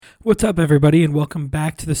What's up, everybody, and welcome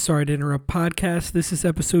back to the Sorry to Interrupt podcast. This is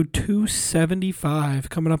episode 275,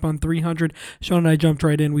 coming up on 300. Sean and I jumped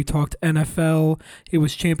right in. We talked NFL. It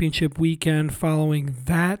was championship weekend. Following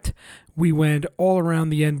that, we went all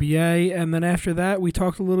around the NBA, and then after that, we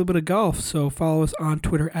talked a little bit of golf. So follow us on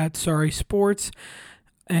Twitter at Sorry Sports,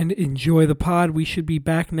 and enjoy the pod. We should be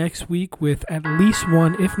back next week with at least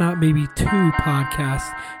one, if not maybe two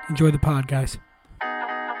podcasts. Enjoy the pod, guys.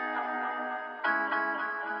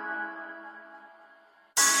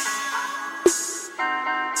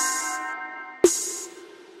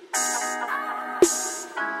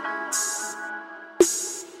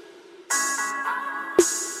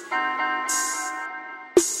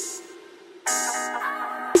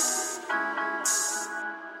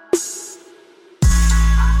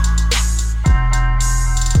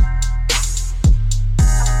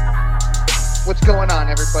 What's going on,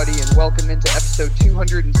 everybody, and welcome into episode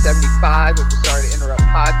 275 of the Sorry to Interrupt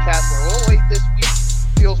podcast. We're a little late this week.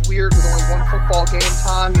 Feels weird with only one football game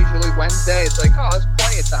time. Usually Wednesday, it's like, oh, there's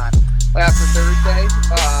plenty of time. But after Thursday, it's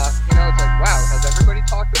like, wow, has everybody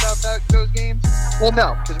talked about those games? Well,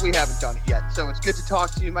 no, because we haven't done it yet. So it's good to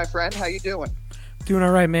talk to you, my friend. How you doing? Doing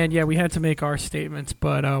all right, man. Yeah, we had to make our statements,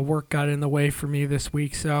 but work got in the way for me this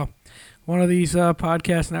week. So one of these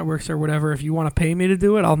podcast networks or whatever, if you want to pay me to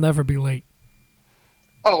do it, I'll never be late.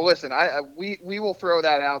 Oh, listen, we will throw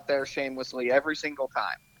that out there shamelessly every single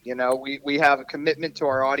time. You know, we have a commitment to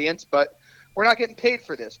our audience, but we're not getting paid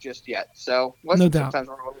for this just yet. So listen, No doubt. Sometimes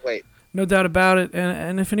we're a little late. No doubt about it.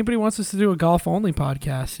 And if anybody wants us to do a golf-only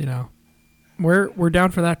podcast, we're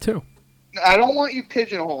down for that too. I don't want you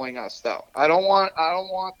pigeonholing us, though. I don't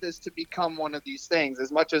want this to become one of these things.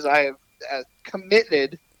 As much as I have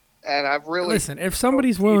committed, and I've really listen. If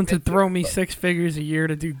somebody's willing to throw me six figures a year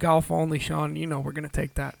to do golf only, Sean, we're gonna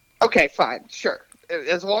take that. Okay, fine, sure.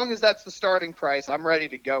 As long as that's the starting price, I'm ready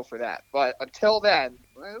to go for that. But until then,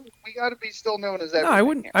 we got to be still known as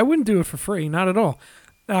everything. No, I wouldn't do it for free, not at all.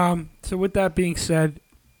 So with that being said,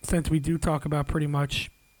 since we do talk about pretty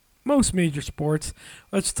much most major sports,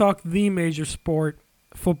 let's talk the major sport,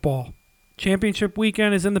 football. Championship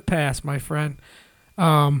weekend is in the past, my friend.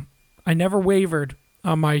 I never wavered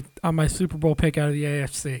on my Super Bowl pick out of the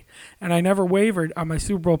AFC, and I never wavered on my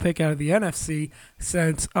Super Bowl pick out of the NFC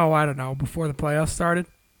since before the playoffs started.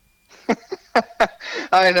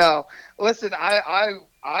 I know. Listen,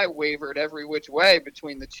 I wavered every which way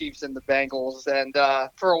between the Chiefs and the Bengals, and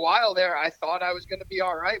for a while there, I thought I was going to be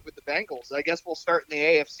all right with the Bengals. I guess we'll start in the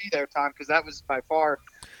AFC there, Tom, because that was by far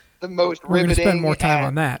the most riveting. We're going to spend more time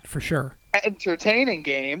on that for sure. Entertaining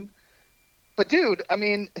game, but dude, I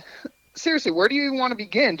mean. Seriously, where do you want to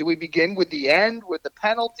begin? Do we begin with the end, with the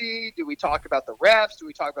penalty? Do we talk about the refs? Do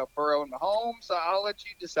we talk about Burrow and Mahomes? I'll let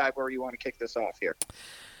you decide where you want to kick this off here.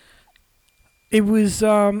 It was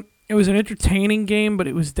an entertaining game, but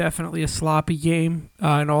it was definitely a sloppy game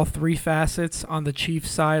in all three facets, on the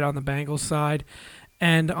Chiefs side, on the Bengals side,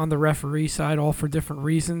 and on the referee side, all for different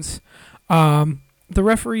reasons. The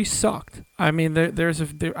referees sucked. I mean,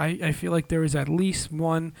 I feel like there was at least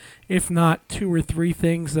one, if not two or three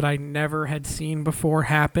things that I never had seen before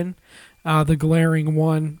happen. The glaring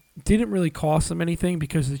one didn't really cost them anything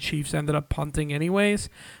because the Chiefs ended up punting anyways,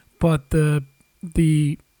 but the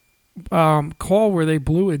call where they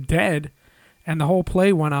blew it dead and the whole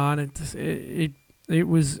play went on, it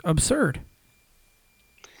was absurd.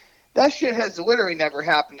 That shit has literally never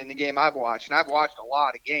happened in the game I've watched, and I've watched a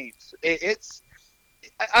lot of games.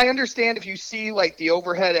 I understand if you see like the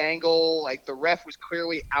overhead angle, like the ref was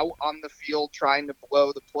clearly out on the field trying to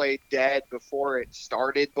blow the play dead before it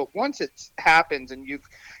started. But once it happens and you've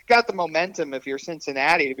got the momentum, if you're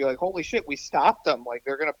Cincinnati, to be like, holy shit, we stopped them. Like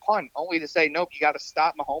they're going to punt, only to say, nope, you got to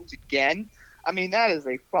stop Mahomes again. I mean, that is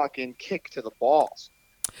a fucking kick to the balls.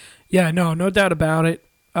 Yeah, no doubt about it.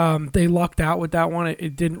 They lucked out with that one.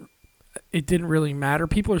 It didn't really matter.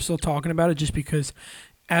 People are still talking about it just because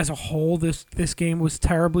as a whole, this game was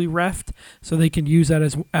terribly reffed, so they can use that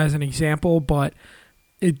as an example, but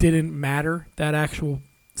it didn't matter, that actual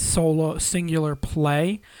singular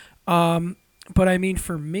play. But I mean,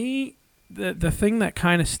 for me, the thing that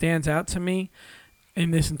kind of stands out to me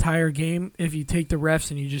in this entire game, if you take the refs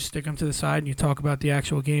and you just stick them to the side and you talk about the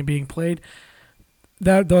actual game being played,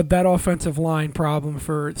 that offensive line problem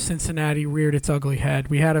for Cincinnati reared its ugly head.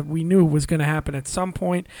 We knew it was going to happen at some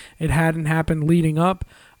point. It hadn't happened leading up.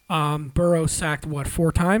 Burrow sacked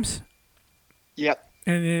 4 times? Yep.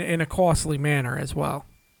 And in a costly manner as well.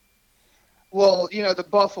 Well, the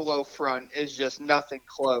Buffalo front is just nothing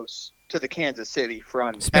close to the Kansas City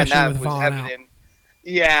front. Especially and that with was Vaughn evident. Out.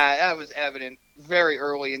 Yeah, that was evident very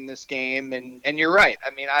early in this game. And you're right. I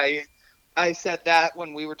mean, I said that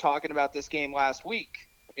when we were talking about this game last week.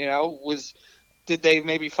 Did they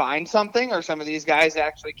maybe find something? Are some of these guys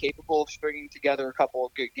actually capable of stringing together a couple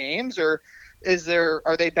of good games, or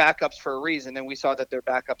are they backups for a reason? And we saw that they're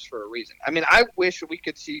backups for a reason. I mean, I wish we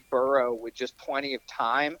could see Burrow with just plenty of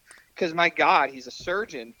time, because my God, he's a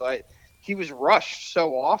surgeon, but he was rushed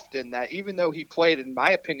so often that even though he played, in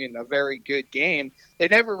my opinion, a very good game, they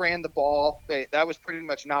never ran the ball. That was pretty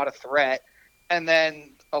much not a threat. And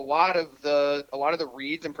then a lot of the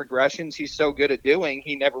reads and progressions he's so good at doing,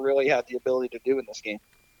 he never really had the ability to do in this game.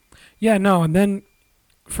 Yeah, no, and then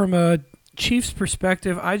from a Chiefs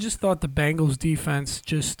perspective, I just thought the Bengals defense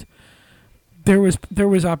just there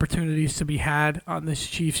was opportunities to be had on this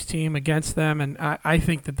Chiefs team against them, and I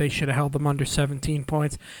think that they should have held them under 17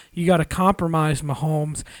 points. You got to compromise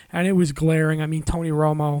Mahomes, and it was glaring. I mean, Tony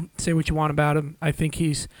Romo, say what you want about him. I think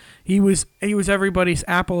he was everybody's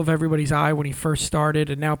apple of everybody's eye when he first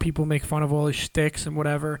started, and now people make fun of all his shticks and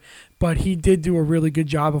whatever. But he did do a really good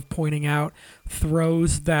job of pointing out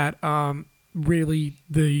throws that really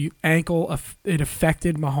the ankle, it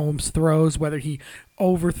affected Mahomes' throws, whether he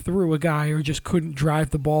overthrew a guy or just couldn't drive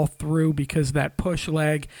the ball through because that push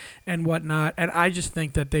leg and whatnot. And I just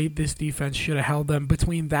think that this defense should have held them.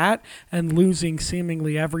 Between that and losing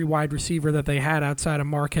seemingly every wide receiver that they had outside of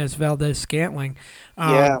Marquez Valdez-Scantling,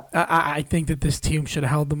 I think that this team should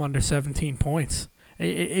have held them under 17 points.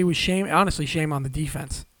 It was honestly shame on the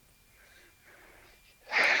defense.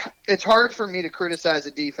 It's hard for me to criticize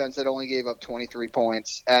a defense that only gave up 23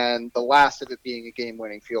 points and the last of it being a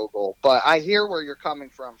game-winning field goal. But I hear where you're coming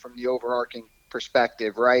from the overarching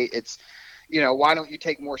perspective, right? It's, why don't you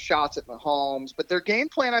take more shots at Mahomes? But their game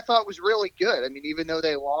plan, I thought, was really good. I mean, even though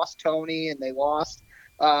they lost Tony and they lost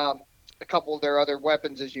a couple of their other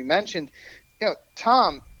weapons, as you mentioned,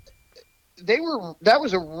 Tom, that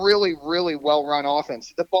was a really, really well-run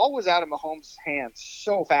offense. The ball was out of Mahomes' hands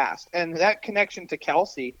so fast, and that connection to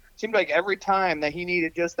Kelce seemed like every time that he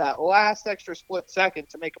needed just that last extra split second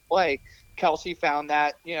to make a play, Kelce found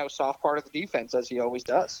that, soft part of the defense, as he always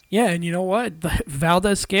does. Yeah, and you know what?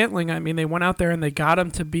 Valdez-Scantling, I mean, they went out there and they got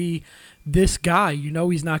him to be this guy.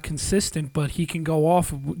 He's not consistent, but he can go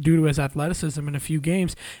off due to his athleticism in a few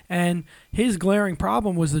games. And his glaring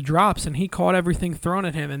problem was the drops, and he caught everything thrown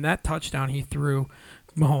at him. And that touchdown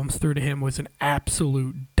Mahomes threw to him was an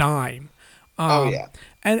absolute dime. Yeah.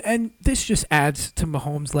 And this just adds to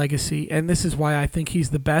Mahomes' legacy, and this is why I think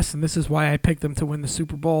he's the best, and this is why I picked him to win the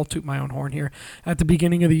Super Bowl, toot my own horn here, at the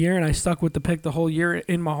beginning of the year, and I stuck with the pick the whole year.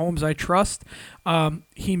 In Mahomes, I trust.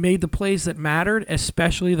 He made the plays that mattered,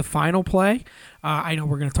 especially the final play. I know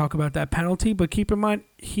we're going to talk about that penalty, but keep in mind,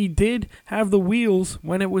 he did have the wheels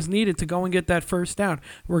when it was needed to go and get that first down.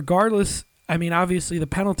 Regardless, I mean, obviously the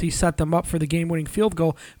penalty set them up for the game-winning field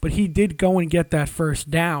goal, but he did go and get that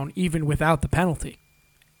first down even without the penalty.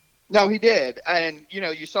 No, he did. And,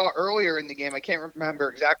 you saw earlier in the game, I can't remember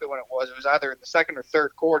exactly when it was. It was either in the second or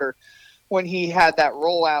third quarter when he had that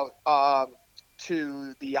rollout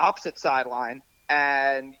to the opposite sideline,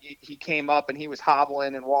 and he came up and he was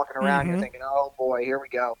hobbling and walking around. You're thinking, oh, boy, here we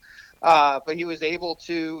go. But he was able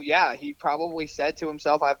to, he probably said to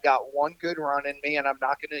himself, I've got one good run in me, and I'm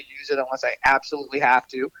not going to use it unless I absolutely have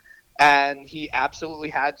to. And he absolutely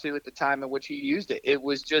had to at the time in which he used it. It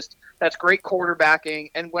was just, that's great quarterbacking.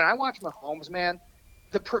 And when I watch Mahomes, man,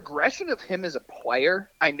 the progression of him as a player,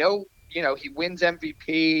 I know, he wins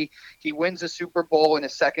MVP, he wins a Super Bowl in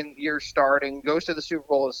his second year starting, goes to the Super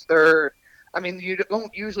Bowl his third. I mean, you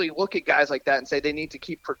don't usually look at guys like that and say they need to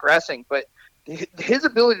keep progressing, but his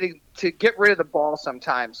ability to get rid of the ball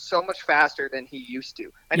sometimes so much faster than he used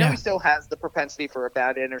to. I know he still has the propensity for a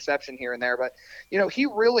bad interception here and there, but he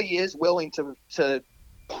really is willing to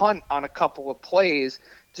punt on a couple of plays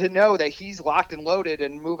to know that he's locked and loaded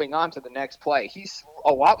and moving on to the next play. He's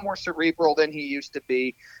a lot more cerebral than he used to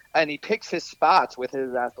be, and he picks his spots with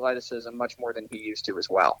his athleticism much more than he used to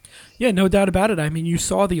as well. Yeah, no doubt about it. I mean, you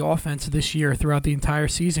saw the offense this year throughout the entire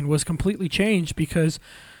season was completely changed because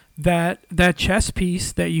that chess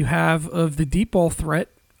piece that you have of the deep ball threat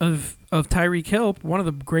of Tyreek Hill, one of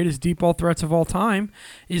the greatest deep ball threats of all time,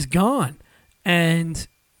 is gone. And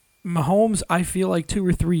Mahomes, I feel like 2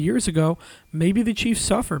 or 3 years ago, maybe the Chiefs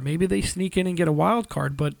suffer. Maybe they sneak in and get a wild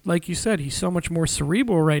card. But like you said, he's so much more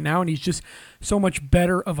cerebral right now, and he's just so much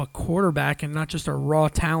better of a quarterback and not just a raw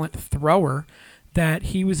talent thrower that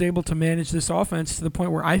he was able to manage this offense to the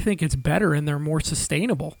point where I think it's better and they're more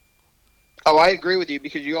sustainable. Oh, I agree with you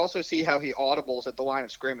because you also see how he audibles at the line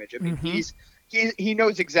of scrimmage. I mean, he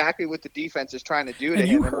knows exactly what the defense is trying to do to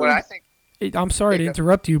him. And what I think, I'm sorry to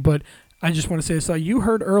interrupt you, but I just want to say this. You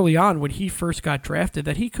heard early on when he first got drafted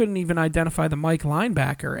that he couldn't even identify the Mike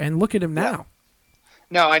linebacker, and look at him now.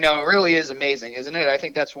 No, I know. It really is amazing, isn't it? I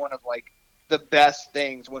think that's one of, like, the best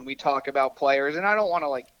things when we talk about players. And I don't want to,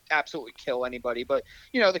 like, absolutely kill anybody, but,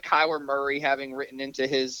 the Kyler Murray having written into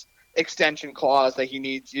his extension clause that he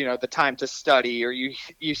needs, the time to study, or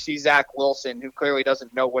you see Zach Wilson, who clearly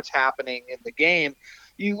doesn't know what's happening in the game.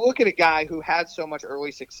 You look at a guy who had so much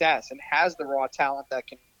early success and has the raw talent that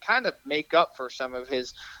can kind of make up for some of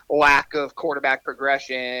his lack of quarterback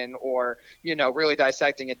progression or, really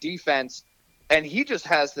dissecting a defense. And he just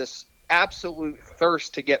has this absolute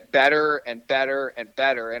thirst to get better and better and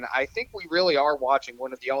better. And I think we really are watching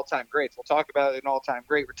one of the all-time greats. We'll talk about an all-time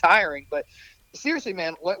great retiring, but seriously,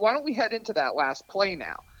 man, why don't we head into that last play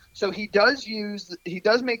now? So he does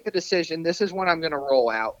make the decision. This is when I'm going to roll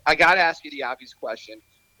out. I got to ask you the obvious question.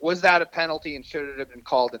 Was that a penalty, and should it have been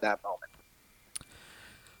called at that moment?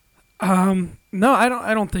 No,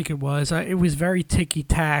 I don't think it was. It was very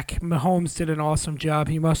ticky-tack. Mahomes did an awesome job.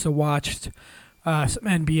 He must have watched some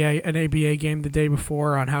an ABA game the day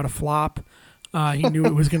before on how to flop. He knew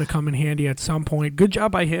it was going to come in handy at some point. Good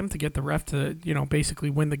job by him to get the ref to, basically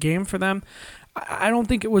win the game for them. I don't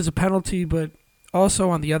think it was a penalty, but also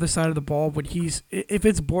on the other side of the ball, if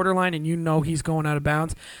it's borderline and he's going out of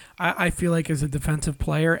bounds, I feel like as a defensive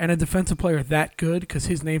player, and a defensive player that good, because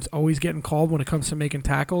his name's always getting called when it comes to making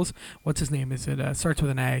tackles. What's his name? Starts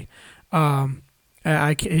with an A.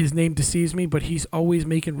 His name deceives me, but he's always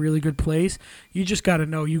making really good plays. You just got to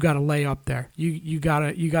know you got to lay up there. You got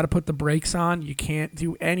to put the brakes on. You can't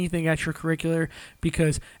do anything extracurricular,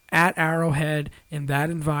 because at Arrowhead, in that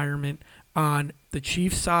environment, on the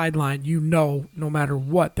Chiefs sideline, no matter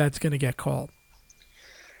what, that's going to get called.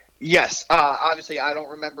 Yes. Obviously, I don't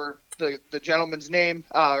remember the gentleman's name,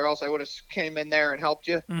 or else I would have came in there and helped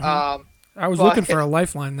you. Mm-hmm. I was looking for a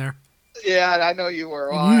lifeline there. Yeah, I know you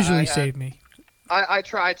were. You usually save me. I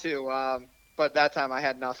try to, but that time I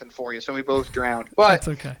had nothing for you, so we both drowned. But that's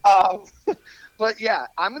okay. But yeah,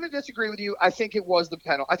 I'm going to disagree with you. I think it was the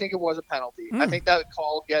penalty. I think it was a penalty. I think that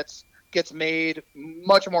call gets made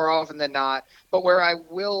much more often than not. But where I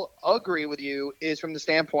will agree with you is from the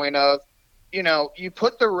standpoint of, you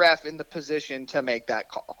put the ref in the position to make that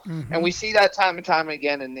call. Mm-hmm. And we see that time and time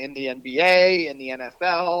again in the NBA, in the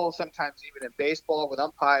NFL, sometimes even in baseball with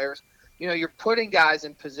umpires. You're putting guys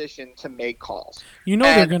in position to make calls. They're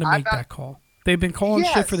going to make that call. They've been calling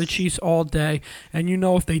shit for the Chiefs all day, and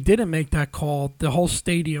if they didn't make that call, the whole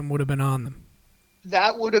stadium would have been on them.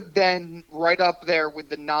 That would have been right up there with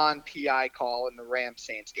the non-PI call in the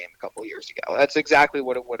Rams-Saints game a couple of years ago. That's exactly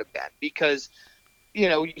what it would have been, because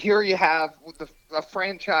here you have a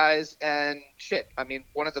franchise and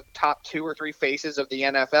one of the top 2 or 3 faces of the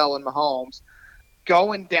NFL in Mahomes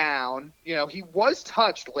going down. He was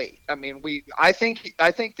touched late. I think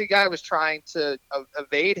the guy was trying to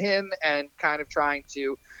evade him and kind of trying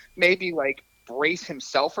to maybe like brace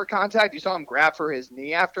himself for contact. You saw him grab for his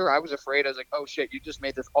knee after. I was afraid. I was like, oh shit, you just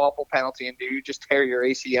made this awful penalty, and do you just tear your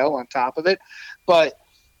ACL on top of it? But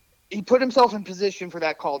he put himself in position for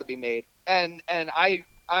that call to be made. And I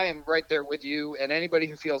am right there with you and anybody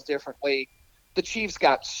who feels differently. The Chiefs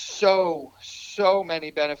got so many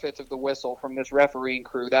benefits of the whistle from this refereeing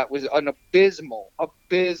crew. That was an abysmal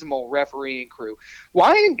refereeing crew.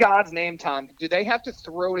 Why in God's name, Tom, do they have to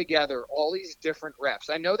throw together all these different refs?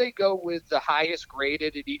 I know they go with the highest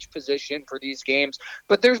graded at each position for these games,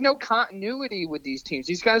 but there's no continuity with these teams.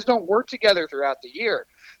 These guys don't work together throughout the year.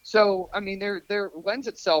 So, there lends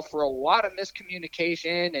itself for a lot of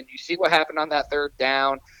miscommunication, and you see what happened on that third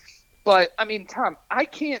down. But, Tom, I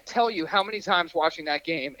can't tell you how many times watching that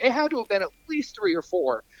game, it had to have been at least 3 or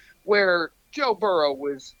 4, where Joe Burrow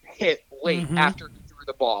was hit late after he threw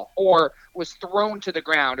the ball, or was thrown to the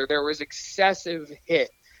ground, or there was excessive hit.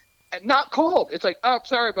 And not called. It's like, oh,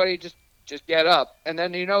 sorry, buddy, just get up. And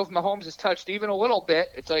then, if Mahomes is touched even a little bit,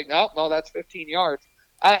 it's like, no, well, that's 15 yards.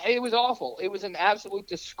 It was awful. It was an absolute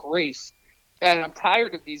disgrace. And I'm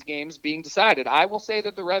tired of these games being decided. I will say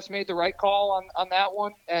that the refs made the right call on that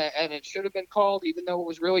one, and it should have been called, even though it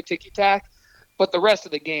was really ticky-tack. But the rest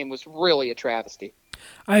of the game was really a travesty.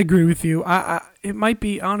 I agree with you. It might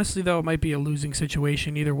be, honestly, though, it might be a losing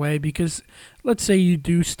situation either way, because let's say you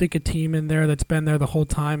do stick a team in there that's been there the whole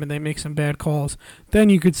time and they make some bad calls.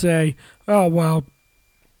 Then you could say, oh, well,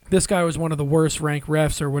 this guy was one of the worst ranked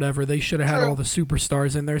refs or whatever. They should have had all the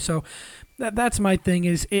superstars in there. So that's my thing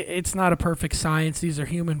is it's not a perfect science. These are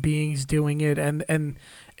human beings doing it, and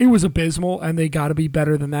it was abysmal, and they got to be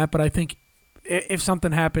better than that. But I think if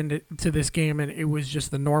something happened to this game and it was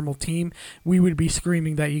just the normal team, we would be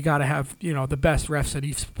screaming that you got to have the best refs at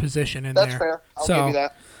each position in there. That's fair. I'll give you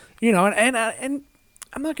that. And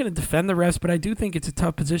I'm not going to defend the refs, but I do think it's a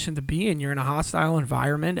tough position to be in. You're in a hostile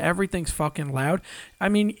environment. Everything's fucking loud. I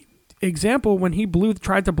mean, example, when he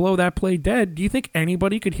tried to blow that play dead, do you think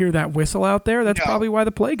anybody could hear that whistle out there? That's probably why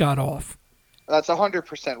the play got off. That's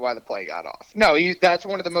 100% why the play got off. No, that's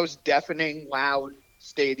one of the most deafening, loud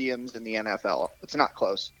stadiums in the NFL. It's not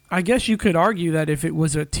close. I guess you could argue that if it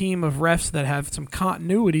was a team of refs that have some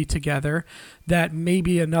continuity together, that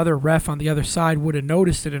maybe another ref on the other side would have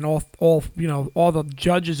noticed it, and all the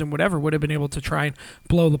judges and whatever would have been able to try and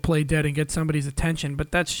blow the play dead and get somebody's attention. But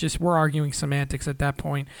we're arguing semantics at that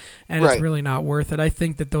point, and It's really not worth it. I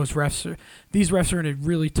think that these refs are in a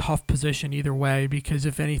really tough position either way, because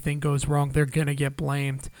if anything goes wrong, they're gonna get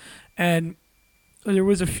blamed. And there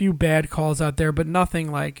was a few bad calls out there, but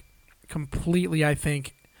nothing like completely, I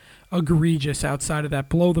think, egregious outside of that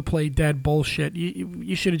blow the play dead bullshit.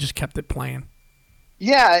 You should have just kept it playing.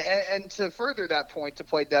 Yeah, and to further that point, to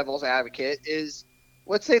play devil's advocate, is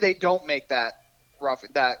let's say they don't make that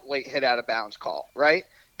late hit out of bounds call, right?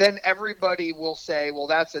 Then everybody will say, well,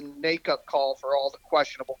 that's a makeup call for all the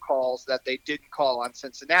questionable calls that they didn't call on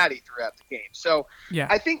Cincinnati throughout the game. So yeah.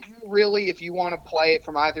 I think really, if you want to play it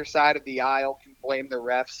from either side of the aisle, can blame the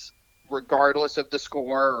refs regardless of the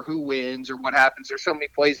score or who wins or what happens. There's so many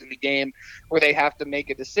plays in the game where they have to make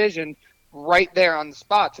a decision right there on the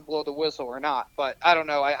spot to blow the whistle or not. But I don't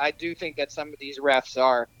know. I do think that some of these refs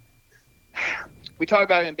are – we talk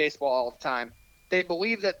about it in baseball all the time. They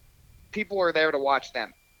believe that people are there to watch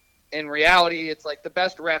them. In reality, it's like the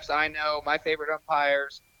best refs I know, my favorite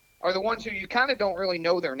umpires, are the ones who you kind of don't really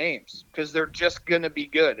know their names because they're just going to be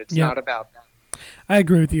good. It's not about them. I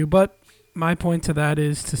agree with you, but my point to that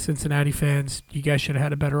is, to Cincinnati fans, you guys should have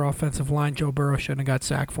had a better offensive line. Joe Burrow shouldn't have got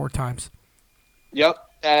sacked 4 times. Yep,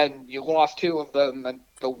 and you lost 2 of them at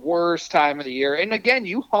the worst time of the year. And again,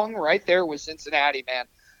 you hung right there with Cincinnati, man,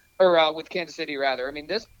 or with Kansas City, rather. I mean,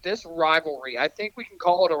 this rivalry, I think we can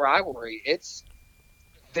call it a rivalry.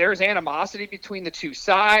 There's animosity between the two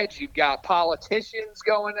sides. You've got politicians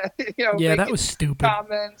going, yeah, that was stupid.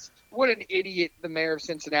 Comments. What an idiot the mayor of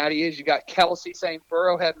Cincinnati is. You got Kelsey saying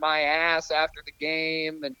Burrow had my ass after the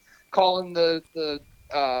game, and calling the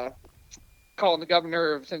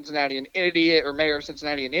governor of Cincinnati an idiot, or mayor of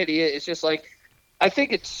Cincinnati an idiot. It's just like, I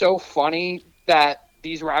think it's so funny that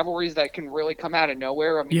these rivalries that can really come out of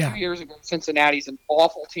nowhere. I mean, 2 years ago, Cincinnati's an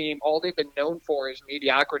awful team. All they've been known for is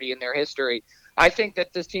mediocrity in their history. I think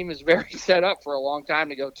that this team is very set up for a long time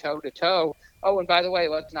to go toe-to-toe. Oh, and by the way,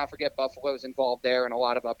 let's not forget Buffalo's involved there, and a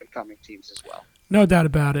lot of up-and-coming teams as well. No doubt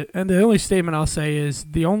about it. And the only statement I'll say is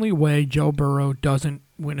the only way Joe Burrow doesn't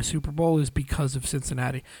win a Super Bowl is because of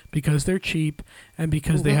Cincinnati, because they're cheap and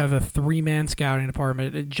because they have a 3-man scouting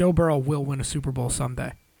department. Joe Burrow will win a Super Bowl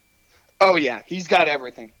someday. Oh, yeah. He's got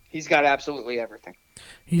everything. He's got absolutely everything.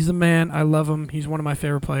 He's the man. I love him. He's one of my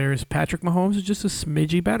favorite players. Patrick Mahomes is just a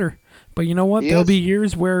smidgy better. But you know what? There'll be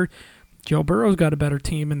years where Joe Burrow's got a better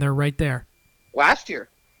team, and they're right there. Last year.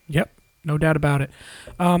 Yep. No doubt about it.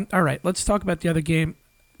 All right, let's talk about the other game.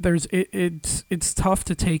 It's tough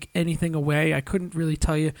to take anything away. I couldn't really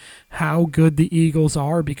tell you how good the Eagles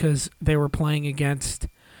are because they were playing against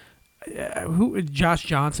Josh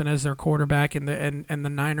Johnson as their quarterback, and the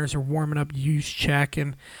Niners are warming up Juszczyk,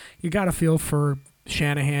 and you got to feel for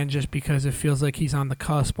Shanahan just because it feels like he's on the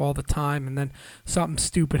cusp all the time, and then something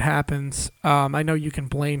stupid happens. I know you can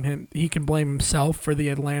blame him. He can blame himself for the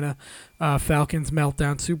Atlanta Falcons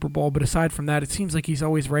meltdown Super Bowl, but aside from that, it seems like he's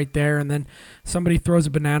always right there, and then somebody throws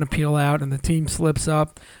a banana peel out and the team slips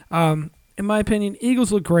up. In my opinion,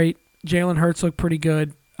 Eagles look great. Jalen Hurts looked pretty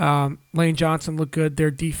good. Lane Johnson looked good.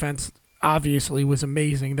 Their defense obviously was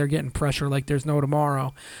amazing. They're getting pressure like there's no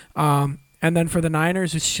tomorrow. And then for the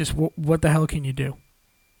Niners, it's just what the hell can you do?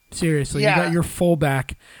 Seriously, you got your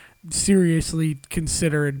fullback seriously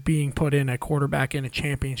considered being put in at quarterback in a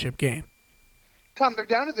championship game. Tom, they're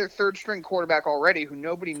down to their 3rd-string quarterback already, who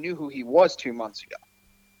nobody knew who he was 2 months ago.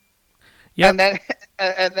 Yeah,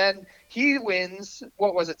 and then he wins.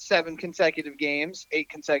 What was it? 8 consecutive games,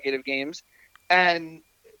 and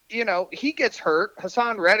he gets hurt.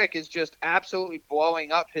 Hassan Reddick is just absolutely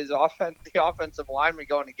blowing up the offensive lineman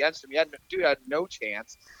going against him. Dude had no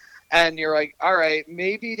chance. And you're like, all right,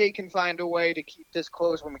 maybe they can find a way to keep this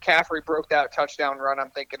close. When McCaffrey broke that touchdown run,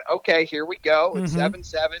 I'm thinking, okay, here we go. It's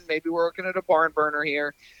 7-7. Maybe we're looking at a barn burner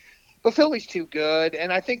here. But Philly's too good,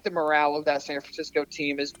 and I think the morale of that San Francisco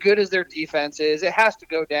team, as good as their defense is, it has to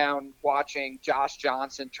go down watching Josh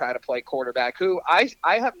Johnson try to play quarterback, who I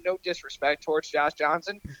have no disrespect towards Josh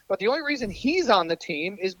Johnson, but the only reason he's on the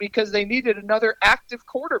team is because they needed another active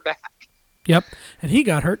quarterback. Yep, and he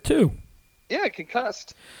got hurt too. Yeah,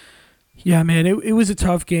 concussed. Yeah, man, it was a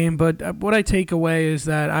tough game, but what I take away is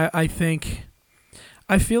that I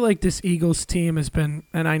feel like this Eagles team has been,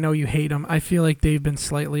 and I know you hate them, I feel like they've been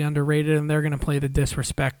slightly underrated, and they're going to play the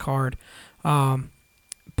disrespect card.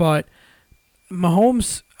 But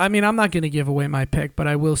Mahomes, I mean, I'm not going to give away my pick, but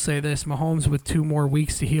I will say this. Mahomes with 2 more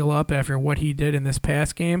weeks to heal up after what he did in this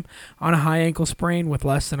past game on a high ankle sprain with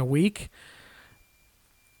less than a week.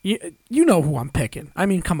 You know who I'm picking. I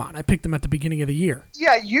mean, come on. I picked him at the beginning of the year.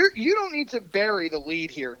 Yeah, you don't need to bury the lead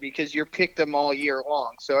here because you picked them all year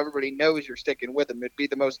long, so everybody knows you're sticking with them. It'd be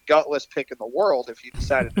the most gutless pick in the world if you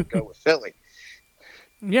decided to go with Philly.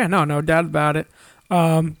 Yeah, no doubt about it.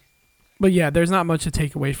 But yeah, there's not much to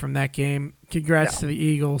take away from that game. Congrats to the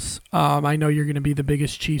Eagles. I know you're going to be the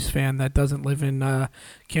biggest Chiefs fan that doesn't live in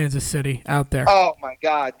Kansas City out there. Oh my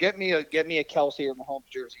God, get me a Kelsey or Mahomes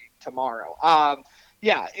jersey tomorrow.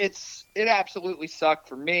 Yeah, it absolutely sucked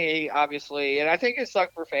for me, obviously, and I think it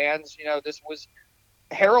sucked for fans. You know, this was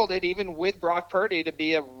heralded even with Brock Purdy to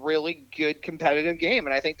be a really good competitive game,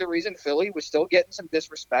 and I think the reason Philly was still getting some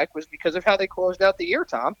disrespect was because of how they closed out the year.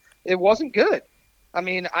 Tom, it wasn't good. I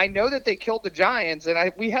mean, I know that they killed the Giants,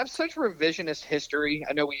 and we have such revisionist history.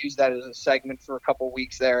 I know we used that as a segment for a couple of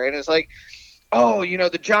weeks there, and it's like, oh, you know,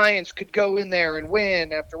 the Giants could go in there and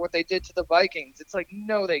win after what they did to the Vikings. It's like,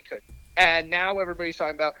 no, they couldn't. And now everybody's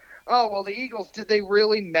talking about, oh, well, the Eagles, did they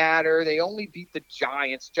really matter? They only beat the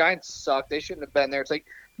Giants. Giants suck. They shouldn't have been there. It's like,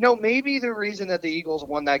 no, maybe the reason that the Eagles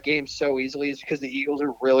won that game so easily is because the Eagles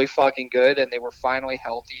are really fucking good and they were finally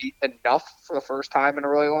healthy enough for the first time in a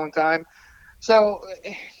really long time. So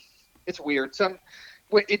it's weird.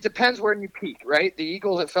 It depends where you peak, right? The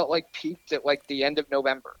Eagles, it felt like peaked at like the end of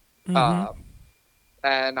November. Mm-hmm.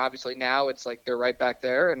 And obviously now it's like they're right back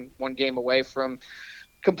there and one game away from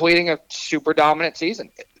completing a super dominant season.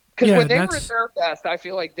 Because when they were at their best, I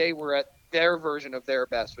feel like they were at their version of their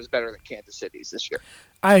best was better than Kansas City's this year.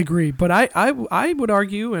 I agree, but I would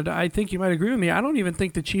argue, and I think you might agree with me, I don't even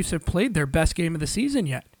think the Chiefs have played their best game of the season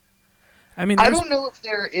yet. I mean, I don't know if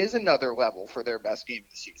there is another level for their best game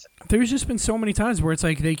of the season. There's just been so many times where it's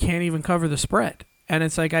like they can't even cover the spread. And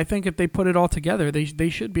it's like I think if they put it all together, they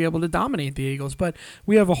should be able to dominate the Eagles. But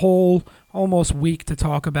we have a whole almost week to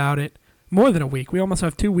talk about it. More than a week. We almost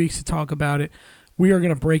have 2 weeks to talk about it. We are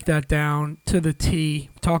going to break that down to the T,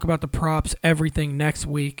 talk about the props, everything next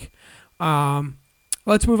week.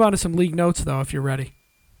 Let's move on to some league notes, though, if you're ready.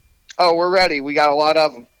 Oh, we're ready. We got a lot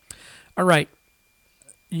of them. All right.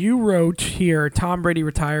 You wrote here, Tom Brady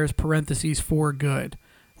retires, parentheses, for good.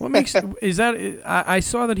 What makes is that? I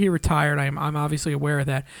saw that he retired. I'm obviously aware of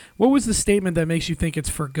that. What was the statement that makes you think it's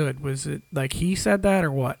for good? Was it like he said that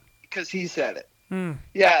or what? Because he said it.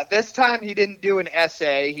 Yeah, this time he didn't do an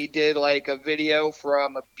essay. He did like a video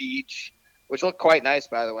from a beach, which looked quite nice,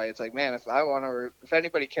 by the way. It's like, man, if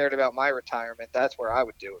anybody cared about my retirement, that's where I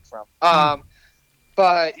would do it from.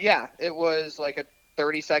 But yeah, it was like a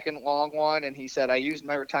 30-second long one, and he said, I used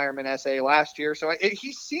my retirement essay last year. So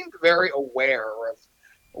he seemed very aware of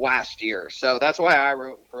last year. So that's why I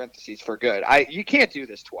wrote parentheses for good. You can't do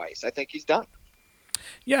this twice. I think he's done.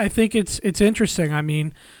 Yeah, I think it's interesting. I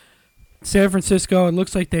mean, San Francisco, it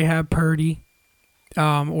looks like they have Purdy,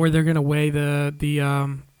 or they're going to weigh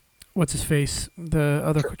the what's his face, the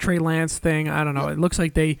other Trey Lance thing. I don't know. It looks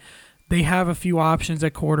like they have a few options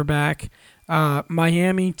at quarterback.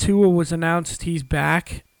 Miami, Tua was announced he's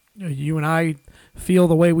back. You and I feel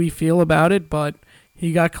the way we feel about it, but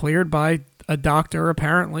he got cleared by a doctor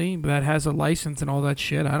apparently that has a license and all that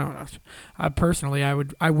shit. I don't know. Personally,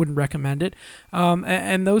 I wouldn't recommend it.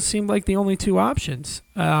 And those seemed like the only 2 options.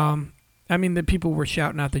 I mean, the people were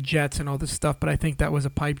shouting out the Jets and all this stuff, but I think that was a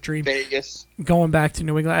pipe dream. Vegas. Going back to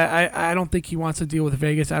New England, I don't think he wants to deal with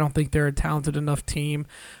Vegas. I don't think they're a talented enough team.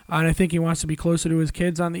 And I think he wants to be closer to his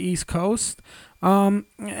kids on the East Coast. And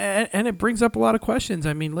it brings up a lot of questions.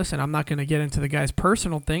 I mean, listen, I'm not going to get into the guy's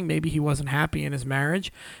personal thing. Maybe he wasn't happy in his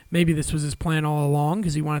marriage. Maybe this was his plan all along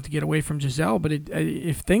because he wanted to get away from Giselle. But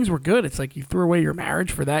if things were good, it's like you threw away your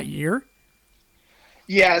marriage for that year.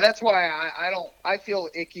 Yeah, that's why I feel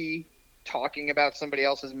icky talking about somebody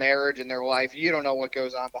else's marriage and their life. You don't know what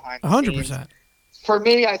goes on behind the 100%. Scenes. For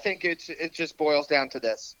me, I think it just boils down to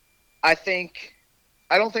this. I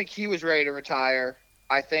don't think he was ready to retire.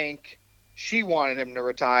 I think she wanted him to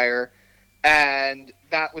retire, and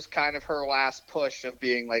that was kind of her last push of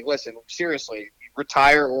being like, listen, seriously,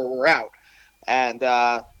 retire or we're out. And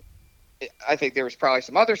I think there was probably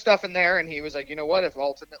some other stuff in there, and he was like, you know what, if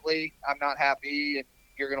ultimately I'm not happy and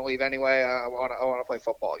you're going to leave anyway, I want to play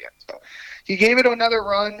football again. So he gave it another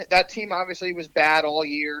run. That team obviously was bad all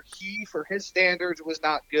year. He, for his standards, was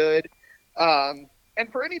not good. And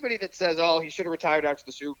And for anybody that says, oh, he should have retired after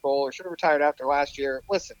the Super Bowl or should have retired after last year,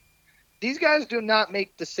 listen, these guys do not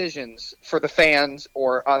make decisions for the fans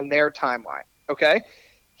or on their timeline, okay?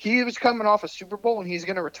 He was coming off a Super Bowl and he's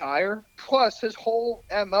going to retire. Plus, his whole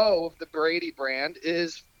MO of the Brady brand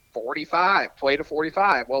is 45, play to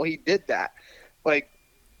 45. Well, he did that. Like,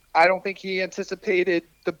 I don't think he anticipated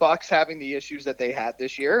the Bucs having the issues that they had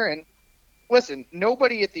this year. And listen,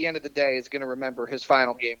 nobody at the end of the day is going to remember his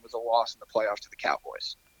final game was a loss in the playoffs to the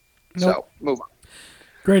Cowboys. Nope. So, move on.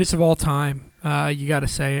 Greatest of all time. You got to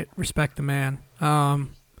say it. Respect the man.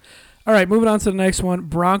 All right, moving on to the next one.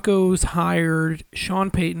 Broncos hired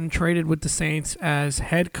Sean Payton, traded with the Saints as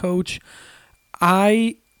head coach.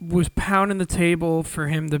 I was pounding the table for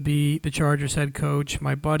him to be the Chargers head coach.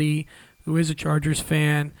 My buddy, who is a Chargers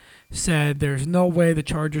fan, said there's no way the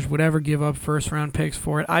Chargers would ever give up first-round picks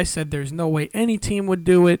for it. I said there's no way any team would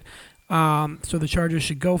do it, so the Chargers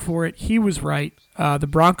should go for it. He was right. The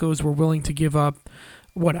Broncos were willing to give up,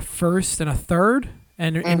 a first and a third,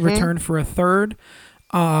 and in return for a third.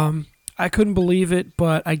 I couldn't believe it,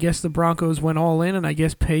 but I guess the Broncos went all in, and I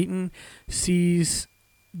guess Payton sees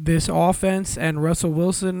this offense and Russell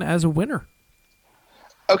Wilson as a winner.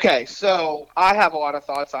 Okay, so I have a lot of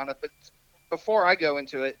thoughts on it, but before I go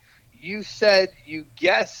into it, you said you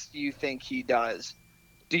guess you think he does.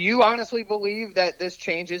 Do you honestly believe that this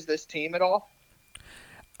changes this team at all?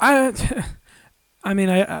 I mean,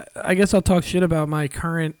 I guess I'll talk shit about my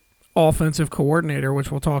current offensive coordinator, which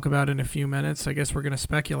we'll talk about in a few minutes. I guess we're going to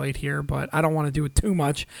speculate here, but I don't want to do it too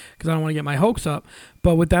much because I don't want to get my hopes up.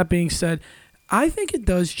 But with that being said, I think it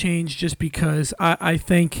does change just because I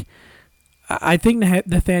think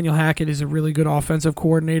Nathaniel Hackett is a really good offensive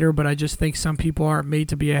coordinator, but I just think some people aren't made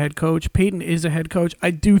to be a head coach. Payton is a head coach.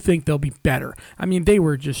 I do think they'll be better. I mean, they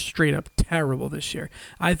were just straight up terrible this year.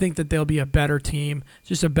 I think that they'll be a better team,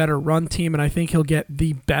 just a better run team, and I think he'll get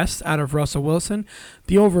the best out of Russell Wilson.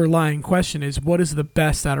 The overlying question is, what is the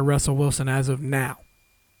best out of Russell Wilson as of now?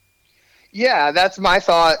 Yeah, that's my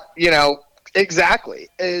thought, exactly.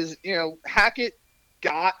 Hackett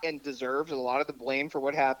got and deserves a lot of the blame for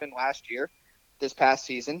what happened last year. This past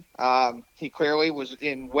season. He clearly was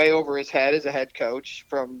in way over his head as a head coach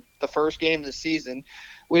from the first game of the season.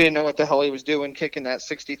 We didn't know what the hell he was doing kicking that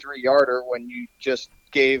 63-yarder when you just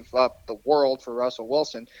gave up the world for Russell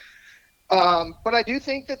Wilson. But I do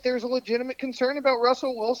think that there's a legitimate concern about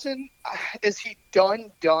Russell Wilson. Is he done?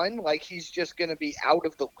 Like he's just going to be out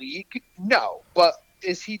of the league? No. But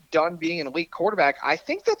is he done being an elite quarterback? I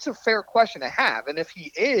think that's a fair question to have. And if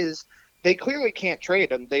he is, they clearly can't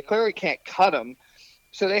trade him. They clearly can't cut him.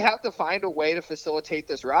 So they have to find a way to facilitate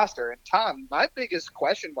this roster. And, Tom, my biggest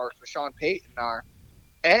question marks for Sean Payton are,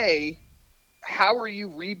 A, how are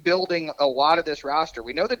you rebuilding a lot of this roster?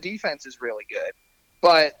 We know the defense is really good,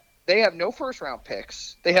 but they have no first-round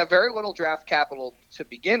picks. They have very little draft capital to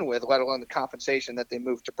begin with, let alone the compensation that they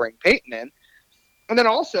moved to bring Payton in. And then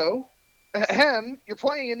also, you're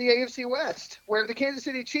playing in the AFC West, where the Kansas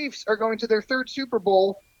City Chiefs are going to their third Super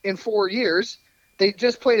Bowl in 4 years. They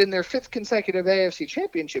just played in their fifth consecutive AFC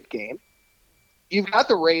Championship game. You've got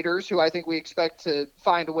the Raiders, who I think we expect to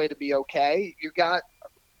find a way to be okay. You've got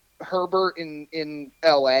Herbert in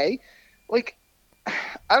L.A. Like,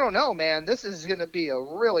 I don't know, man. This is going to be a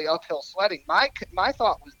really uphill sledding. My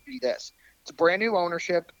thought would be this. It's a brand new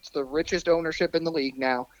ownership. It's the richest ownership in the league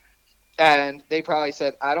now. And they probably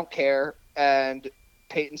said, I don't care. And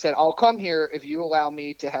Payton said, I'll come here if you allow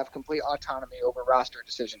me to have complete autonomy over roster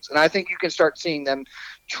decisions. And I think you can start seeing them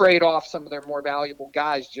trade off some of their more valuable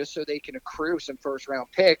guys just so they can accrue some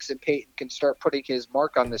first-round picks and Payton can start putting his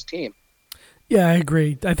mark on this team. Yeah, I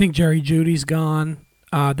agree. I think Jerry Jeudy's gone.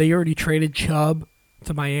 They already traded Chubb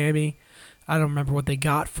to Miami. I don't remember what they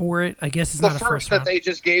got for it. I guess it's not a first round. That they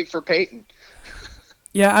just gave for Payton.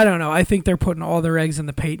 Yeah, I don't know. I think they're putting all their eggs in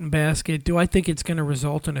the Payton basket. Do I think it's going to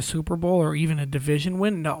result in a Super Bowl or even a division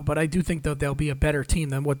win? No, but I do think that they'll be a better team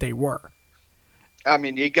than what they were. I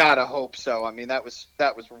mean, you got to hope so. I mean, that was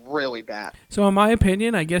really bad. So in my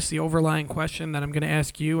opinion, I guess the overlying question that I'm going to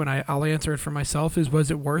ask you, and I'll answer it for myself, is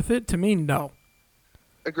was it worth it? To me, no.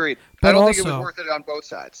 Agreed. But I don't also, think it was worth it on both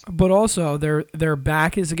sides. But also, their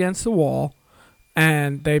back is against the wall.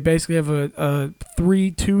 And they basically have a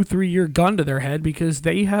 3-year gun to their head because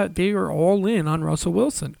they are all in on Russell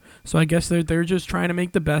Wilson. So I guess they're just trying to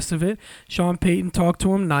make the best of it. Sean Payton talked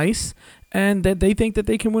to him nice, and that they think that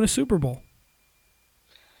they can win a Super Bowl.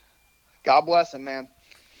 God bless him, man.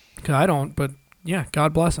 I don't, but Yeah,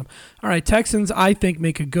 God bless him. All right, Texans, I think,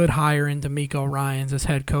 make a good hire in DeMeco Ryans as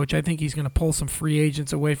head coach. I think he's going to pull some free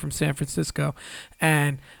agents away from San Francisco.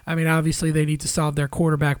 And, I mean, obviously they need to solve their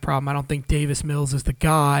quarterback problem. I don't think Davis Mills is the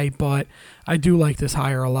guy, but I do like this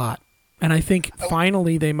hire a lot. And I think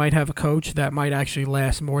finally they might have a coach that might actually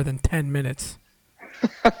last more than 10 minutes.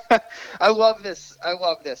 I love this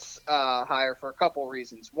hire for a couple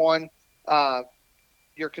reasons. One,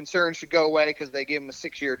 your concern should go away because they gave him a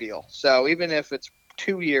 6-year deal. So even if it's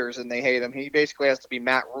 2 years and they hate him, he basically has to be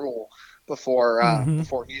Matt Rule before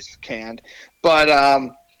he's canned. But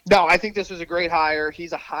no, I think this was a great hire.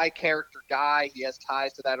 He's a high character guy. He has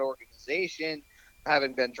ties to that organization,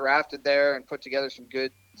 having been drafted there and put together some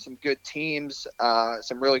good teams,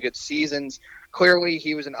 some really good seasons. Clearly,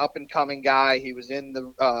 he was an up-and-coming guy. He was in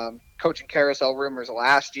the coaching carousel rumors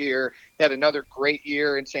last year. He had another great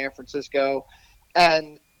year in San Francisco.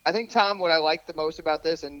 And I think, Tom, what I like the most about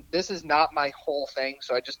this, and this is not my whole thing,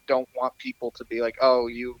 so I just don't want people to be like, oh,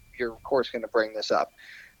 you're of course going to bring this up.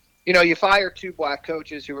 You know, you fired 2 black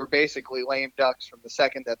coaches who were basically lame ducks from the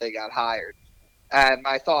second that they got hired. And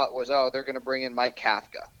my thought was, oh, they're going to bring in Mike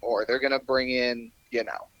Kafka, or they're going to bring in,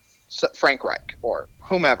 Frank Reich or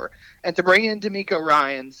whomever. And to bring in DeMeco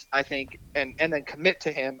Ryans, I think, and then commit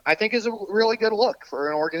to him, I think is a really good look for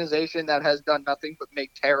an organization that has done nothing but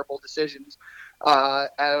make terrible decisions at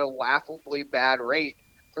a laughably bad rate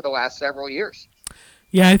for the last several years.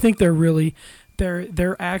 Yeah, I think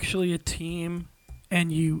they're actually a team,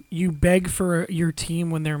 and you beg for your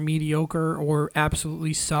team when they're mediocre or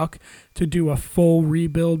absolutely suck to do a full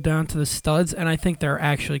rebuild down to the studs, and I think they're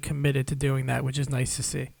actually committed to doing that, which is nice to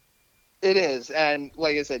see. It is, and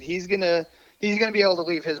like I said, he's gonna be able to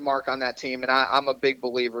leave his mark on that team, and I'm a big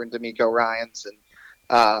believer in DeMeco Ryans,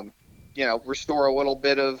 and restore a little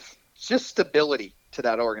bit of just stability to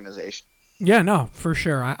that organization. Yeah, no, for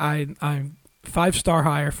sure. I'm 5-star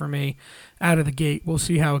hire for me out of the gate. We'll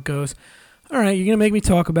see how it goes. All right, you're going to make me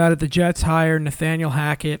talk about it. The Jets hired Nathaniel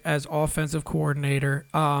Hackett as offensive coordinator.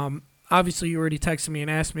 Obviously, you already texted me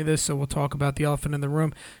and asked me this, so we'll talk about the elephant in the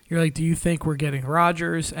room. You're like, do you think we're getting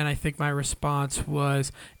Rodgers? And I think my response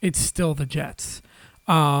was, it's still the Jets.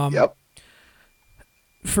 Yep.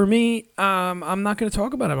 For me, I'm not going to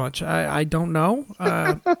talk about it much. I don't know.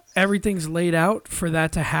 Everything's laid out for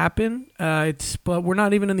that to happen. But we're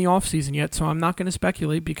not even in the off season yet, so I'm not going to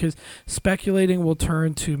speculate, because speculating will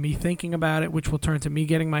turn to me thinking about it, which will turn to me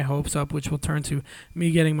getting my hopes up, which will turn to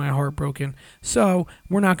me getting my heart broken. So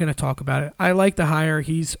we're not going to talk about it. I like the hire.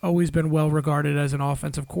 He's always been well regarded as an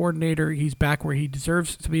offensive coordinator. He's back where he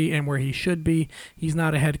deserves to be and where he should be. He's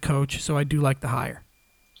not a head coach, so I do like the hire.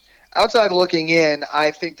 Outside looking in,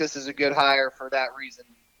 I think this is a good hire for that reason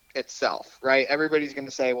itself, right? Everybody's going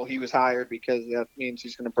to say, well, he was hired because that means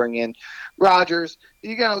he's going to bring in Rodgers.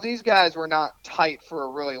 These guys were not tight for a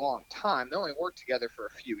really long time. They only worked together for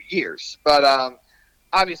a few years. But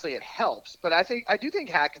obviously it helps. But I do think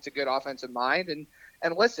Hackett's a good offensive mind.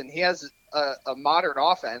 And listen, he has a modern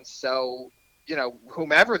offense. So,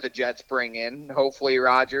 whomever the Jets bring in, hopefully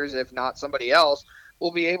Rodgers, if not somebody else,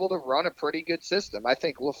 will be able to run a pretty good system. I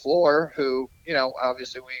think LaFleur, who,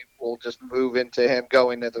 obviously we will just move into him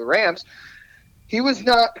going to the Rams, he was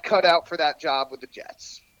not cut out for that job with the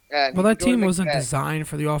Jets. And well, that team wasn't designed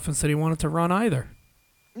for the offense that he wanted to run either.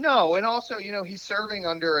 No, and also, he's serving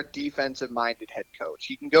under a defensive-minded head coach.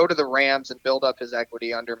 He can go to the Rams and build up his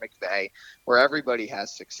equity under McVay, where everybody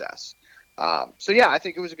has success. I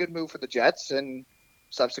think it was a good move for the Jets, and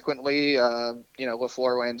subsequently,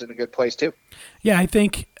 LaFleur lands in a good place too. Yeah, I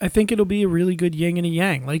think it'll be a really good yin and a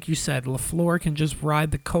yang. Like you said, LaFleur can just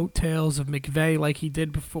ride the coattails of McVay like he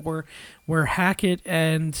did before, where Hackett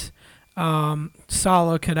and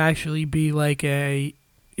Saleh could actually be like one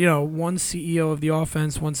CEO of the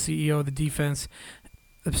offense, one CEO of the defense.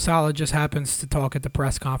 Saleh just happens to talk at the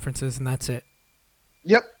press conferences, and that's it.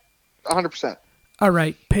 Yep, 100%. All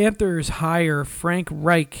right, Panthers hire Frank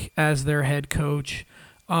Reich as their head coach.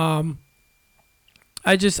 I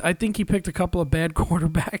think he picked a couple of bad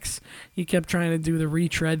quarterbacks. He kept trying to do the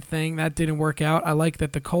retread thing. That didn't work out. I like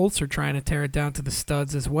that the Colts are trying to tear it down to the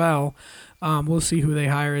studs as well. We'll see who they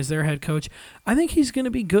hire as their head coach. I think he's going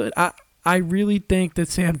to be good. I really think that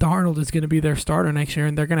Sam Darnold is going to be their starter next year,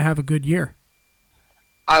 and they're going to have a good year.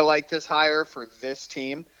 I like this hire for this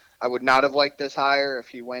team. I would not have liked this hire if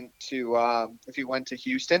he went to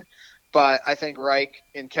Houston, but I think Reich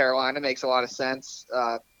in Carolina makes a lot of sense.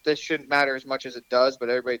 This shouldn't matter as much as it does, but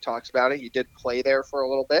everybody talks about it. He did play there for a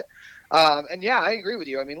little bit, I agree with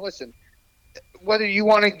you. I mean, listen, whether you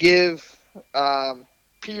want to give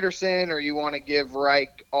Peterson or you want to give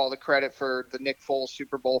Reich all the credit for the Nick Foles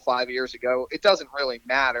Super Bowl 5 years ago, it doesn't really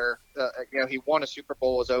matter. He won a Super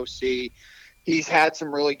Bowl as OC. He's had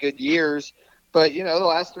some really good years, but the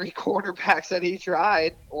last 3 quarterbacks that he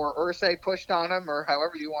tried, or Irsay pushed on him, or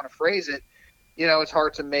however you want to phrase it, it's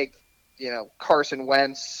hard to make Carson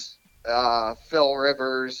Wentz, Phil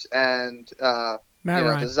Rivers, and Matt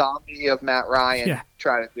Ryan. The zombie of Matt Ryan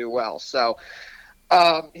try to do well. So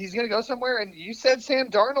he's going to go somewhere. And you said Sam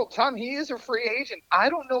Darnold. Tom, he is a free agent. I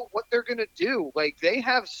don't know what they're going to do. Like, they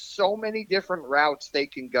have so many different routes they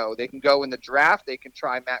can go. They can go in the draft. They can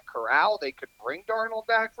try Matt Corral. They could bring Darnold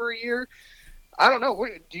back for a year. I don't know.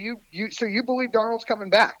 So you believe Darnold's coming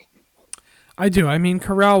back? I do. I mean,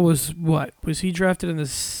 Corral was what? Was he drafted in the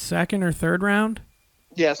 2nd or 3rd round?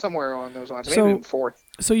 Yeah, somewhere along those lines. Maybe in 4th.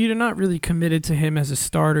 So you're not really committed to him as a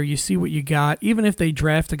starter. You see what you got. Even if they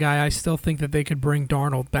draft a guy, I still think that they could bring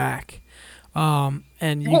Darnold back. And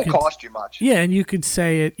it won't cost you much. Yeah, and you could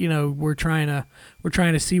say it. We're trying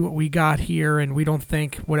to see what we got here, and we don't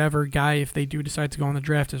think whatever guy, if they do decide to go on the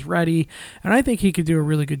draft, is ready. And I think he could do a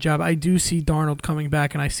really good job. I do see Darnold coming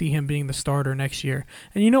back, and I see him being the starter next year.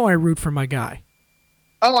 And I root for my guy.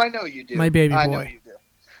 Oh, I know you do. My baby boy. I know you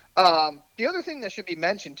do. The other thing that should be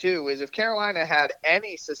mentioned, too, is if Carolina had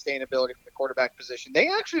any sustainability for the quarterback position, they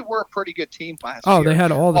actually were a pretty good team last year. Oh, they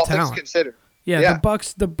had all the talent. Things considered. Yeah, the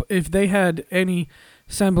Bucks. If they had any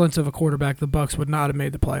semblance of a quarterback, the Bucks would not have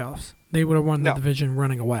made the playoffs. They would have won the division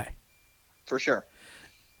running away. For sure.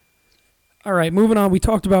 All right, moving on. We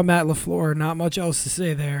talked about Matt LaFleur. Not much else to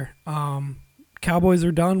say there. Cowboys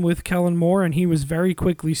are done with Kellen Moore, and he was very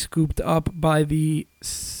quickly scooped up by the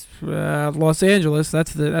Los Angeles.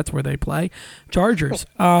 That's where they play. Chargers.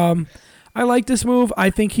 I like this move. I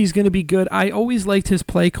think he's going to be good. I always liked his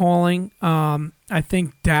play calling. I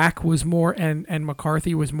think Dak was more and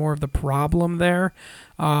McCarthy was more of the problem there.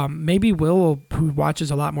 Maybe Will, who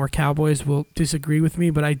watches a lot more Cowboys, will disagree with me,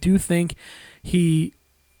 but I do think he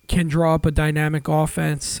can draw up a dynamic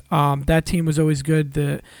offense. That team was always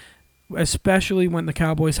good, especially when the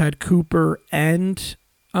Cowboys had Cooper and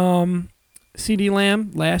CeeDee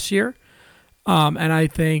Lamb last year. And I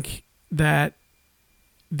think that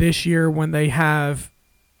this year when they have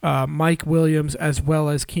Mike Williams as well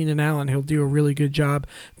as Keenan Allen, he'll do a really good job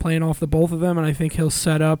playing off the both of them, and I think he'll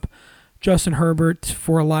set up Justin Herbert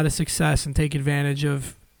for a lot of success and take advantage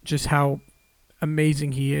of just how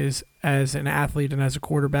amazing he is as an athlete and as a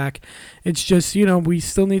quarterback. It's just, we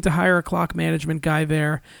still need to hire a clock management guy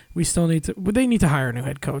there. They need to hire a new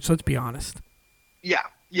head coach, let's be honest.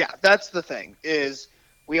 Yeah, that's the thing, is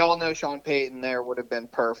we all know Sean Payton there would have been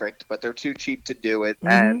perfect, but they're too cheap to do it.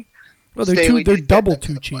 And they're double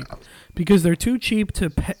too cheap because they're too cheap to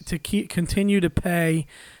continue to pay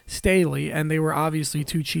Staley, and they were obviously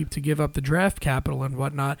too cheap to give up the draft capital and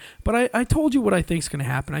whatnot. But I told you what I think is going to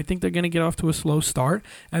happen. I think they're going to get off to a slow start,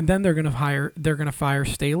 and then they're going to fire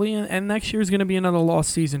Staley, and next year is going to be another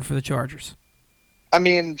lost season for the Chargers. I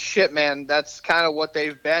mean, shit, man, that's kind of what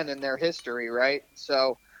they've been in their history, right?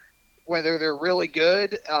 So whether they're really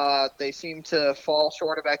good, they seem to fall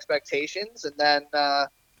short of expectations, and then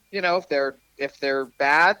if they're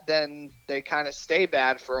bad, then they kind of stay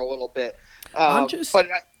bad for a little bit. But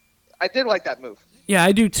I did like that move. Yeah,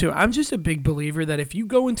 I do too. I'm just a big believer that if you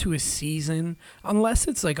go into a season, unless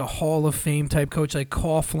it's like a Hall of Fame type coach like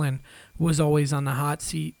Coughlin was always on the hot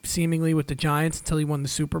seat seemingly with the Giants until he won the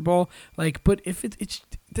Super Bowl. But if it's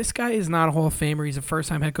this guy is not a Hall of Famer, he's a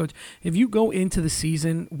first-time head coach. If you go into the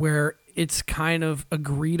season where it's kind of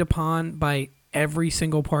agreed upon by every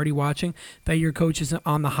single party watching that your coach is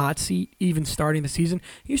on the hot seat, even starting the season,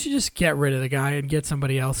 you should just get rid of the guy and get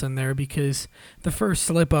somebody else in there because the first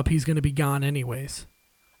slip up, he's going to be gone anyways.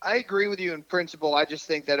 I agree with you in principle. I just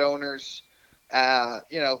think that owners,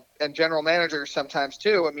 and general managers sometimes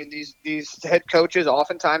too. I mean, these head coaches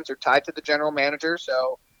oftentimes are tied to the general manager.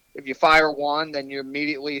 So if you fire one, then you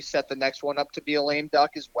immediately set the next one up to be a lame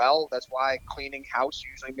duck as well. That's why cleaning house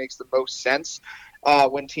usually makes the most sense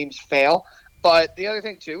when teams fail. But the other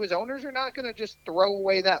thing, too, is owners are not going to just throw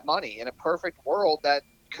away that money. In a perfect world, that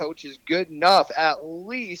coach is good enough at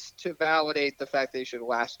least to validate the fact they should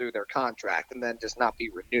last through their contract and then just not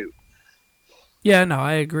be renewed. Yeah, no,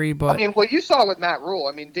 I agree. But I mean, what you saw with Matt Rule,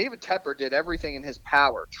 I mean, David Tepper did everything in his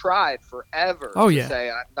power, tried forever to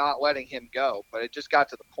say, I'm not letting him go. But it just got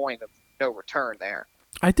to the point of no return there.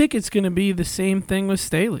 I think it's going to be the same thing with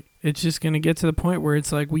Staley. It's just going to get to the point where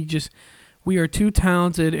it's like we are too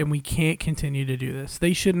talented and we can't continue to do this.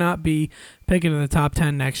 They should not be picking in the top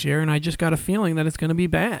 10 next year, and I just got a feeling that it's going to be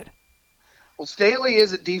bad. Well, Staley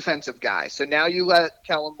is a defensive guy, so now you let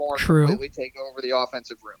Kellen Moore completely take over the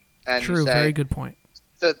offensive room. And True, very good point.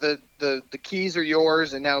 the keys are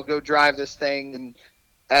yours, and now go drive this thing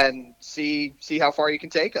and see how far you can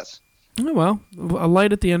take us. Oh, well, a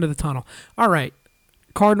light at the end of the tunnel. All right.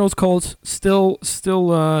 Cardinals, Colts, still,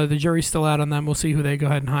 the jury's still out on them. We'll see who they go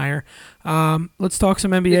ahead and hire. Let's talk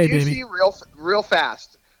some NBA, Did you baby. see real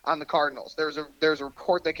fast on the Cardinals? There's a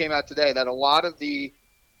report that came out today that a lot of the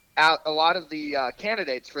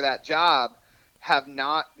candidates for that job have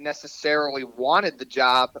not necessarily wanted the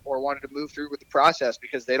job or wanted to move through with the process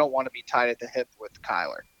because they don't want to be tied at the hip with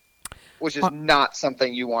Kyler, which is not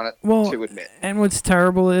something you want to admit. And what's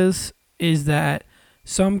terrible is that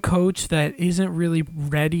some coach that isn't really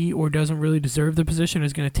ready or doesn't really deserve the position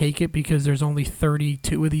is going to take it because there's only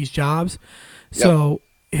 32 of these jobs. Yep. So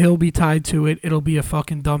he'll be tied to it. It'll be a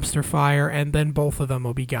fucking dumpster fire, and then both of them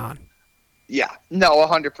will be gone. Yeah, no,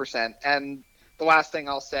 100%. And the last thing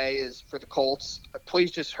I'll say is for the Colts, please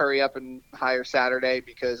just hurry up and hire Saturday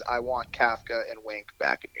because I want Kafka and Wink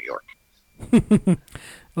back in New York.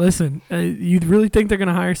 Listen, you really think they're going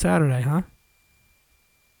to hire Saturday, huh?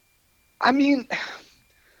 I mean,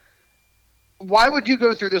 why would you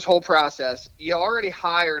go through this whole process? You already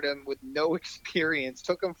hired him with no experience,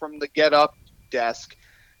 took him from the get up desk,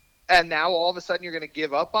 and now all of a sudden you're going to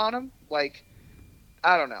give up on him? Like,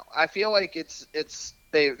 I don't know. I feel like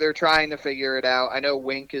they're trying to figure it out. I know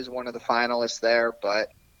Wink is one of the finalists there, but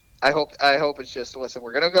I hope it's just, listen,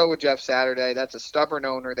 we're going to go with Jeff Saturday. That's a stubborn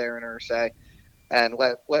owner there in Irsay, and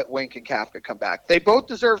let Wink and Kafka come back. They both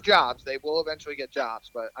deserve jobs. They will eventually get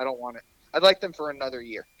jobs, but I don't want it. I'd like them for another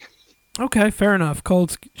year. Okay, fair enough.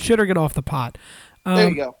 Colts, shit or get off the pot. There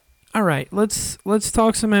you go. All right, let's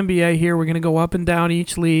talk some NBA here. We're going to go up and down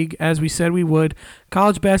each league as we said we would.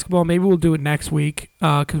 College basketball, maybe we'll do it next week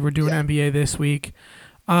because we're doing NBA this week.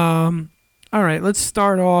 All right, let's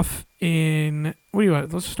start off in – what do you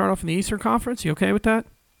want? Let's start off in the Eastern Conference. You okay with that?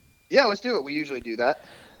 Yeah, let's do it. We usually do that.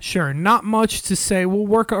 Sure. Not much to say. We'll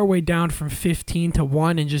work our way down from 15 to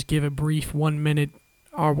 1 and just give a brief 1 minute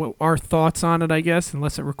our thoughts on it, I guess,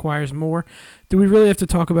 unless it requires more. Do we really have to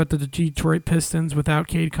talk about the Detroit Pistons without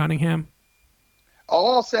Cade Cunningham?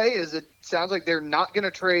 All I'll say is it sounds like they're not going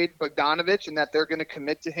to trade Bogdanovich and that they're going to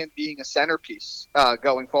commit to him being a centerpiece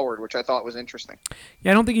going forward, which I thought was interesting.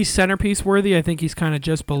 Yeah, I don't think he's centerpiece worthy. I think he's kind of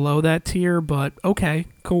just below that tier, but okay,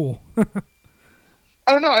 cool.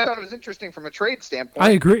 I don't know. I thought it was interesting from a trade standpoint. I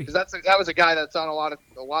agree. Because that was a guy that's on a lot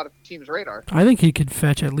of teams' radar. I think he could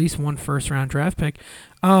fetch at least one first-round draft pick.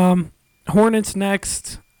 Hornets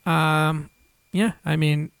next. Yeah, I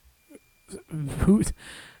mean,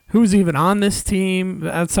 who's even on this team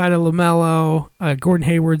outside of LaMelo? Gordon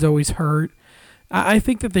Hayward's always hurt. I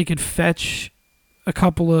think that they could fetch a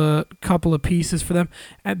couple of pieces for them.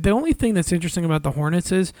 And the only thing that's interesting about the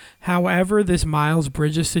Hornets is, however this Miles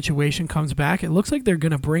Bridges situation comes back, it looks like they're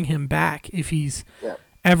going to bring him back if he's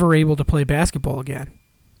ever able to play basketball again.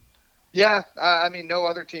 Yeah, I mean, no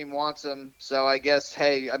other team wants him, so I guess,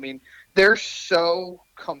 hey, I mean, they're so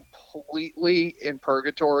completely in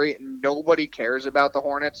purgatory, and nobody cares about the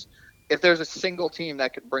Hornets. If there's a single team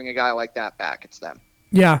that could bring a guy like that back, it's them.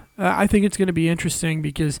 Yeah, I think it's going to be interesting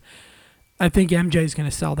because I think MJ's going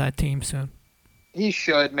to sell that team soon. He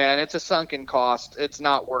should, man. It's a sunken cost. It's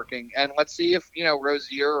not working. And let's see if,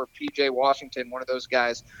 Rozier or P.J. Washington, one of those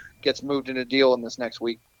guys, gets moved in a deal in this next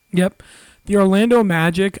week. Yep. The Orlando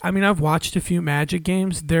Magic, I mean, I've watched a few Magic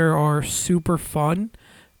games. They are super fun,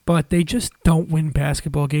 but they just don't win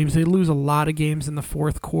basketball games. They lose a lot of games in the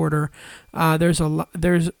fourth quarter. There's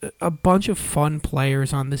a bunch of fun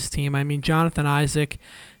players on this team. I mean, Jonathan Isaac,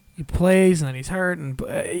 he plays and then he's hurt, and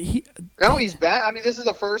he's bad. I mean, this is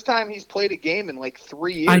the first time he's played a game in like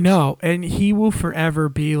 3 years. I know, and he will forever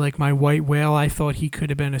be like my white whale. I thought he could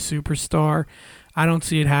have been a superstar. I don't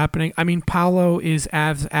see it happening. I mean, Paolo is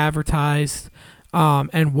as advertised,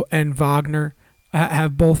 and Wagner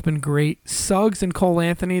have both been great. Suggs and Cole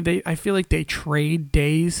Anthony, I feel like they trade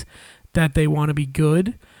days that they want to be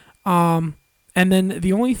good. And then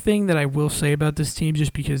the only thing that I will say about this team,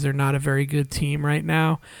 just because they're not a very good team right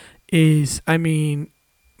now, is, I mean,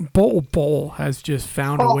 Bol has just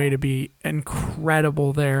found a way to be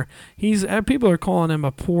incredible there. People are calling him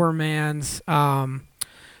a poor man's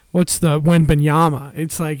Wembanyama.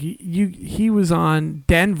 It's like he was on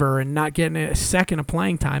Denver and not getting a second of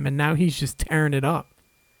playing time, and now he's just tearing it up.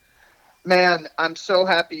 Man, I'm so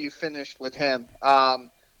happy you finished with him.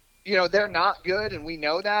 They're not good, and we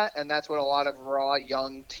know that, and that's what a lot of raw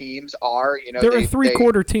young teams are. They're a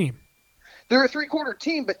three-quarter team. They're a three-quarter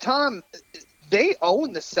team, but Tom, they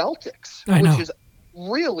own the Celtics, which is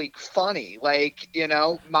really funny.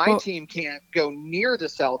 My team can't go near the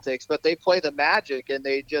Celtics, but they play the Magic, and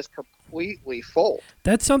they just completely fold.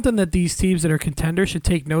 That's something that these teams that are contenders should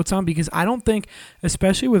take notes on, because I don't think,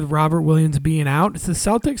 especially with Robert Williams being out, the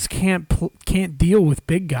Celtics can't deal with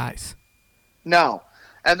big guys. No.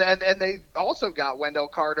 And they also got Wendell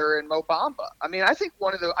Carter and Mo Bamba. I mean, I think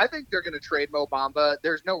they're going to trade Mo Bamba.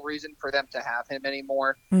 There's no reason for them to have him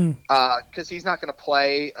anymore because he's not going to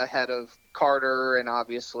play ahead of Carter and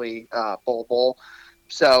obviously Bol.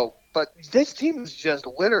 So, but this team is just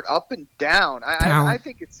littered up and down. I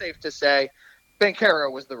think it's safe to say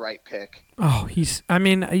Banchero was the right pick. Oh, he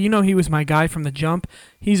was my guy from the jump.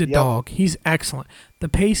 He's a dog. He's excellent. The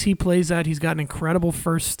pace he plays at, he's got an incredible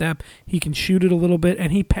first step. He can shoot it a little bit,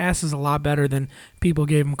 and he passes a lot better than people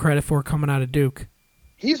gave him credit for coming out of Duke.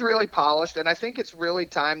 He's really polished, and I think it's really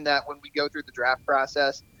time that when we go through the draft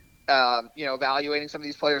process, evaluating some of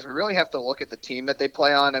these players, we really have to look at the team that they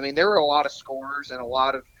play on. I mean, there were a lot of scorers and a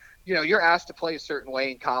lot of, you're asked to play a certain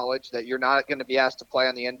way in college that you're not going to be asked to play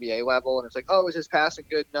on the NBA level. And it's like, oh, is his passing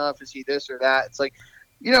good enough? Is he this or that? It's like,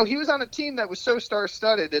 he was on a team that was so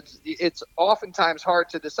star-studded. It's oftentimes hard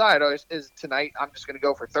to decide, is tonight I'm just going to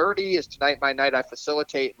go for 30? Is tonight my night I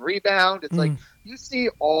facilitate and rebound? It's like you see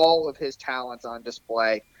all of his talents on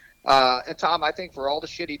display. And Tom, I think for all the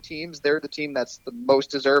shitty teams, they're the team that's the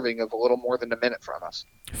most deserving of a little more than a minute from us.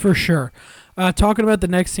 For sure. Talking about the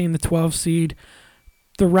next team, the 12 seed,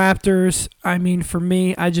 the Raptors, I mean, for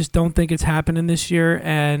me, I just don't think it's happening this year.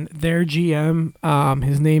 And their GM,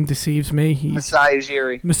 his name deceives me. Masai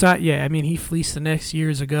Ujiri. Yeah, I mean, he fleeced the Knicks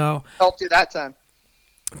years ago. Helped you that time.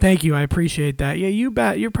 Thank you. I appreciate that. Yeah, you're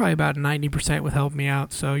probably about 90% with help me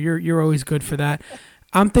out, so you're always good for that.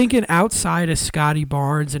 I'm thinking outside of Scotty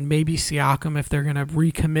Barnes and maybe Siakam, if they're going to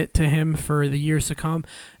recommit to him for the years to come,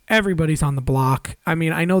 everybody's on the block. I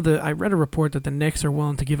mean, I read a report that the Knicks are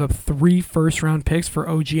willing to give up 3 first-round picks for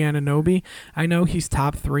OG Anunoby. I know he's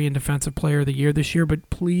top 3 in Defensive Player of the Year this year, but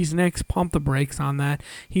please, Knicks, pump the brakes on that.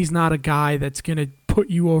 He's not a guy that's going to put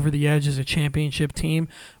you over the edge as a championship team.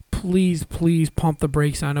 Please pump the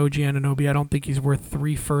brakes on OG Anunoby. I don't think he's worth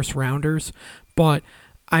 3 first-rounders, but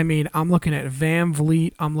I mean, I'm looking at Van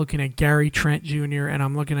Vliet, I'm looking at Gary Trent Jr., and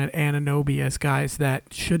I'm looking at Anunoby as guys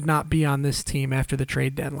that should not be on this team after the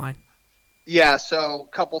trade deadline. Yeah, so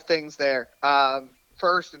a couple things there.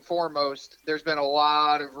 First and foremost, there's been a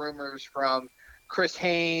lot of rumors from Chris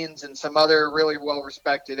Haynes and some other really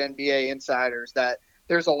well-respected NBA insiders that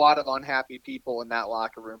there's a lot of unhappy people in that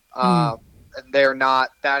locker room. And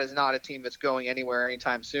that is not a team that's going anywhere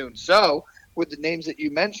anytime soon. So, with the names that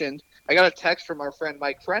you mentioned, I got a text from our friend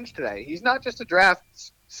Mike French today. He's not just a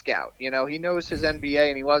draft scout. He knows his NBA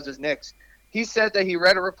and he loves his Knicks. He said that he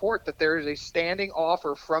read a report that there is a standing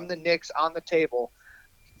offer from the Knicks on the table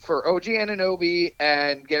for OG Anunoby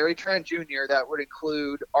and Gary Trent Jr. that would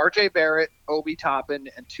include RJ Barrett, Obi Toppin,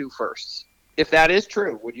 and 2 firsts. If that is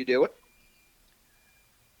true, would you do it?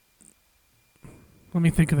 Let me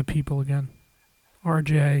think of the people again.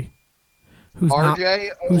 RJ,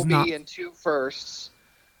 Obi, and 2 firsts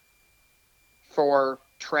for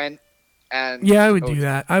Trent and yeah, I would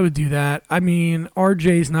do that. I mean,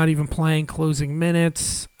 RJ's not even playing closing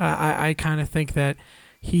minutes. I kind of think that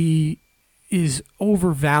he is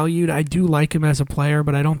overvalued. I do like him as a player,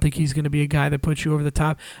 but I don't think he's going to be a guy that puts you over the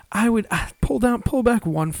top. I would pull back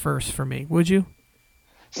 1 first for me. Would you?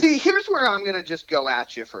 See, here's where I'm going to just go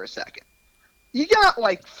at you for a second. You got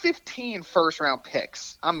like 15 first-round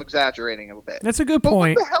picks. I'm exaggerating a bit. That's a good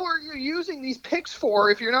point. What the hell are you using these picks for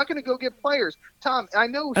if you're not going to go get players? Tom, I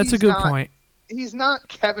know that's a good point. He's not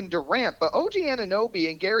Kevin Durant, but OG Anunoby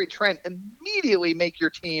and Gary Trent immediately make your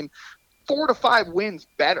team 4 to 5 wins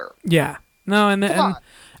better. Yeah. No, and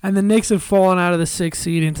the Knicks have fallen out of the 6th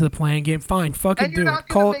seed into the play-in game. Fine, fucking do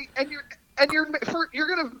it. And you're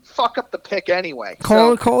gonna fuck up the pick anyway.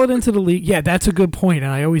 Call it into the league. Yeah, that's a good point,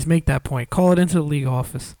 and I always make that point. Call it into the league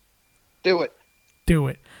office. Do it.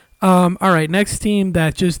 All right, next team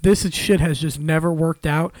that this shit has just never worked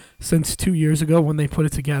out since 2 years ago when they put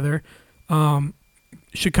it together.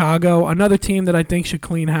 Chicago, another team that I think should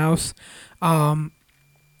clean house.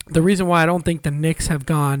 The reason why I don't think the Knicks have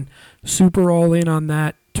gone super all in on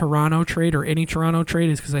that Toronto trade or any Toronto trade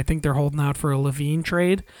is because I think they're holding out for a Levine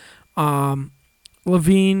trade.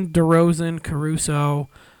 Levine, DeRozan, Caruso.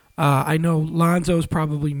 I know Lonzo's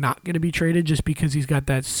probably not going to be traded just because he's got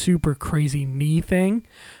that super crazy knee thing.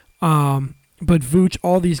 But Vooch,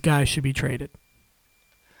 all these guys should be traded.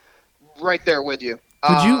 Right there with you.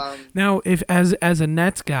 Would you now, if as a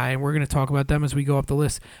Nets guy, and we're going to talk about them as we go up the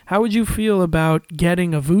list, how would you feel about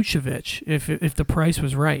getting a Vucevic if the price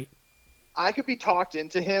was right? I could be talked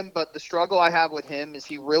into him, but the struggle I have with him is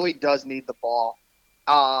he really does need the ball.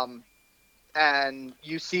 and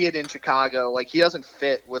you see it in Chicago. Like, he doesn't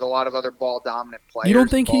fit with a lot of other ball dominant players. You don't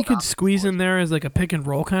think he could squeeze in there as like a pick and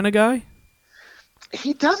roll kind of guy?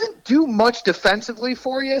 He doesn't do much defensively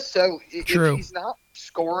for you, so True. if he's not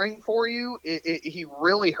scoring for you, he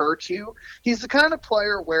really hurts you. He's the kind of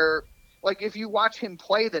player where, like, if you watch him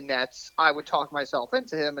play the Nets, I would talk myself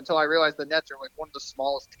into him until I realized the Nets are like one of the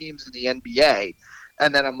smallest teams in the NBA.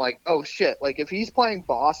 And then I'm like, oh shit, like if he's playing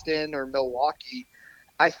Boston or Milwaukee,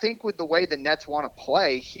 I think with the way the Nets want to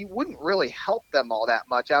play, he wouldn't really help them all that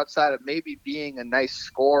much outside of maybe being a nice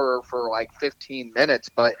scorer for like 15 minutes.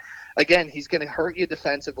 But again, he's going to hurt you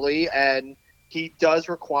defensively, and he does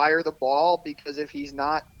require the ball because if he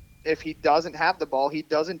doesn't have the ball, he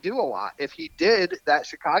doesn't do a lot. If he did, that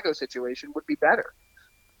Chicago situation would be better.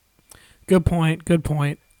 Good point.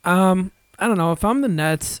 I don't know. If I'm the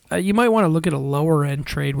Nets, you might want to look at a lower end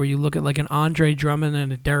trade where you look at like an Andre Drummond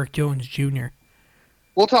and a Derek Jones Jr.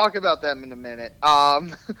 We'll talk about them in a minute.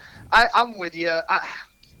 I'm with you.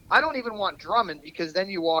 I don't even want Drummond because then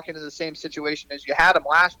you walk into the same situation as you had him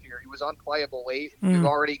last year. He was unplayable late. And You've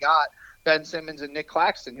already got Ben Simmons and Nick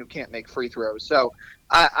Claxton who can't make free throws. So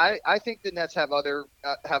I think the Nets have other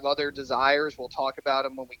desires. We'll talk about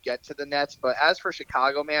them when we get to the Nets. But as for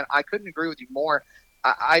Chicago, man, I couldn't agree with you more.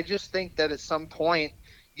 I just think that at some point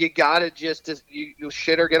you gotta you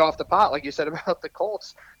shit or get off the pot, like you said about the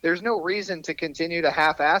Colts. There's no reason to continue to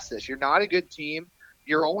half-ass this. You're not a good team.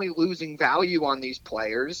 You're only losing value on these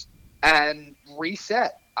players, and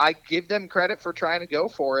reset. I give them credit for trying to go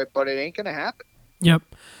for it, but it ain't gonna happen. Yep.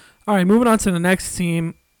 All right, moving on to the next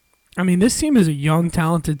team. I mean, this team is a young,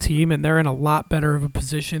 talented team, and they're in a lot better of a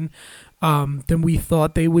position than we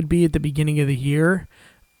thought they would be at the beginning of the year.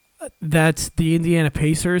 That's the Indiana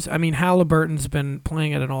Pacers. I mean, Halliburton's been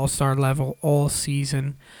playing at an all-star level all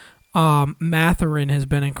season. Mathurin has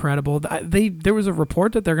been incredible. There was a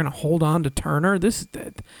report that they're going to hold on to Turner.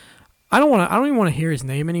 I don't even want to hear his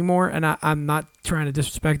name anymore, and I'm not trying to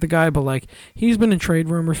disrespect the guy, but like he's been in trade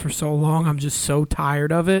rumors for so long. I'm just so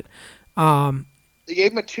tired of it. They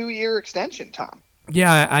gave him a 2-year extension, Tom.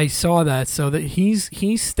 Yeah, I saw that. So that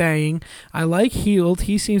he's staying. I like Hield.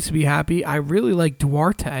 He seems to be happy. I really like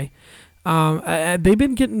Duarte. They've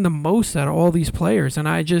been getting the most out of all these players, and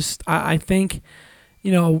I think,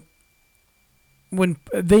 when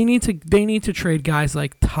they need to trade guys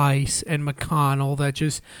like Tice and McConnell that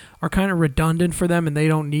just are kind of redundant for them, and they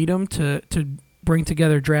don't need them to bring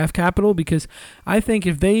together draft capital, because I think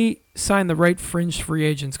if they sign the right fringe free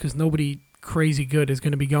agents, because nobody crazy good is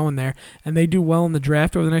going to be going there, and they do well in the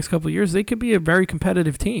draft over the next couple of years, they could be a very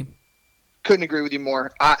competitive team. Couldn't agree with you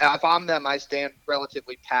more. If I'm them, I stand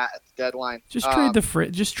relatively pat at the deadline. Just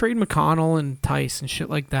trade McConnell and Tice and shit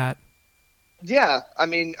like that. Yeah, I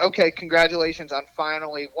mean, okay, congratulations on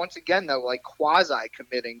finally, once again though, like quasi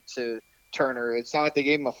committing to Turner. It's not like they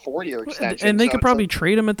gave him a 4-year extension, and they could probably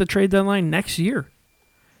trade him at the trade deadline next year.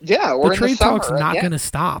 Yeah, or the trade talk's not going to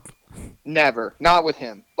stop. Never. Not with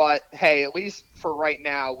him. But, hey, at least for right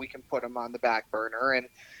now, we can put him on the back burner. And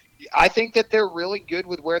I think that they're really good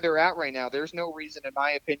with where they're at right now. There's no reason, in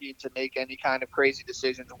my opinion, to make any kind of crazy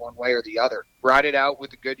decisions one way or the other. Ride it out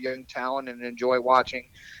with a good young talent and enjoy watching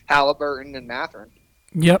Halliburton and Mathurin.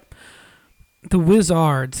 Yep. The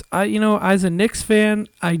Wizards. As a Knicks fan,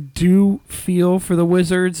 I do feel for the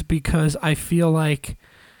Wizards because I feel like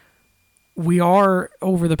we are,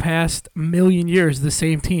 over the past million years, the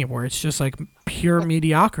same team where it's just like pure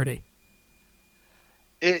mediocrity.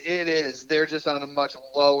 It is. They're just on a much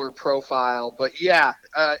lower profile. But, yeah,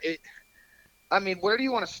 where do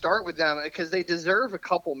you want to start with them? Because they deserve a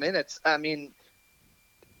couple minutes. I mean,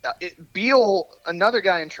 Beal, another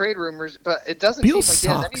guy in trade rumors, but it doesn't Beal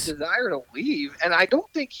seem like he has any desire to leave. And I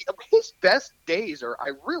don't think his best days are,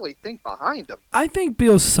 I really think, behind him. I think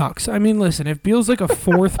Beal sucks. I mean, listen, if Beal's like a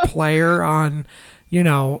fourth player on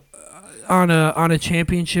a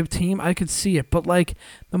championship team, I could see it. But like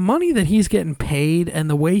the money that he's getting paid and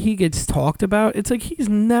the way he gets talked about, it's like he's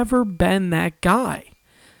never been that guy.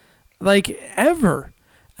 Like ever.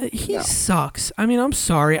 He sucks. I mean, I'm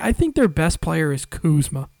sorry. I think their best player is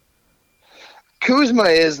Kuzma. Kuzma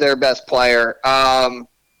is their best player.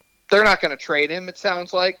 They're not going to trade him, it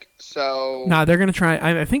sounds like. So no, they're going to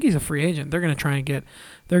try. I think he's a free agent. They're going to try and get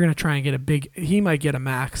a big. He might get a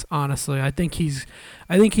max. Honestly, I think he's.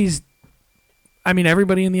 I mean,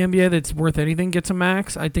 everybody in the NBA that's worth anything gets a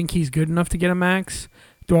max. I think he's good enough to get a max.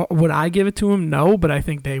 Would I give it to him? No, but I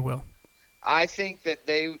think they will. I think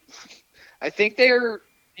they're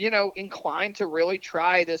inclined to really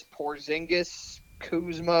try this Porzingis,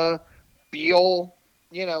 Kuzma, Beal,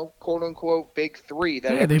 quote unquote big three.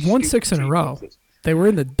 They've won 6 in a row. They were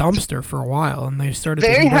in the dumpster for a while, and they started.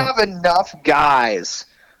 They to heat have up. enough guys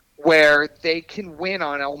where they can win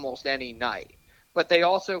on almost any night, but they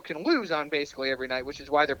also can lose on basically every night, which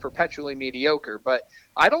is why they're perpetually mediocre. But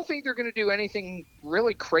I don't think they're going to do anything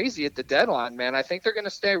really crazy at the deadline, man. I think they're going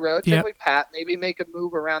to stay relatively pat, maybe make a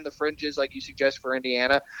move around the fringes like you suggest for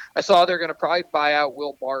Indiana. I saw they're going to probably buy out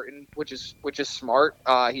Will Barton, which is smart.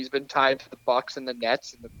 He's been tied to the Bucks and the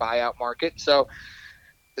Nets in the buyout market. So,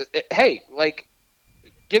 hey, like,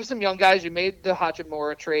 give some young guys. You made the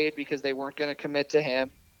Hachimura trade because they weren't going to commit to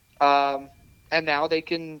him. And now they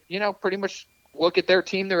can, pretty much look at their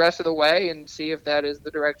team the rest of the way and see if that is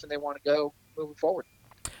the direction they want to go moving forward.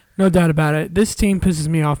 No doubt about it. This team pisses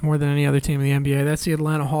me off more than any other team in the NBA. That's the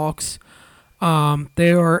Atlanta Hawks.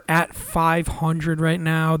 They are at 500 right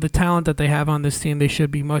now. The talent that they have on this team, they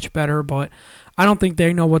should be much better, but I don't think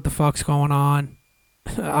they know what the fuck's going on.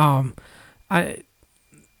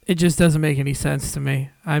 It just doesn't make any sense to me.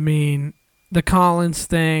 I mean, the Collins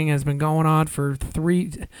thing has been going on for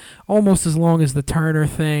almost as long as the Turner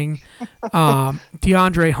thing.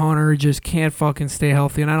 DeAndre Hunter just can't fucking stay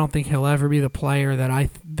healthy, and I don't think he'll ever be the player that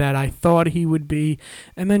I thought he would be.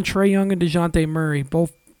 And then Trae Young and DeJounte Murray,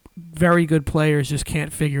 both very good players, just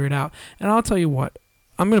can't figure it out. And I'll tell you what,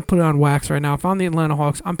 I'm going to put it on wax right now. If I'm the Atlanta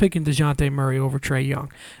Hawks, I'm picking DeJounte Murray over Trae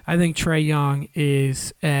Young. I think Trae Young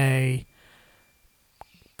is a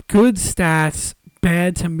good stats,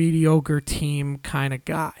 bad to mediocre team kind of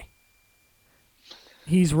guy.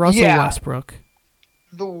 He's Russell Westbrook.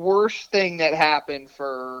 The worst thing that happened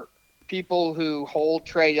for people who hold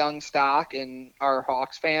Trae Young stock and are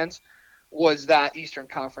Hawks fans was that Eastern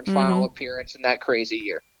Conference final appearance in that crazy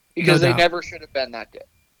year. Because they never should have been that good.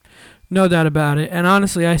 No doubt about it. And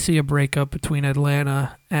honestly, I see a breakup between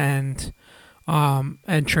Atlanta and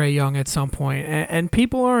Trae Young at some point. And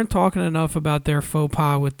people aren't talking enough about their faux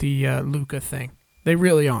pas with the Luka thing. They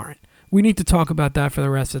really aren't. We need to talk about that for the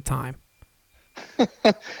rest of the time.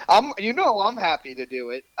 I'm happy to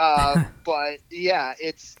do it. But yeah,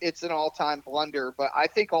 it's an all-time blunder. But I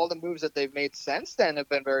think all the moves that they've made since then have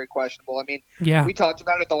been very questionable. I mean, we talked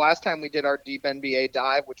about it the last time we did our deep NBA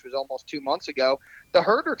dive, which was almost 2 months ago. The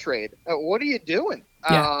Herder trade. What are you doing?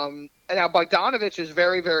 Yeah. Now Bogdanovich is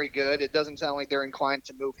very, very good. It doesn't sound like they're inclined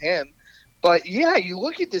to move him. But, yeah, you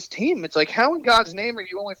look at this team, it's like, how in God's name are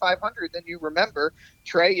you only 500? Then you remember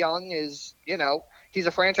Trae Young is, he's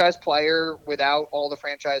a franchise player without all the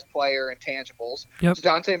franchise player intangibles. Yep.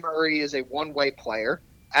 DeJounte Murray is a one-way player.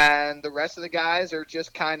 And the rest of the guys are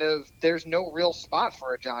just kind of – there's no real spot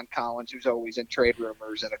for a John Collins who's always in trade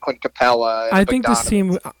rumors and a Clint Capella. I think this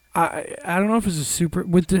team – I don't know if it's a super –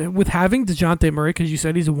 with having DeJounte Murray, because you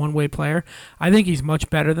said he's a one-way player, I think he's much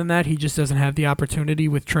better than that. He just doesn't have the opportunity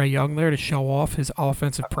with Trae Young there to show off his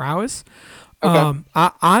offensive prowess. Okay.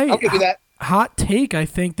 I'll give you that. Hot take, I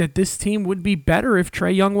think that this team would be better if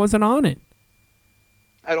Trae Young wasn't on it.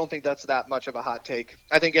 I don't think that's that much of a hot take.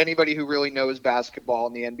 I think anybody who really knows basketball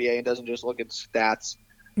in the NBA and doesn't just look at stats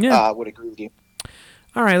would agree with you.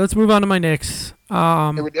 All right, let's move on to my Knicks.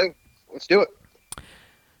 Here we do. Let's do it.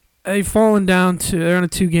 They've fallen down to – they're on a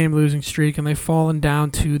 2-game losing streak, and they've fallen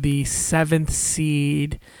down to the 7th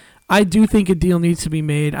seed. I do think a deal needs to be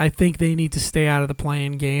made. I think they need to stay out of the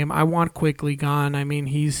play-in game. I want Quickly gone. I mean,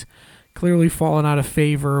 he's clearly fallen out of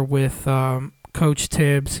favor with Coach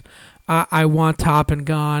Tibbs. I want Toppin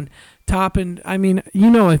gone. Toppin, I mean,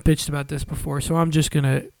 I've bitched about this before, so I'm just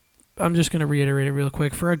gonna reiterate it real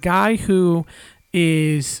quick. For a guy who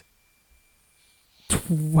is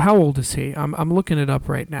how old is he? I'm looking it up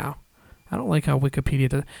right now. I don't like how Wikipedia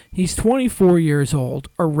does. He's 24 years old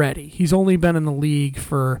already. He's only been in the league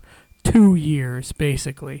for 2 years,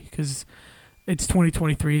 basically, because it's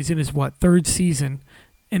 2023. He's in his, third season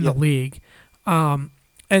in the league.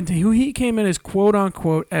 And he came in as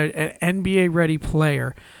quote-unquote an NBA-ready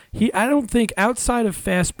player. I don't think, outside of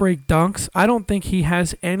fast break dunks, I don't think he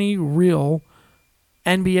has any real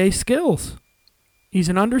NBA skills. He's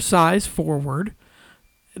an undersized forward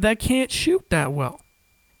that can't shoot that well.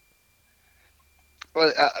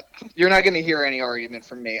 Well, you're not going to hear any argument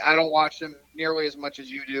from me. I don't watch him nearly as much as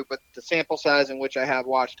you do, but the sample size in which I have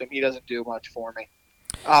watched him, he doesn't do much for me.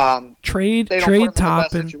 Trade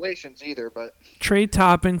Toppin. Situations either, but trade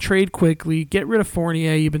Toppin, trade Quickly, get rid of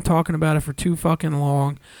Fournier. You've been talking about it for too fucking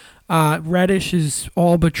long. Reddish is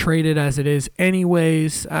all but traded as it is,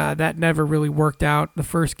 anyways. That never really worked out. The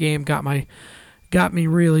first game got me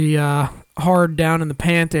really hard down in the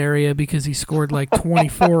pant area because he scored like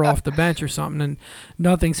 24 off the bench or something, and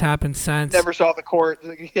nothing's happened since. Never saw the court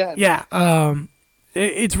again. Yeah.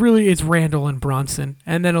 It's Randall and Brunson,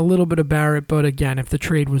 and then a little bit of Barrett. But again, if the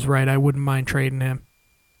trade was right, I wouldn't mind trading him.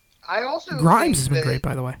 I also Grimes think has been that great,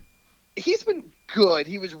 by the way. he's been good.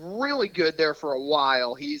 He was really good there for a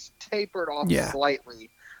while. He's tapered off Yeah. slightly.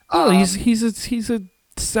 Well, he's a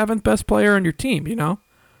seventh best player on your team. You know.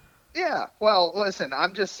 Yeah. Well, listen,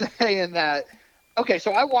 I'm just saying that. Okay,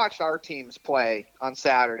 so I watched our teams play on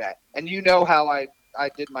Saturday, and you know how I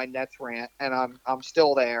did my Nets rant, and I'm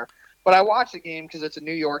still there. But I watched the game because it's a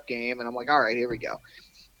New York game, and I'm like, all right, here we go.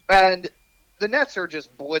 And the Nets are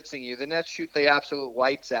just blitzing you. The Nets shoot the absolute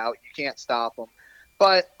lights out. You can't stop them.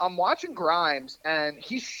 But I'm watching Grimes, and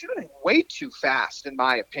he's shooting way too fast, in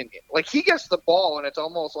my opinion. Like, he gets the ball, and it's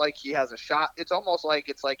almost like he has a shot. It's almost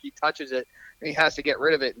like he touches it, and he has to get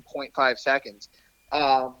rid of it in 0.5 seconds.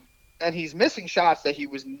 And he's missing shots that he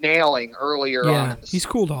was nailing earlier on. Yeah, he's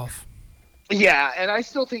cooled off. Yeah, and I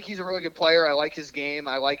still think he's a really good player. I like his game.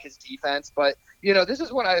 I like his defense. But, this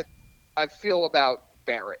is what I feel about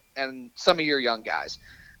Barrett and some of your young guys.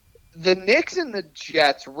 The Knicks and the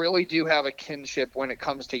Jets really do have a kinship when it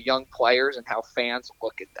comes to young players and how fans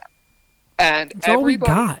look at them. And That's all we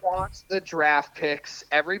everybody got. wants the draft picks.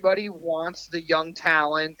 Everybody wants the young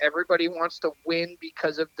talent. Everybody wants to win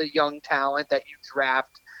because of the young talent that you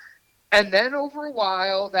draft. And then over a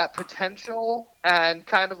while, that potential and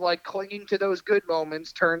kind of like clinging to those good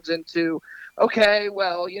moments turns into, okay,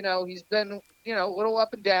 well, he's been, a little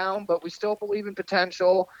up and down, but we still believe in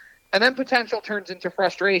potential. And then potential turns into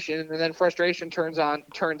frustration, and then frustration turns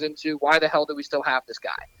into why the hell do we still have this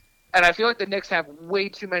guy? And I feel like the Knicks have way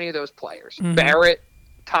too many of those players. Mm-hmm. Barrett,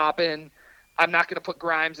 Toppin. I'm not going to put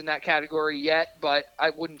Grimes in that category yet, but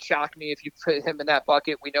I wouldn't shock me if you put him in that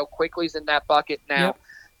bucket. We know Quickly's in that bucket now. Yep.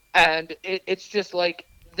 And it's just like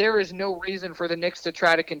there is no reason for the Knicks to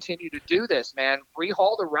try to continue to do this, man.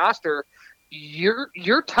 Rehaul the roster.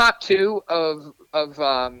 Your top two of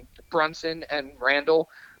Brunson and Randall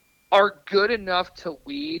are good enough to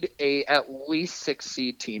lead a at least 6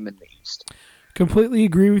 seed team in the East. Completely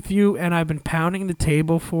agree with you, and I've been pounding the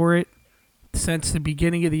table for it since the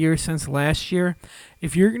beginning of the year, since last year.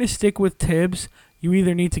 If you're going to stick with Tibbs, you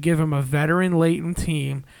either need to give him a veteran-laden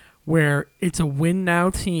team where it's a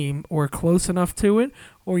win-now team or close enough to it,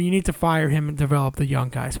 or you need to fire him and develop the young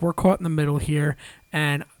guys. We're caught in the middle here,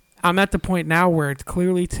 and I'm at the point now where it's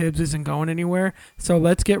clearly Tibbs isn't going anywhere, so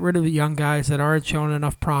let's get rid of the young guys that aren't showing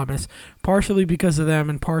enough promise, partially because of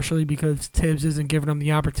them and partially because Tibbs isn't giving them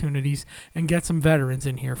the opportunities, and get some veterans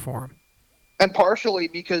in here for him. And partially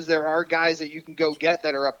because there are guys that you can go get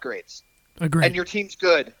that are upgrades. Agreed. And your team's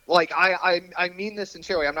good. Like, I mean this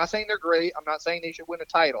sincerely. I'm not saying they're great. I'm not saying they should win a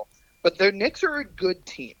title. But the Knicks are a good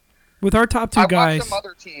team. With our top two guys, I watched some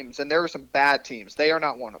other teams, and there are some bad teams. They are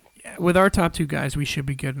not one of them. Yeah, with our top two guys, we should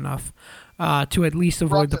be good enough to at least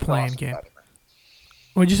avoid the play-in game.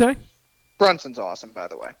 What'd you say? Brunson's awesome, by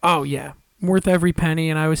the way. Oh, yeah. Worth every penny,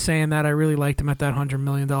 and I was saying that I really liked him at that $100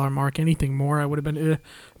 million mark. Anything more, I would have been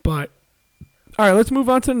But, all right, let's move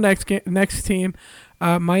on to the next team.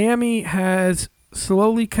 Miami has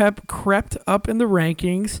slowly crept up in the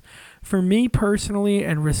rankings. For me personally,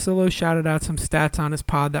 and Russillo shouted out some stats on his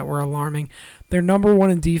pod that were alarming. They're number one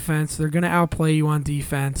in defense. They're going to outplay you on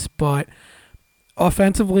defense, but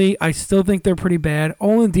offensively, I still think they're pretty bad.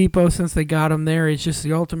 Oladipo, since they got him there, is just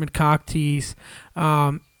the ultimate cock tease.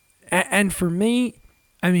 And for me,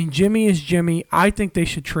 I mean, Jimmy is Jimmy. I think they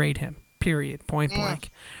should trade him, period, point blank.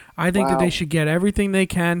 I think that they should get everything they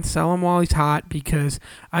can, sell him while he's hot, because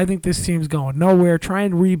I think this team's going nowhere. Try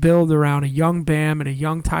and rebuild around a young Bam and a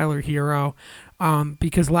young Tyler Hero,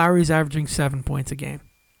 because Lowry's averaging 7 points a game.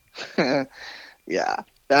 Yeah,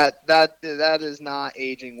 that is not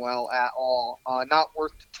aging well at all. Not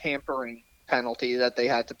worth the tampering penalty that they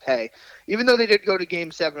had to pay. Even though they did go to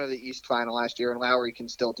Game 7 of the East Final last year, and Lowry can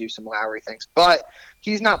still do some Lowry things, but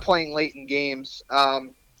he's not playing late in games.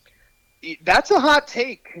 That's a hot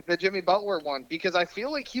take, the Jimmy Butler one, because I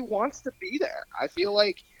feel like he wants to be there. I feel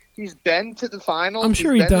like he's been to the finals. I'm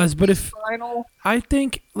sure he does, but if final. I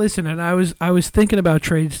think, listen, and I was thinking about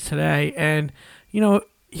trades today, and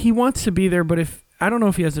he wants to be there, but if I don't know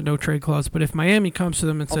if he has a no trade clause, but if Miami comes to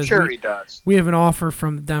them and says, sure he does. We have an offer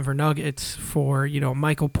from the Denver Nuggets for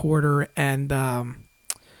Michael Porter and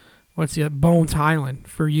Bones Highland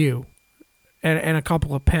for you, and a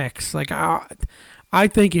couple of picks, like. I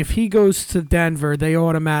think if he goes to Denver, they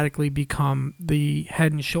automatically become the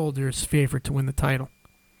head and shoulders favorite to win the title.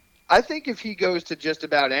 I think if he goes to just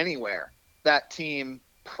about anywhere, that team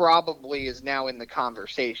probably is now in the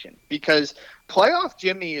conversation, because playoff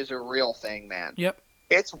Jimmy is a real thing, man. Yep.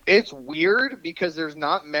 It's weird because there's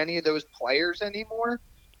not many of those players anymore,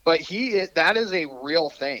 but that is a real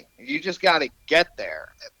thing. You just got to get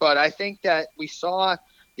there. But I think that we saw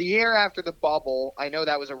the year after the bubble, I know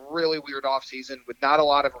that was a really weird offseason with not a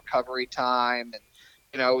lot of recovery time,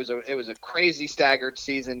 and it was a crazy staggered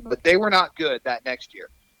season. But they were not good that next year,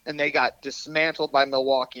 and they got dismantled by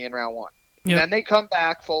Milwaukee in round one. Yep. And then they come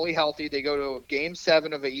back fully healthy. They go to a Game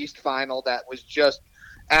 7 of the East Final that was just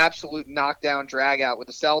absolute knockdown drag out with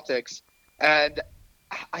the Celtics, and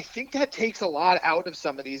I think that takes a lot out of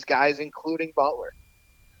some of these guys, including Butler.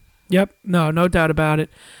 Yep, no doubt about it.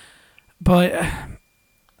 But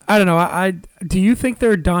I don't know. I do you think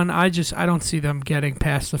they're done? I don't see them getting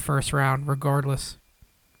past the first round, regardless.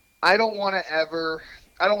 I don't want to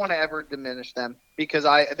ever diminish them because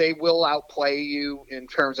they will outplay you in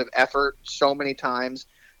terms of effort so many times,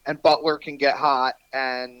 and Butler can get hot,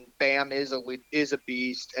 and Bam is a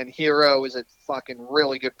beast, and Hero is a fucking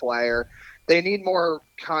really good player. They need more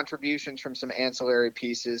contributions from some ancillary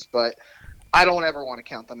pieces, but I don't ever want to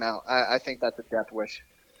count them out. I think that's a death wish.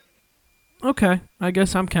 Okay, I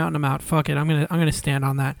guess I'm counting them out. Fuck it, I'm gonna stand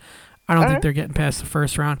on that. I don't think they're getting past the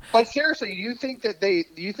first round. But seriously, do you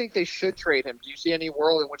think they should trade him? Do you see any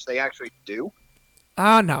world in which they actually do?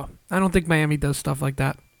 No, I don't think Miami does stuff like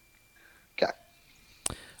that. Okay.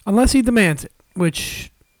 Unless he demands it,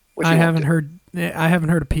 which I haven't heard. I haven't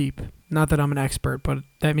heard a peep. Not that I'm an expert, but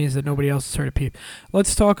that means that nobody else has heard a peep.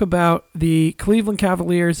 Let's talk about the Cleveland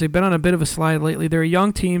Cavaliers. They've been on a bit of a slide lately. They're a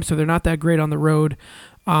young team, so they're not that great on the road.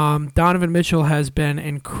 Donovan Mitchell has been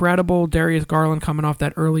incredible. Darius Garland, coming off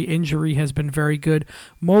that early injury, has been very good.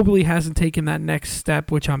 Mobley hasn't taken that next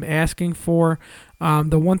step, which I'm asking for.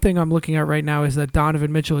 The one thing I'm looking at right now is that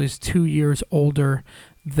Donovan Mitchell is 2 years older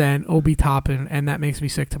than Obi Toppin, and that makes me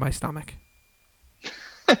sick to my stomach.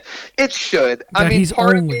 It should. He's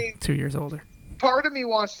only 2 years older. Part of me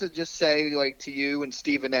wants to just say, like, to you and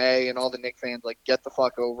Stephen A. and all the Knicks fans, like, get the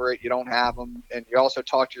fuck over it. You don't have them. And you also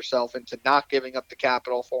talked yourself into not giving up the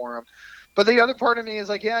capital for him. But the other part of me is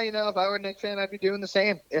like, yeah, if I were a Knicks fan, I'd be doing the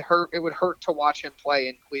same. It would hurt to watch him play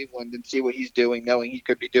in Cleveland and see what he's doing, knowing he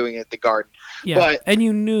could be doing it at the Garden. Yeah, and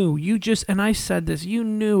and I said this, you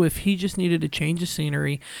knew if he just needed to change the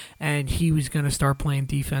scenery and he was going to start playing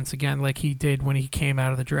defense again like he did when he came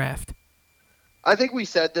out of the draft. I think we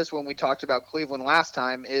said this when we talked about Cleveland last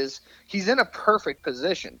time, is he's in a perfect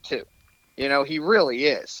position, too. He really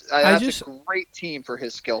is. That's a great team for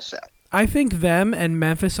his skill set. I think them and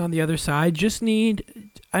Memphis on the other side just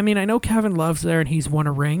need – I know Kevin Love's there and he's won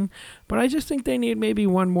a ring, but I just think they need maybe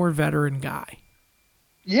one more veteran guy.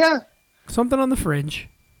 Yeah. Something on the fringe.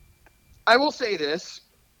 I will say this,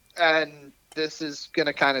 and this is going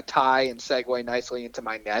to kind of tie and segue nicely into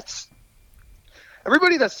my Nets.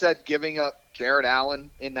 Everybody that said giving up Jared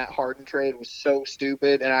Allen in that Harden trade was so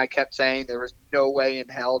stupid, and I kept saying there was no way in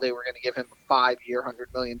hell they were going to give him a 5-year,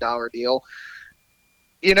 $100 million deal.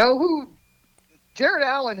 You know who Jared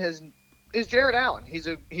Allen is Jared Allen. He's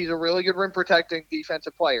a really good rim protecting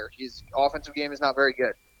defensive player. His offensive game is not very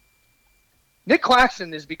good. Nic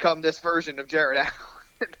Claxton has become this version of Jared Allen.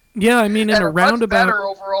 Yeah, in a roundabout, better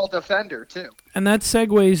overall defender too. And that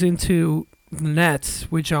segues into the Nets,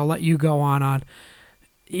 which I'll let you go on.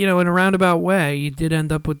 In a roundabout way, you did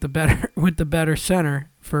end up with the better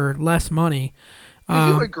center for less money.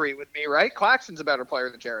 You agree with me, right? Claxton's a better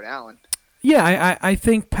player than Jared Allen. Yeah, I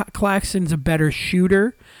think Claxton's a better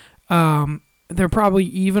shooter. They're probably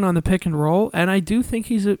even on the pick and roll, and I do think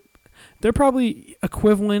they're probably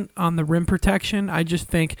equivalent on the rim protection. I just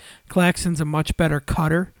think Claxton's a much better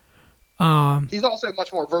cutter. He's also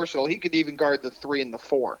much more versatile. He could even guard the 3 and the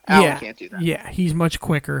 4. Allen can't do that. Yeah, he's much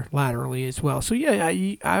quicker laterally as well. So,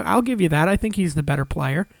 yeah, I'll give you that. I think he's the better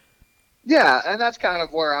player. Yeah, and that's kind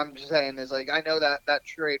of where I'm just saying is, like, I know that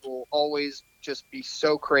trade will always just be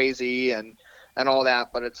so crazy and all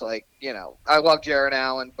that, but it's like, I love Jared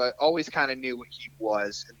Allen, but always kind of knew what he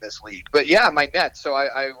was in this league. But, yeah, my Nets. So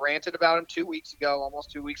I ranted about him 2 weeks ago,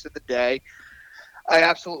 almost 2 weeks of the day. I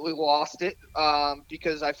absolutely lost it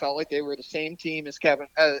because I felt like they were the same team as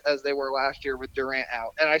as they were last year with Durant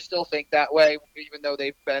out. And I still think that way, even though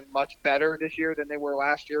they've been much better this year than they were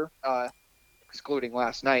last year, excluding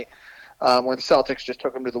last night. When the Celtics just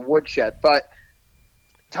took them to the woodshed. But,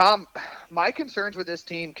 Tom, my concerns with this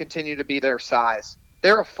team continue to be their size.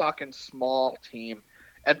 They're a fucking small team.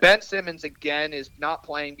 And Ben Simmons, again, is not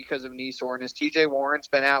playing because of knee soreness. TJ Warren's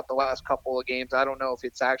been out the last couple of games. I don't know if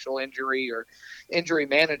it's actual injury or injury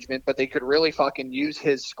management, but they could really fucking use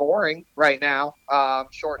his scoring right now,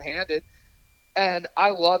 shorthanded. And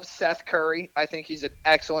I love Seth Curry. I think he's an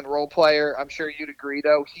excellent role player. I'm sure you'd agree,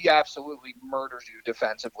 though. He absolutely murders you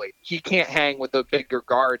defensively. He can't hang with the bigger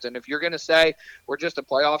guards. And if you're going to say we're just a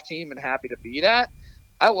playoff team and happy to be that,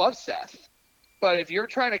 I love Seth. But if you're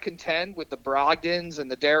trying to contend with the Brogdons and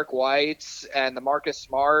the Derek Whites and the Marcus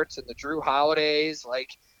Smarts and the Drew Holidays, like,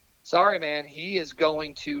 sorry, man, he is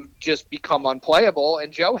going to just become unplayable.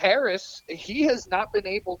 And Joe Harris, he has not been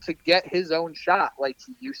able to get his own shot like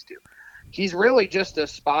he used to. He's really just a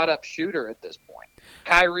spot-up shooter at this point.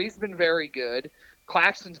 Kyrie's been very good.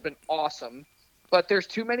 Claxton's been awesome. But there's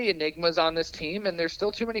too many enigmas on this team, and there's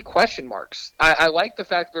still too many question marks. I like the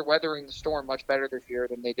fact they're weathering the storm much better this year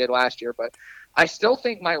than they did last year, but I still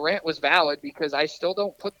think my rant was valid because I still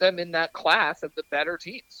don't put them in that class of the better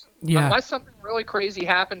teams. Yeah. Unless something really crazy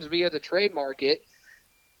happens via the trade market,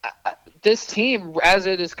 this team, as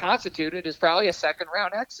it is constituted, is probably a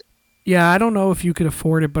second-round exit. Yeah, I don't know if you could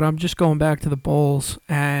afford it, but I'm just going back to the Bulls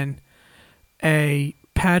and a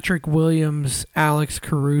Patrick Williams, Alex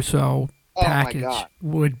Caruso package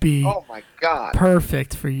would be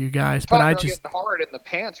perfect for you guys. But I just hard in the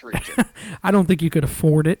pants region. I don't think you could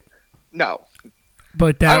afford it. No,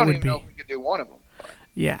 but that I don't would even be. know if we could do one of them.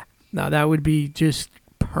 Yeah, no, that would be just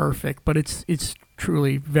perfect. But it's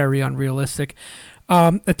truly very unrealistic.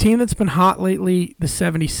 A team that's been hot lately, the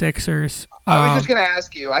 76ers. I was just going to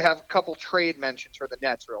ask you. I have a couple trade mentions for the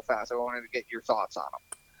Nets real fast. I wanted to get your thoughts on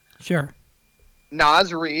them. Sure.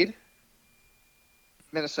 Naz Reid,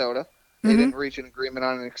 Minnesota. They didn't reach an agreement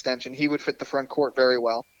on an extension. He would fit the front court very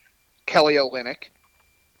well. Kelly Olynyk.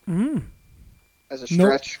 As a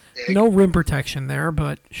stretch. No rim protection there,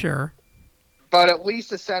 but sure. But at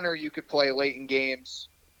least a center you could play late in games.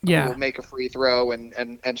 Yeah. Who will make a free throw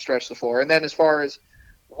and stretch the floor. And then as far as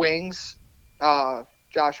wings,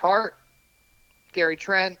 Josh Hart, Gary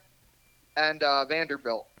Trent, and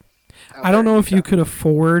Vanderbilt. I don't know if you could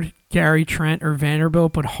afford Gary Trent or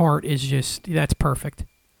Vanderbilt, but Hart is that's perfect.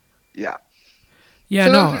 Yeah. Yeah,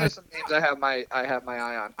 so no. Those are some names I have my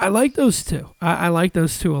eye on. I like those two. I like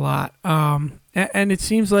those two a lot. And it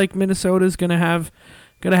seems like Minnesota's gonna have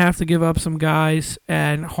to give up some guys,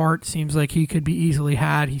 and Hart seems like he could be easily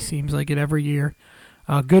had. He seems like it every year.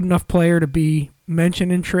 Good enough player to be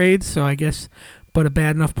mentioned in trades, so I guess, but a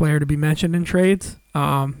bad enough player to be mentioned in trades.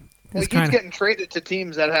 He keeps getting traded to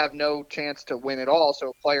teams that have no chance to win at all,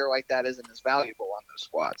 so a player like that isn't as valuable on those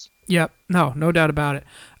squads. Yep, no doubt about it.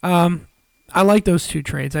 I like those two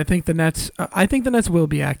trades. I think the Nets will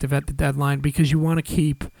be active at the deadline because you want to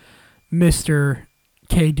keep Mr.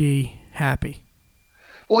 KD happy.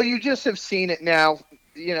 Well, you just have seen it now.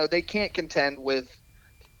 You know, they can't contend with.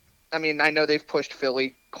 I mean, I know they've pushed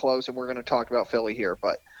Philly close, and we're going to talk about Philly here,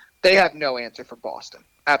 but they have no answer for Boston.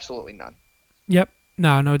 Absolutely none. Yep.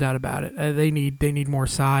 No doubt about it. They need more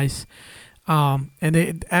size, and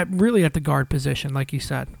they really at the guard position, like you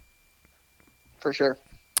said. For sure.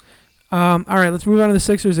 All right, let's move on to the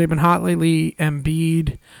Sixers. They've been hot lately.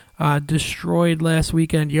 Embiid destroyed last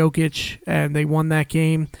weekend Jokic, and they won that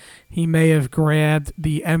game. He may have grabbed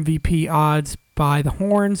the MVP odds by the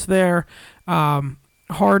horns there.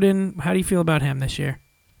 Harden, how do you feel about him this year?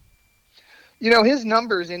 You know, his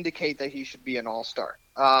numbers indicate that he should be an all-star.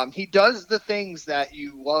 He does the things that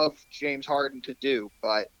you love James Harden to do,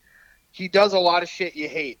 but he does a lot of shit you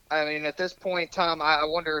hate. I mean, at this point, Tom, I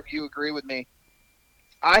wonder if you agree with me.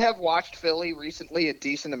 I have watched Philly recently a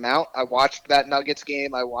decent amount. I watched that Nuggets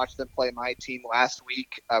game. I watched them play my team last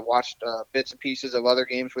week. I watched bits and pieces of other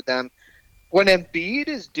games with them. When Embiid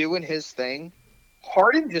is doing his thing,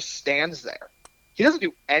 Harden just stands there. He doesn't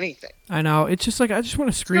do anything. I know. It's just like I just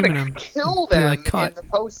want to scream at him. Kill them in the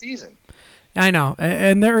postseason. I know,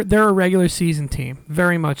 and they're a regular season team,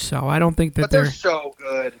 very much so. I don't think that they're so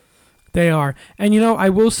good. They are, and you know, I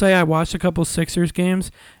will say I watched a couple Sixers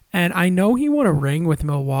games, and I know he won a ring with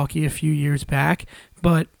Milwaukee a few years back,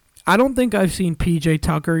 but I don't think I've seen PJ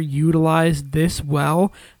Tucker utilized this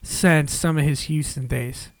well since some of his Houston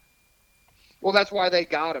days. Well, that's why they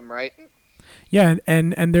got him, right? Yeah,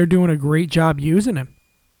 and they're doing a great job using him.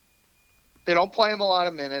 They don't play him a lot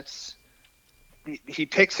of minutes. He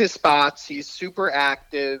picks his spots. He's super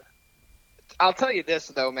active. I'll tell you this,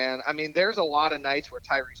 though, man. I mean, there's a lot of nights where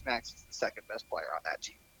Tyrese Maxey is the second best player on that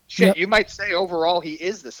team. Shit, yep. You might say overall he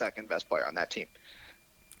is the second best player on that team.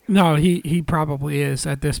 No, he probably is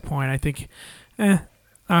at this point. I think, I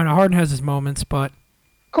don't know. Harden has his moments, but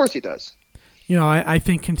of course he does. You know, I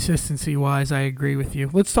think consistency-wise, I agree with you.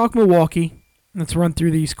 Let's talk Milwaukee. Let's run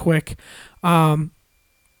through these quick.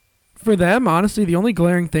 For them, honestly, the only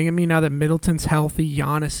glaring thing, I mean, now that Middleton's healthy,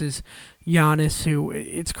 Giannis, who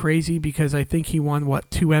it's crazy because I think he won, 2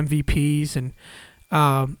 MVPs,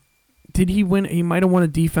 and did he win? He might have won a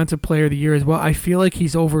Defensive Player of the Year as well. I feel like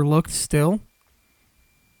he's overlooked still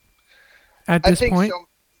at this point. So.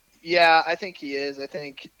 Yeah, I think he is. I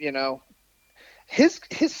think, you know, his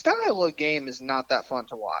style of game is not that fun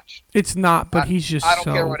to watch. It's not, but he's just I don't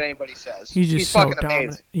so, care what anybody says. He's so fucking dominant.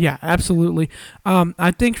 amazing. Yeah, absolutely.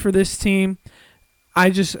 I think for this team,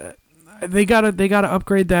 they gotta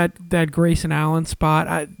upgrade that Grayson Allen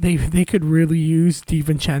spot. They could really use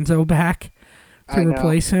DiVincenzo back to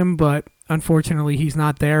replace him, but unfortunately he's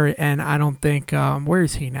not there, and I don't think where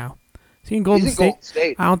is he now? Is he in Golden State? Golden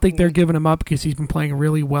State. I don't think they're giving him up because he's been playing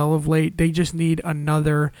really well of late. They just need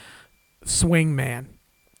another swing man,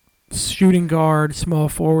 shooting guard, small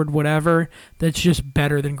forward, whatever, that's just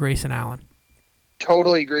better than Grayson Allen.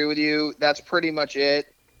 Totally agree with you. That's pretty much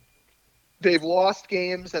it. They've lost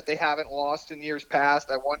games that they haven't lost in years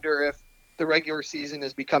past. I wonder if the regular season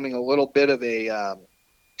is becoming a little bit of a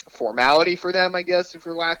formality for them, I guess,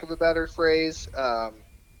 for lack of a better phrase.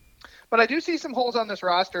 But I do see some holes on this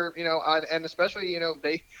roster, and especially,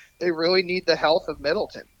 they really need the health of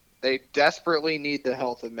Middleton. They desperately need the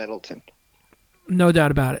health of Middleton. No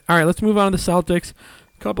doubt about it. All right, let's move on to the Celtics.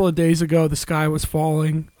 A couple of days ago, the sky was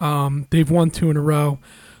falling. They've won 2 in a row.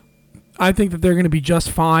 I think that they're going to be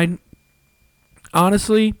just fine.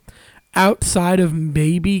 Honestly, outside of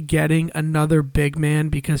maybe getting another big man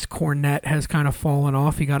because Cornette has kind of fallen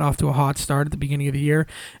off. He got off to a hot start at the beginning of the year,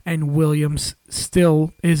 and Williams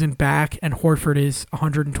still isn't back, and Horford is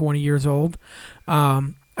 120 years old.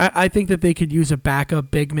 I think that they could use a backup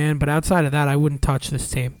big man, but outside of that, I wouldn't touch this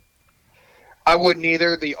team. I wouldn't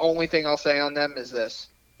either. The only thing I'll say on them is this.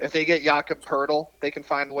 If they get Jakob Poeltl, they can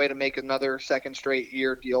find a way to make another second straight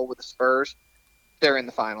year deal with the Spurs. They're in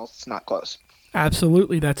the finals. It's not close.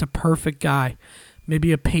 Absolutely. That's a perfect guy.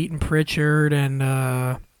 Maybe a Peyton Pritchard and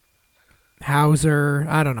Hauser.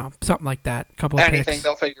 I don't know. Something like that. A couple of Anything. picks.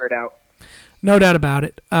 They'll figure it out. No doubt about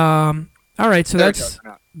it. All right, so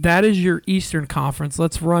that is your Eastern Conference.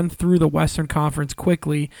 Let's run through the Western Conference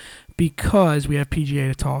quickly because we have PGA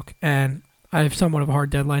to talk, and I have somewhat of a hard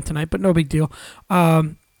deadline tonight, but no big deal.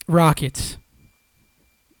 Rockets.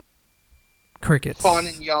 Crickets. Fun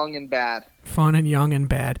and young and bad. Fun and young and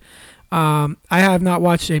bad. I have not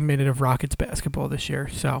watched a minute of Rockets basketball this year,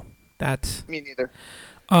 so that's... Me neither.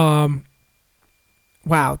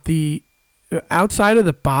 Wow, the outside of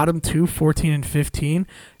the bottom two, 14 and 15,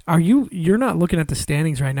 you're not looking at the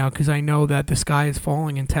standings right now because I know that the sky is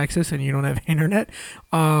falling in Texas and you don't have internet.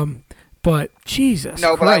 But Jesus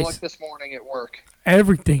No, but Christ, I looked this morning at work.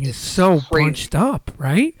 everything is so crazy. bunched up,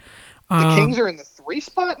 right? The Kings are in the 3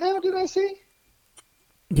 spot now, did I see?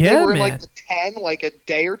 Yeah, they were man. in the 10 a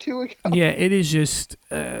day or two ago. Yeah, it is just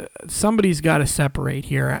somebody's got to separate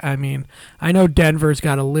here. I mean, I know Denver's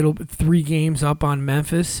got 3 games up on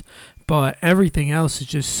Memphis, but everything else is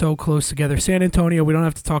just so close together. San Antonio, we don't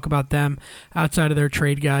have to talk about them outside of their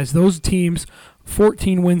trade guys. Those teams,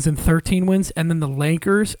 14 wins and 13 wins, and then the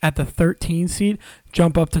Lakers at the 13 seed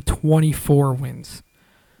jump up to 24 wins.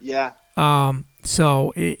 Yeah.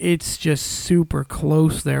 So it's just super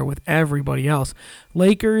close there with everybody else.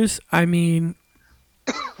 Lakers, I mean,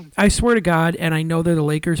 I swear to God, and I know they're the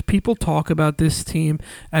Lakers, people talk about this team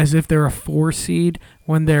as if they're a 4 seed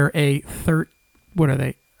when they're a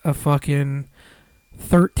a fucking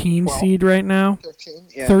 13 seed right now? 13,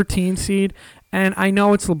 yeah. 13 seed. And I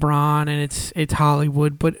know it's LeBron and it's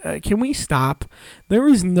Hollywood, but can we stop? There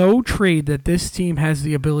is no trade that this team has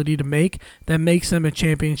the ability to make that makes them a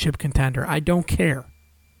championship contender. I don't care.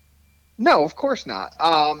 No, of course not.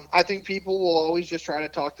 I think people will always just try to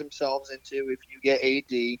talk themselves into if you get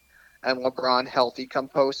AD and LeBron healthy come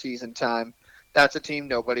postseason time, that's a team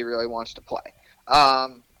nobody really wants to play.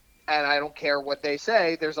 And I don't care what they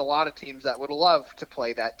say. There's a lot of teams that would love to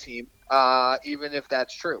play that team, even if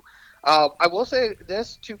that's true. I will say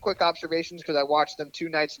this, 2 quick observations, because I watched them 2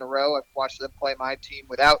 nights in a row. I've watched them play my team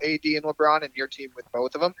without AD and LeBron and your team with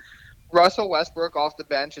both of them. Russell Westbrook off the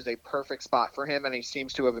bench is a perfect spot for him, and he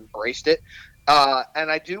seems to have embraced it. And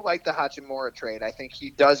I do like the Hachimura trade. I think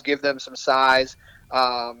he does give them some size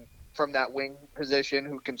from that wing position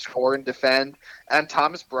who can score and defend. And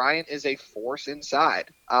Thomas Bryant is a force inside.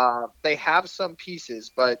 They have some pieces,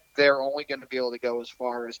 but they're only going to be able to go as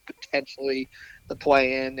far as potentially the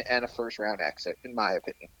play-in and a first-round exit, in my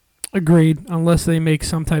opinion. Agreed, unless they make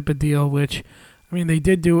some type of deal, which, I mean, they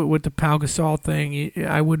did do it with the Pau Gasol thing.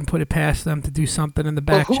 I wouldn't put it past them to do something in the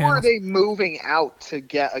back channel. But who channels. are they moving out to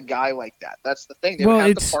get a guy like that? That's the thing. They Well, would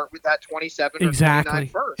have to part with that 27 or 29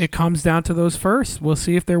 first. It comes down to those first. We'll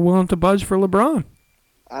see if they're willing to budge for LeBron.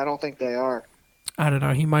 I don't think they are. I don't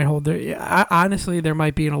know. He might hold their... honestly, there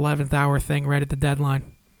might be an 11th hour thing right at the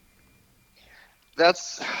deadline.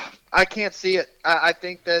 I can't see it. I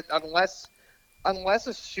think that unless a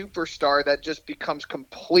superstar that just becomes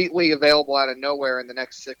completely available out of nowhere in the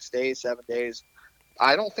next 6 days, 7 days,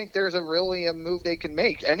 I don't think there's a move they can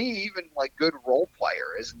make. Any even like good role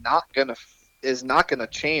player is not gonna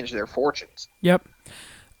change their fortunes. Yep.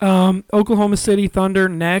 Oklahoma City Thunder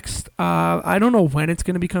next. I don't know when it's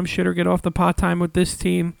going to become shit or get off the pot time with this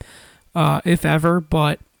team, if ever,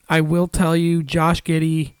 but I will tell you Josh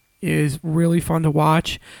Giddey is really fun to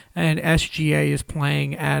watch, and SGA is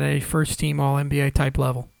playing at a first-team All-NBA type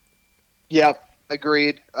level. Yep,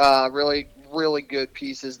 agreed. Really, really good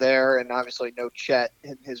pieces there, and obviously no Chet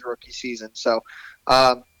in his rookie season. So,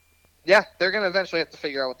 yeah, they're going to eventually have to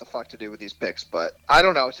figure out what the fuck to do with these picks. But I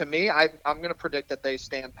don't know. To me, I'm going to predict that they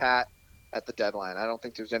stand pat at the deadline. I don't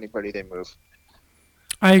think there's anybody they move.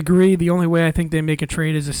 I agree. The only way I think they make a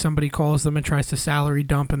trade is if somebody calls them and tries to salary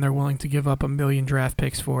dump and they're willing to give up 1 million draft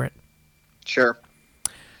picks for it. Sure.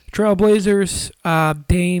 Trailblazers,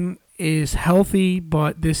 Dame is healthy,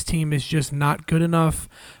 but this team is just not good enough.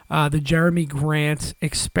 The Jeremy Grant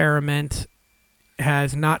experiment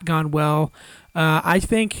has not gone well. I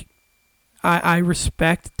think I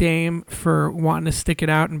respect Dame for wanting to stick it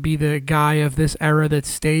out and be the guy of this era that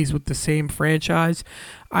stays with the same franchise.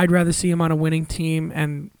 I'd rather see him on a winning team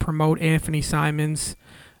and promote Anthony Simons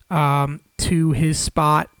to his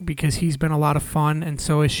spot because he's been a lot of fun, and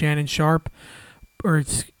so is Shannon Sharp, or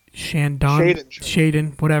it's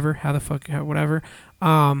Shaden, whatever. How the fuck, whatever.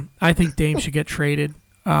 I think Dame should get traded,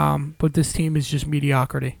 but this team is just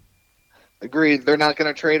mediocrity. Agreed. They're not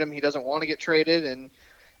going to trade him. He doesn't want to get traded, and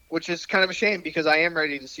which is kind of a shame because I am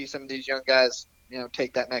ready to see some of these young guys,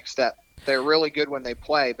 take that next step. They're really good when they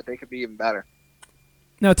play, but they could be even better.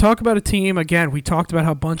 Now, talk about a team, again, we talked about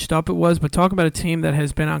how bunched up it was, but talk about a team that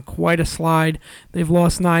has been on quite a slide. They've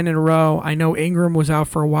lost 9 in a row. I know Ingram was out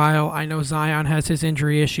for a while. I know Zion has his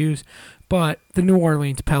injury issues, but the New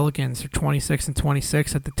Orleans Pelicans are 26 and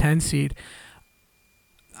 26 at the 10 seed.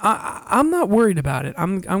 I'm not worried about it.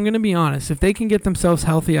 I'm going to be honest. If they can get themselves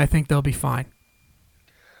healthy, I think they'll be fine.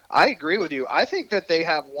 I agree with you. I think that they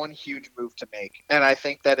have one huge move to make, and I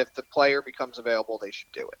think that if the player becomes available, they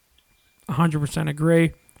should do it. 100%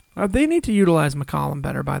 agree. They need to utilize McCollum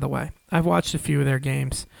better, by the way. I've watched a few of their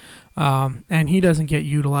games, and he doesn't get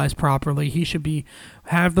utilized properly. He should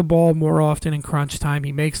have the ball more often in crunch time.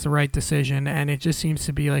 He makes the right decision, and it just seems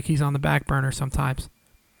to be like he's on the back burner sometimes.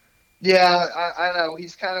 Yeah, I know.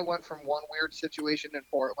 He's kind of went from one weird situation in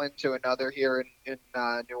Portland to another here in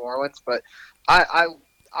New Orleans, but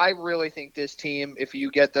I really think this team, if you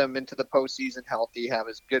get them into the postseason healthy, have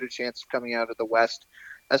as good a chance of coming out of the West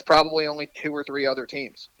as probably only 2 or 3 other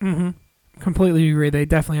teams. Mm-hmm. Completely agree. They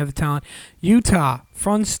definitely have the talent. Utah,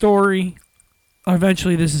 fun story.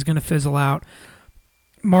 Eventually this is going to fizzle out.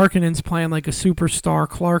 Markkanen's playing like a superstar.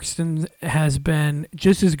 Clarkson has been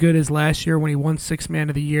just as good as last year when he won 6th Man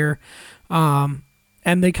of the Year.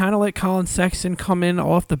 And they kind of let Colin Sexton come in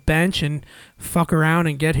off the bench and fuck around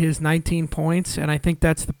and get his 19 points, and I think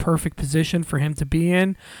that's the perfect position for him to be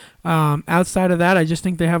in. Outside of that, I just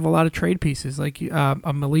think they have a lot of trade pieces, like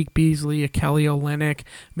a Malik Beasley, a Kelly Olynyk,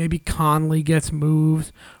 maybe Conley gets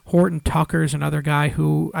moved. Horton Tucker's another guy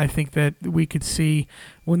who I think that we could see,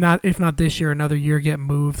 if not this year, another year get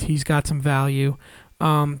moved. He's got some value.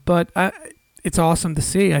 But it's awesome to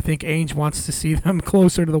see. I think Ainge wants to see them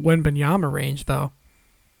closer to the Wembanyama range, though.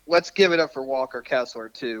 Let's give it up for Walker Kessler,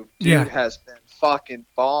 too. Dude has been fucking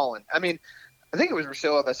balling. I mean, I think it was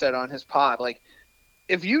Rosillo that said on his pod, like,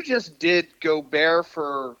 if you just did Gobert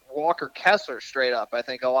for Walker Kessler straight up, I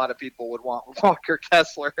think a lot of people would want Walker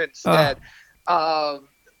Kessler instead.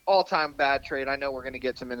 All-time bad trade. I know we're going to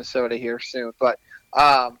get to Minnesota here soon. But,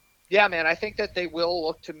 yeah, man, I think that they will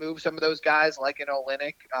look to move some of those guys like an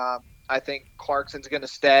Olynyk. I think Clarkson's going to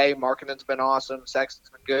stay. Markkanen's been awesome. Sexton's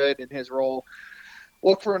been good in his role.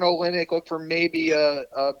 Look for an Olynyk. Look for maybe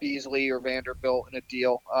a Beasley or Vanderbilt in a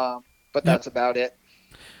deal. But that's about it.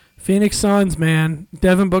 Phoenix Suns, man.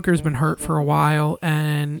 Devin Booker's been hurt for a while,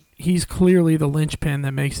 and he's clearly the linchpin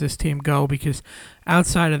that makes this team go because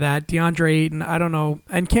outside of that, DeAndre Ayton, I don't know,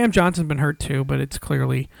 and Cam Johnson's been hurt too, but it's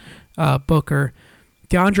clearly Booker.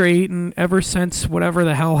 DeAndre Ayton, ever since whatever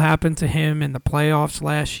the hell happened to him in the playoffs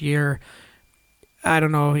last year, I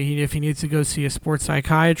don't know if he needs to go see a sports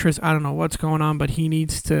psychiatrist. I don't know what's going on, but he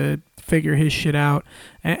needs to figure his shit out.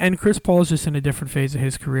 And Chris Paul's just in a different phase of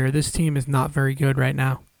his career. This team is not very good right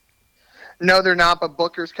now. No, they're not, but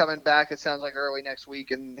Booker's coming back, it sounds like, early next week,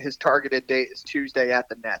 and his targeted date is Tuesday at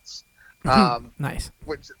the Nets. Nice.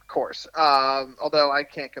 Which, of course. Although I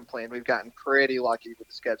can't complain. We've gotten pretty lucky with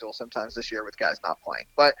the schedule sometimes this year with guys not playing.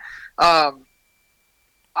 But I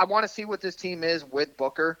want to see what this team is with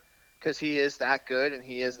Booker because he is that good and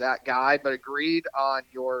he is that guy. But agreed on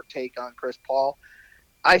your take on Chris Paul.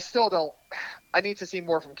 I still don't. I need to see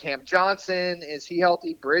more from Cam Johnson. Is he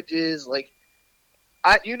healthy? Bridges,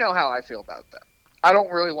 you know how I feel about them. I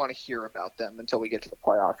don't really want to hear about them until we get to the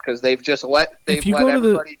playoffs because they've let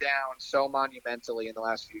everybody down so monumentally in the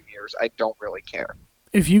last few years. I don't really care.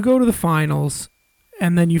 If you go to the finals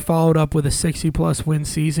and then you followed up with a 60-plus win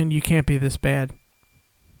season, you can't be this bad.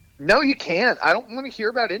 No, you can't. I don't want to hear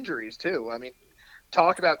about injuries too. I mean,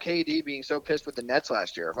 talk about KD being so pissed with the Nets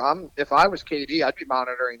last year. If I was KD, I'd be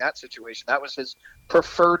monitoring that situation. That was his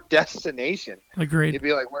preferred destination. Agreed. You'd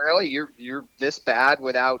be like, really? You're this bad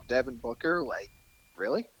without Devin Booker? Like,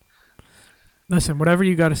 really? Listen, whatever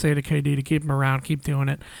you got to say to KD to keep him around, keep doing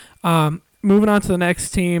it. Moving on to the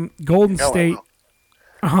next team, Golden State.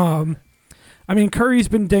 I mean, Curry's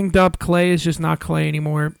been dinged up. Clay is just not Clay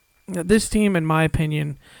anymore. This team, in my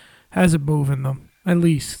opinion, has a move in them, at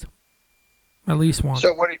least one.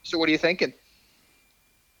 So what are you thinking?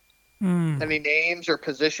 Any names or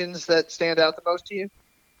positions that stand out the most to you?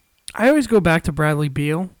 I always go back to Bradley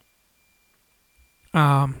Beal.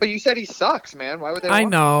 But you said he sucks, man. Why would they? I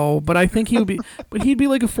know, but I think he would be. But he'd be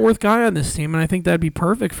like a fourth guy on this team, and I think that'd be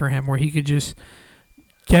perfect for him, where he could just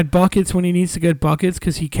get buckets when he needs to get buckets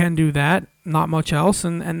because he can do that. Not much else,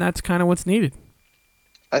 and that's kind of what's needed.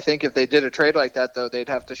 I think if they did a trade like that, though, they'd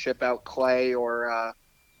have to ship out Clay or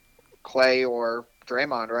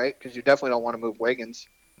Draymond, right? Because you definitely don't want to move Wiggins.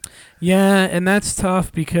 Yeah, and that's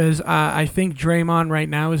tough because I think Draymond right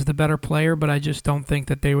now is the better player, but I just don't think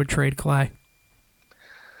that they would trade Clay.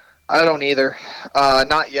 I don't either.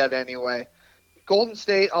 Not yet, anyway. Golden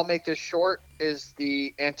State, I'll make this short, is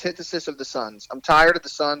the antithesis of the Suns. I'm tired of the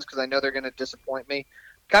Suns because I know they're going to disappoint me.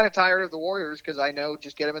 Kind of tired of the Warriors because I know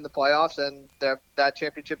just get them in the playoffs and that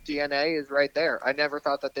championship DNA is right there. I never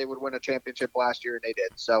thought that they would win a championship last year, and they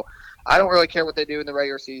did. So I don't really care what they do in the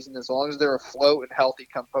regular season. As long as they're afloat and healthy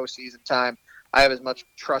come postseason time, I have as much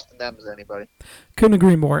trust in them as anybody. Couldn't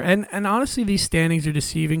agree more. And honestly, these standings are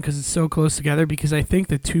deceiving because it's so close together because I think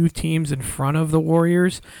the two teams in front of the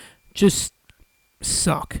Warriors just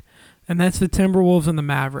suck. And that's the Timberwolves and the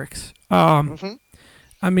Mavericks.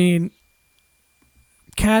 I mean,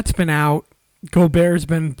 Cat's been out. Gobert's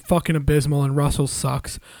been fucking abysmal, and Russell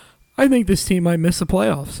sucks. I think this team might miss the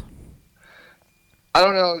playoffs. I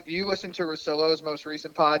don't know. You listened to Russillo's most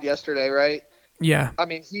recent pod yesterday, right? Yeah. I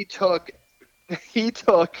mean, he took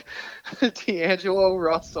D'Angelo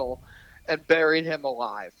Russell and buried him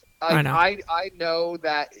alive. I know. I know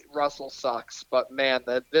that Russell sucks, but man,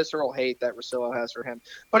 the visceral hate that Russillo has for him.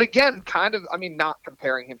 But again, not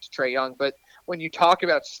comparing him to Trae Young, but when you talk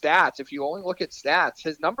about stats, if you only look at stats,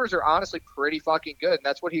 his numbers are honestly pretty fucking good, and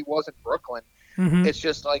that's what he was in Brooklyn. Mm-hmm. It's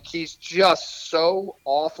just like he's just so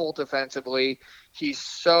awful defensively. He's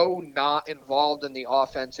so not involved in the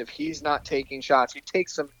offense if he's not taking shots. He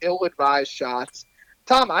takes some ill-advised shots.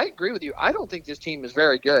 Tom, I agree with you. I don't think this team is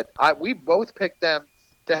very good. We both picked them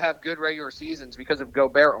to have good regular seasons because of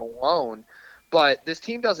Gobert alone. But this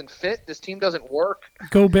team doesn't fit. This team doesn't work.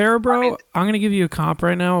 Gobert, bro, I'm going to give you a comp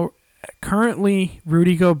right now. Currently,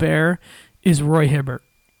 Rudy Gobert is Roy Hibbert.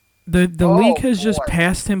 The league has just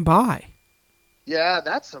passed him by. Yeah,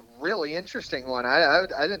 that's a really interesting one. I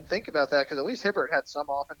didn't think about that because at least Hibbert had some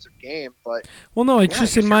offensive game. But well, no, it's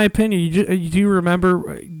just in my opinion. You do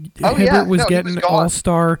remember Hibbert was getting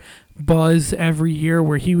all-star buzz every year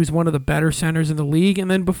where he was one of the better centers in the league, and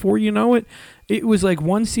then before you know it, it was like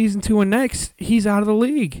one season to the next, he's out of the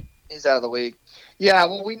league. He's out of the league. Yeah,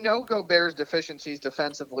 well, we know Gobert's deficiencies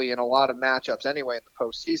defensively in a lot of matchups anyway in the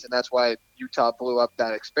postseason. That's why Utah blew up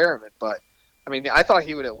that experiment. But, I mean, I thought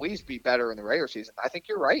he would at least be better in the regular season. I think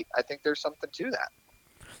you're right. I think there's something to that.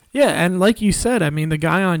 Yeah, and like you said, I mean, the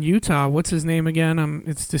guy on Utah, what's his name again?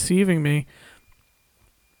 It's deceiving me.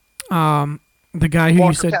 The guy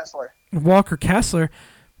who Walker Kessler,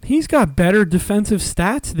 he's got better defensive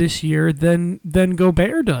stats this year than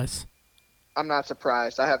Gobert does. I'm not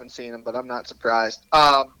surprised. I haven't seen him, but I'm not surprised.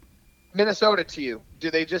 Minnesota, to you,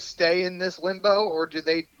 do they just stay in this limbo, or do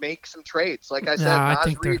they make some trades? Like I said,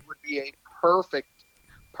 Naz Reid would be a perfect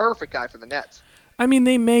guy for the Nets. I mean,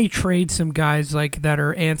 they may trade some guys like that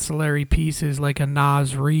are ancillary pieces, like a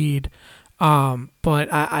Naz Reid,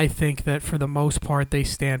 but I think that for the most part they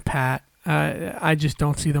stand pat. I just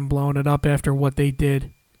don't see them blowing it up after what they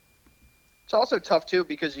did. It's also tough, too,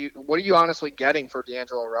 because what are you honestly getting for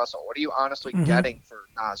D'Angelo Russell? What are you honestly getting for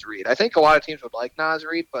Naz Reid? I think a lot of teams would like Naz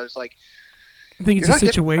Reid, but it's like... I think it's a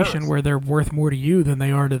situation where they're worth more to you than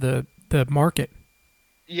they are to the market.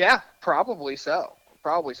 Yeah, probably so.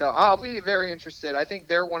 I'll be very interested. I think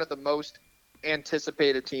they're one of the most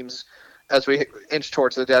anticipated teams as we inch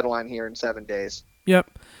towards the deadline here in 7 days.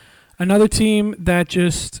 Yep. Another team that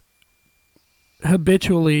just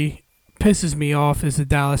habitually pisses me off is the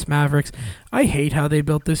Dallas Mavericks. I hate how they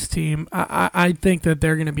built this team. I think that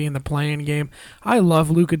they're going to be in the play-in game. I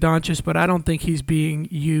love Luka Doncic, but I don't think he's being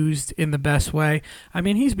used in the best way. I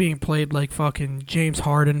mean, he's being played like fucking James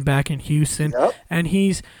Harden back in Houston, and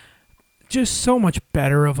he's just so much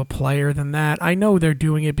better of a player than that. I know they're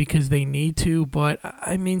doing it because they need to, but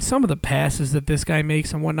I mean, some of the passes that this guy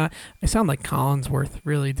makes and whatnot, I sound like Collinsworth,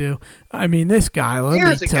 really do. I mean, this guy,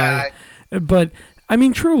 let me tell you. But I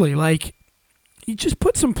mean, truly, like, you just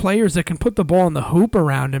put some players that can put the ball in the hoop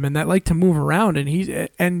around him and that like to move around, and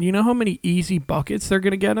you know how many easy buckets they're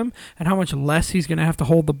going to get him and how much less he's going to have to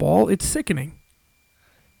hold the ball? It's sickening.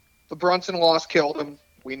 The Brunson loss killed him.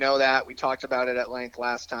 We know that. We talked about it at length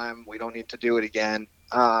last time. We don't need to do it again.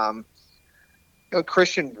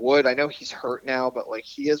 Christian Wood, I know he's hurt now, but like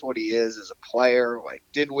he is what he is as a player. Like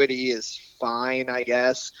Dinwiddie is fine, I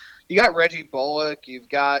guess. You got Reggie Bullock. You've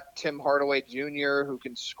got Tim Hardaway Jr. who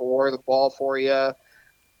can score the ball for you.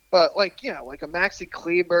 But, like a Maxi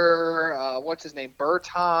Kleber, what's his name,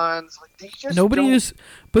 Bertans, like they just do anything.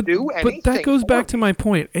 But that goes back to my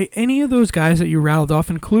point. Any of those guys that you rattled off,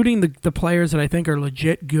 including the players that I think are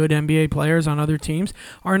legit good NBA players on other teams,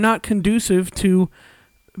 are not conducive to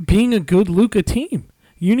being a good Luka team.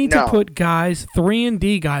 You need to put guys, 3 and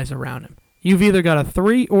D guys around him. You've either got a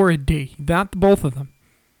 3 or a D, not both of them.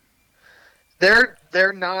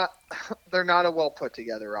 They're not a well put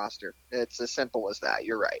together roster. It's as simple as that.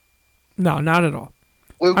 You're right. No, not at all.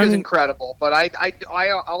 Luka's incredible, but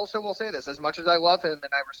I also will say this: as much as I love him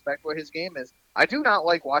and I respect what his game is, I do not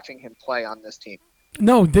like watching him play on this team.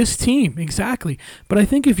 No, this team, exactly. But I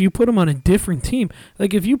think if you put him on a different team,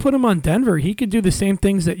 like if you put him on Denver, he could do the same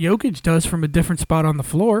things that Jokic does from a different spot on the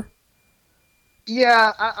floor.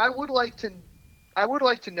 Yeah, I would like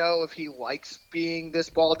to know if he likes being this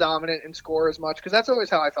ball dominant and score as much, because that's always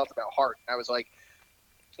how I felt about Harden. I was like,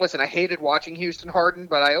 listen, I hated watching Houston Harden,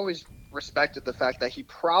 but I always respected the fact that he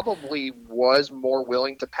probably was more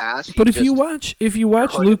willing to pass. But if you watch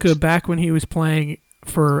Luka back when he was playing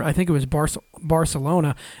for, I think it was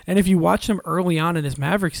Barcelona, and if you watch him early on in his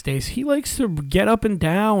Mavericks days, he likes to get up and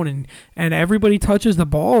down, and everybody touches the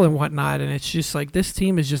ball and whatnot, and it's just like this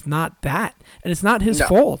team is just not that, and it's not his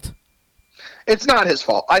fault. It's not his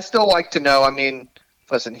fault. I still like to know. I mean,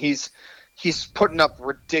 listen, he's putting up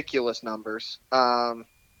ridiculous numbers.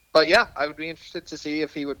 But yeah, I would be interested to see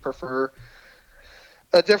if he would prefer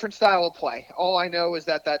a different style of play. All I know is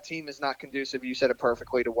that team is not conducive. You said it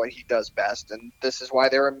perfectly, to what he does best, and this is why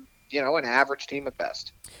they're an average team at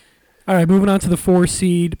best. All right, moving on to the 4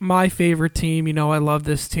 seed. My favorite team. I love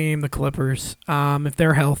this team, the Clippers. If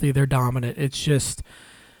they're healthy, they're dominant. It's just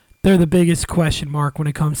they're the biggest question mark when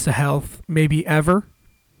it comes to health, maybe ever.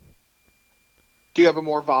 Do you have a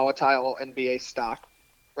more volatile NBA stock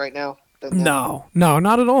right now? No,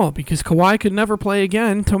 not at all, because Kawhi could never play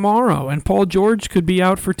again tomorrow, and Paul George could be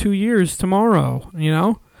out for 2 years tomorrow,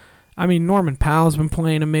 I mean, Norman Powell's been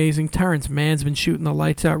playing amazing. Terrence Mann's been shooting the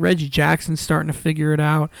lights out. Reggie Jackson's starting to figure it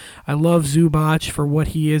out. I love Zubac for what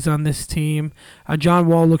he is on this team. John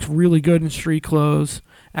Wall looks really good in street clothes,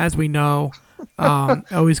 as we know.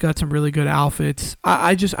 Always got some really good outfits.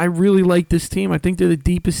 I really like this team. I think they're the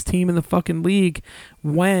deepest team in the fucking league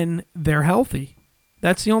when they're healthy.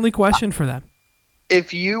 That's the only question for them.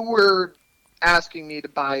 If you were asking me to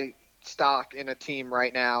buy stock in a team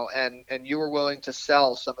right now and you were willing to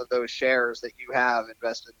sell some of those shares that you have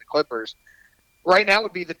invested in the Clippers, right now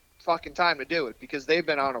would be the fucking time to do it, because they've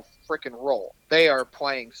been on a freaking roll. They are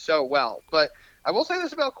playing so well. But I will say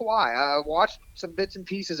this about Kawhi. I watched some bits and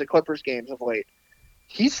pieces of Clippers games of late.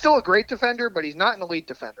 He's still a great defender, but he's not an elite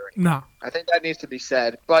defender anymore. No. I think that needs to be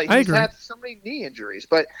said. But he's had so many knee injuries.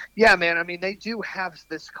 But, yeah, man, I mean, they do have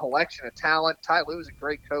this collection of talent. Ty Lue is a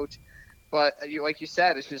great coach. But, like you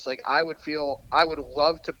said, it's just like I would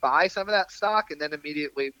love to buy some of that stock and then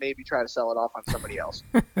immediately maybe try to sell it off on somebody else.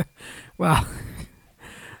 Well,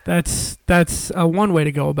 that's one way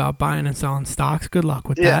to go about buying and selling stocks. Good luck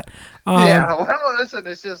with that. Well, listen,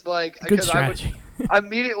 it's just like, good strategy. I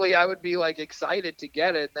would be like excited to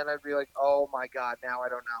get it, then I'd be like, oh my god, now I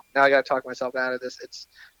don't know. Now I got to talk myself out of this. It's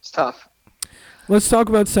tough. Let's talk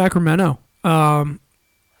about Sacramento.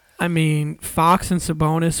 I mean, Fox and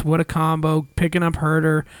Sabonis, what a combo. Picking up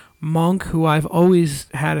Herter, Monk, who I've always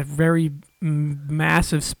had a very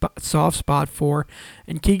massive soft spot for,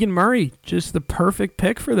 and Keegan Murray, just the perfect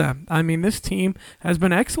pick for them. I mean, this team has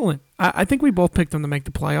been excellent. I think we both picked them to make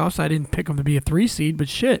the playoffs. I didn't pick them to be a 3 seed, but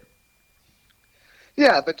shit.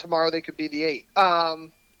 Yeah, but tomorrow they could be the 8.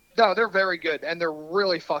 No, they're very good, and they're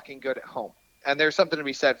really fucking good at home. And there's something to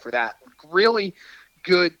be said for that. Really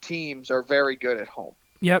good teams are very good at home.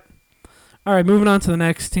 Yep. All right, moving on to the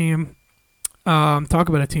next team. Talk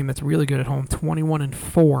about a team that's really good at home,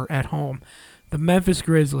 21-4 at home. The Memphis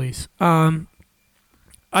Grizzlies.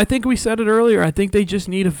 I think we said it earlier. I think they just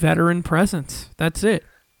need a veteran presence. That's it.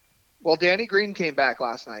 Well, Danny Green came back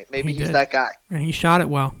last night. Maybe he's did. that guy. And he shot it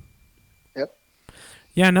well. Yep.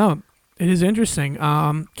 Yeah, no, it is interesting.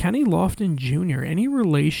 Kenny Lofton Jr., any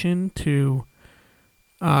relation to,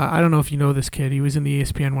 I don't know if you know this kid. He was in the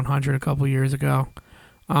ESPN 100 a couple years ago.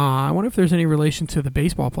 I wonder if there's any relation to the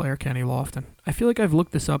baseball player Kenny Lofton. I feel like I've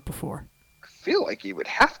looked this up before. I feel like he would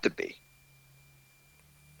have to be.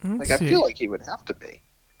 Let's I see. feel like he would have to be.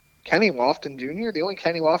 Kenny Lofton Jr., the only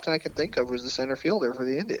Kenny Lofton I could think of was the center fielder for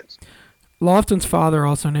the Indians. Lofton's father,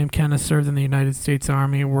 also named Kenneth, served in the United States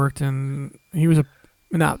Army. Worked in. He was a.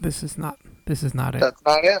 No, this is not. This is not it. That's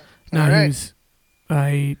not it. No, All he right. was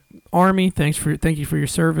a Army. Thank you for your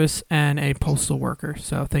service, and a postal worker.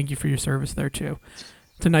 So thank you for your service there too.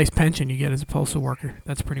 It's a nice pension you get as a postal worker.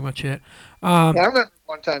 That's pretty much it. Yeah, I remember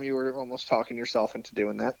one time you were almost talking yourself into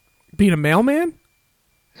doing that. Being a mailman.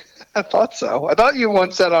 I thought so. I thought you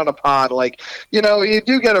once said on a pod, like, you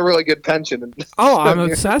do get a really good pension. Oh, I'm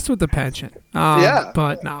obsessed with the pension. Yeah.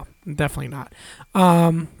 But no, definitely not.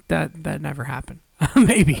 That never happened.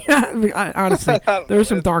 Maybe. Honestly, there were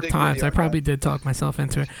some dark times. I probably did talk myself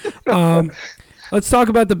into it. Let's talk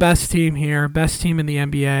about the best team here. Best team in the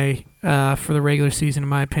NBA for the regular season, in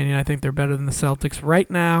my opinion. I think they're better than the Celtics right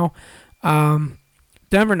now.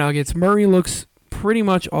 Denver Nuggets. Murray looks pretty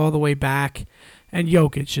much all the way back. And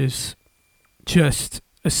Jokic is just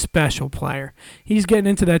a special player. He's getting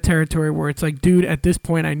into that territory where it's like, dude, at this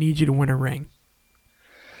point, I need you to win a ring.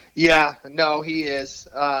 Yeah, no, he is.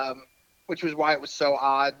 Which was why it was so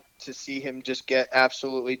odd to see him just get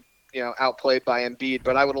absolutely, outplayed by Embiid.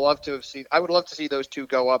 But I would love to see those two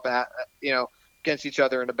go up against each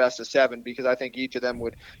other in a best of 7, because I think each of them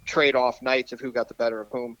would trade off nights of who got the better of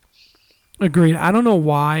whom. Agreed. I don't know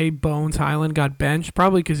why Bones Highland got benched.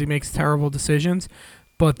 Probably because he makes terrible decisions.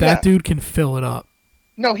 But that dude can fill it up.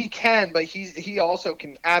 No, he can, but he also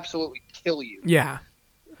can absolutely kill you. Yeah.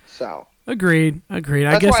 So. Agreed. I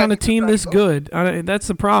guess on a team this good, that's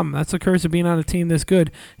the problem. That's the curse of being on a team this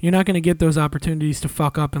good. You're not going to get those opportunities to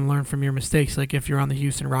fuck up and learn from your mistakes like if you're on the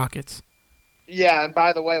Houston Rockets. Yeah, and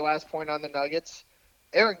by the way, last point on the Nuggets,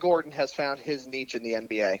 Aaron Gordon has found his niche in the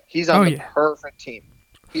NBA. He's on the perfect team.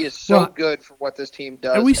 He is so good for what this team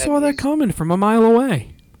does. And we saw that coming from a mile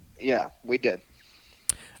away. Yeah, we did.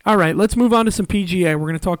 All right, let's move on to some PGA. We're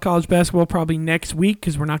going to talk college basketball probably next week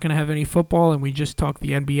because we're not going to have any football, and we just talked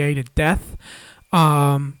the NBA to death.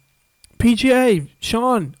 PGA,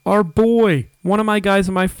 Sean, our boy, one of my guys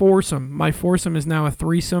in my foursome. My foursome is now a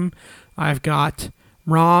threesome. I've got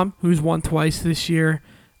Rom, who's won twice this year.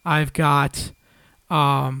 I've got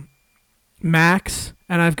Max,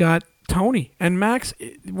 and I've got Tony. And Max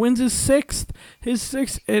wins his sixth,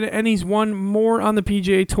 and he's won more on the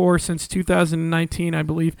PGA Tour since 2019, I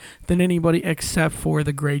believe, than anybody except for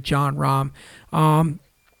the great John Rahm.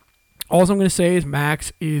 All I'm going to say is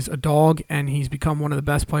Max is a dog, and he's become one of the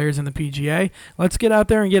best players in the PGA. Let's get out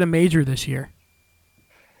there and get a major this year.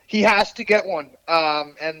 He has to get one.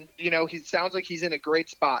 And, he sounds like he's in a great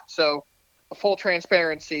spot. So, full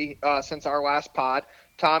transparency, since our last pod,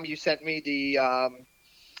 Tom, you sent me the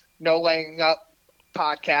No Laying Up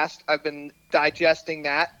podcast. I've been digesting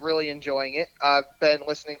that, really enjoying it. I've been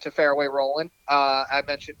listening to Fairway Rollin'. I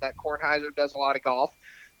mentioned that Kornheiser does a lot of golf.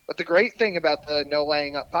 But the great thing about the No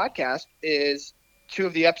Laying Up podcast is 2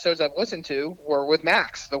 of the episodes I've listened to were with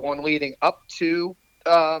Max, the one leading up to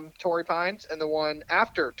Torrey Pines and the one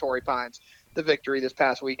after Torrey Pines, the victory this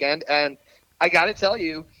past weekend. And I got to tell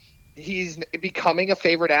you, he's becoming a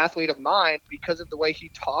favorite athlete of mine because of the way he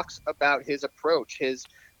talks about his approach, his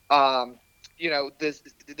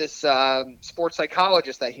this sports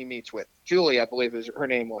psychologist that he meets with, Julie, I believe her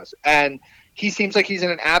name was. And he seems like he's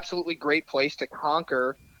in an absolutely great place to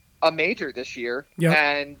conquer a major this year. Yep.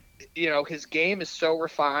 And, his game is so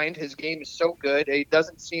refined. His game is so good. It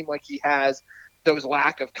doesn't seem like he has those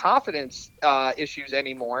lack of confidence issues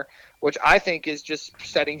anymore, which I think is just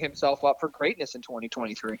setting himself up for greatness in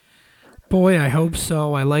 2023. Boy, I hope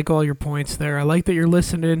so. I like all your points there. I like that you're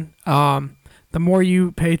listening. The more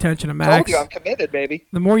you pay attention to Max, I told you I'm committed, baby.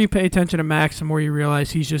 The more you pay attention to Max, the more you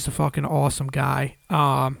realize he's just a fucking awesome guy.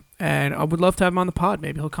 And I would love to have him on the pod.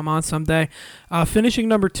 Maybe he'll come on someday. Finishing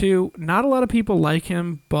number 2, not a lot of people like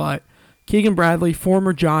him, but Keegan Bradley,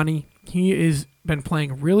 former Johnny, he has been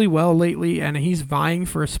playing really well lately, and he's vying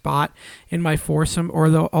for a spot in my foursome.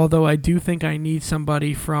 Although I do think I need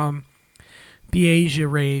somebody from the Asia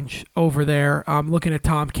range over there. I'm looking at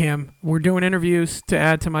Tom Kim. We're doing interviews to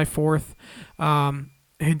add to my fourth.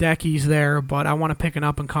 Hideki's there, but I want to pick an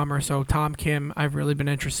up-and-comer, so Tom Kim I've really been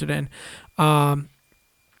interested in.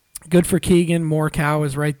 Good for Keegan. Morikawa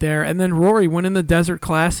is right there. And then Rory winning the Desert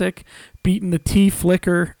Classic, beating the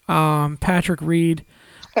T-Flicker, Patrick Reed,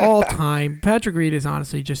 all time. Patrick Reed is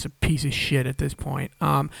honestly just a piece of shit at this point.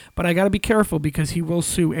 But I got to be careful because he will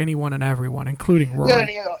sue anyone and everyone, including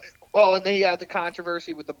Rory. Yeah, well, and then you had the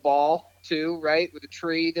controversy with the ball, too, right? With the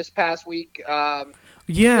tree this past week. That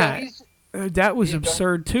was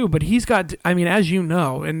absurd, too. But he's got, I mean, as you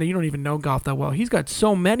know, and you don't even know golf that well, he's got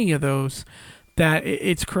so many of those that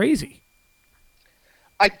it's crazy.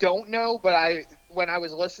 I don't know, but when I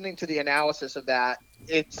was listening to the analysis of that,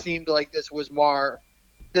 it seemed like this was more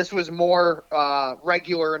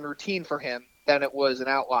regular and routine for him than it was an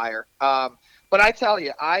outlier. But I tell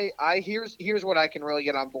you, here's what I can really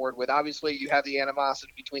get on board with. Obviously, you have the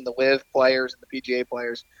animosity between the LIV players and the PGA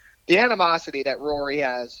players. The animosity that Rory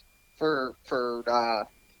has for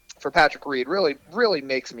Patrick Reed really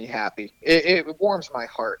makes me happy. It warms my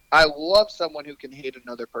heart. I love someone who can hate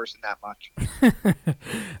another person that much.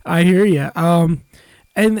 I hear you.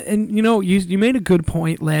 And you know, you made a good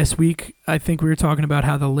point last week. I think we were talking about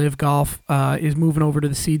how the LIV Golf is moving over to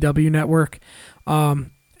the CW network.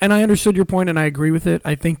 And I understood your point, and I agree with it.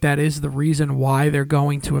 I think that is the reason why they're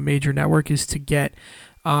going to a major network is to get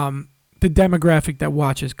the demographic that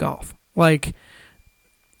watches golf. Like,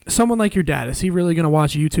 someone like your dad, is he really going to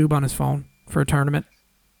watch YouTube on his phone for a tournament?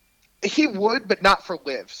 He would, but not for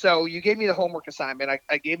LIV. So you gave me the homework assignment.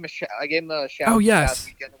 I gave him a shout. Oh, yes. Last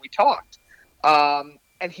weekend, and we talked.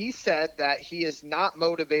 And he said that he is not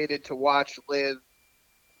motivated to watch LIV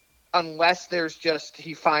unless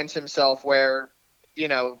he finds himself where, you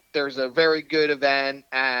know, there's a very good event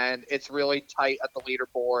and it's really tight at the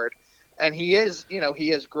leaderboard. And he has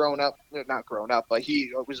grown up, not grown up, but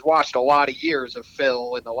he was watched a lot of years of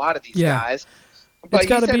Phil and a lot of these guys. But he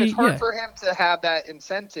said it's hard for him to have that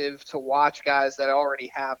incentive to watch guys that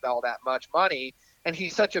already have all that much money. And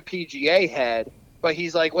he's such a PGA head. But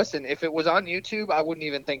he's like, listen, if it was on YouTube, I wouldn't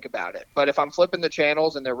even think about it. But if I'm flipping the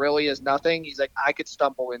channels and there really is nothing, he's like, I could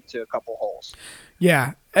stumble into a couple holes.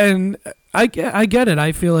 Yeah, and I get it.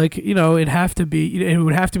 I feel like, you know, it would have to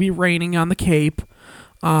be raining on the Cape.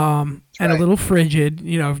 And a little frigid,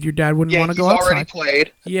 you know, if your dad wouldn't want to go outside. Already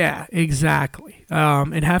played. Yeah, exactly.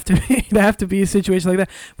 It'd have to be a situation like that.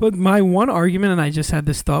 But my one argument, and I just had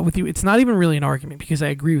this thought with you, it's not even really an argument because I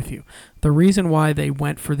agree with you. The reason why they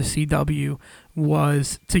went for the CW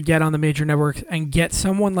was to get on the major networks and get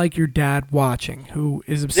someone like your dad watching who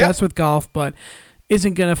is obsessed with golf but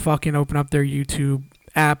isn't going to fucking open up their YouTube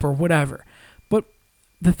app or whatever. But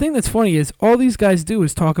the thing that's funny is all these guys do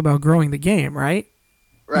is talk about growing the game, right?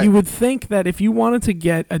 Right. You would think that if you wanted to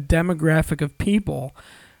get a demographic of people,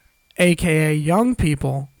 a.k.a. young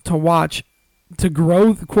people, to watch, to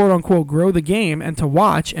grow, quote-unquote, grow the game and to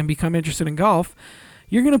watch and become interested in golf,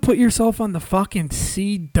 you're going to put yourself on the fucking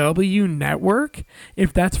CW network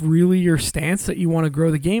if that's really your stance that you want to grow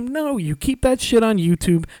the game? No, you keep that shit on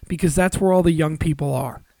YouTube because that's where all the young people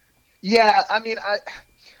are. Yeah, I mean,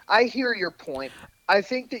 I hear your point. I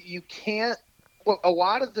think that you can't. Well, a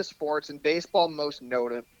lot of the sports, and baseball most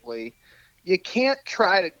notably, you can't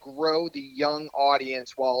try to grow the young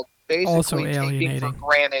audience while basically taking for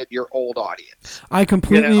granted your old audience. I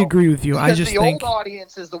completely agree with you. Because the old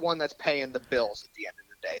audience is the one that's paying the bills at the end of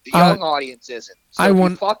the day. The young audience isn't. So if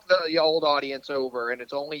you fuck the old audience over and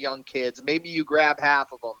it's only young kids, maybe you grab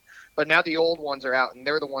half of them, but now the old ones are out and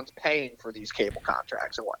they're the ones paying for these cable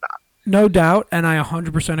contracts and whatnot. No doubt, and I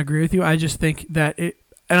 100% agree with you. I just think that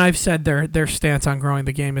and I've said their stance on growing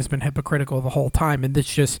the game has been hypocritical the whole time, and this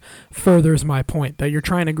just furthers my point that you're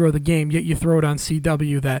trying to grow the game, yet you throw it on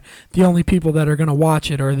CW that the only people that are going to watch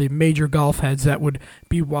it are the major golf heads that would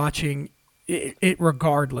be watching it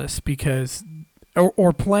regardless because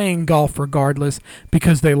or playing golf regardless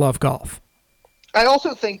because they love golf. I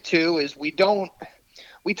also think, too, is we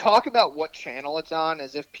talk about what channel it's on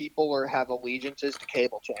as if people have allegiances to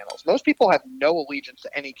cable channels. Most people have no allegiance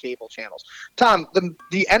to any cable channels. Tom,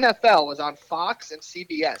 the NFL is on Fox and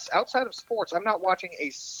CBS. Outside of sports, I'm not watching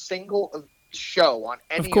a single show on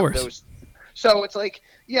any of those. So it's like,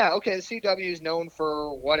 yeah, okay, the CW is known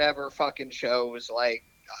for whatever fucking shows, like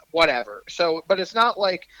whatever. So, but it's not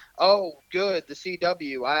like, oh, good, the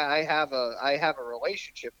CW. I have a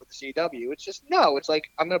relationship with the CW. It's just no. It's like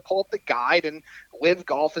I'm gonna pull up the guide and LIV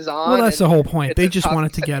Golf is on. Well, that's the whole point. They just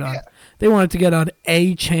wanted to get on. They wanted to get on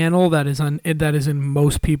a channel that is in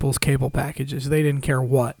most people's cable packages. They didn't care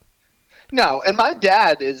what. No, and my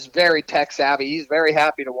dad is very tech savvy. He's very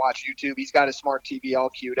happy to watch YouTube. He's got his smart TV all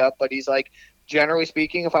queued up, but he's like, generally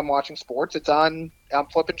speaking, if I'm watching sports, I'm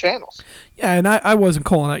flipping channels. Yeah, and I wasn't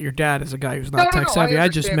calling out your dad as a guy who's not tech savvy. I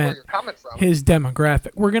just meant his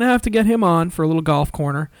demographic. We're going to have to get him on for a little golf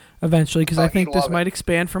corner eventually, because I think this might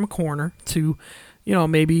expand from a corner to,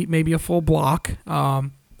 maybe a full block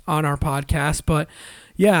on our podcast. But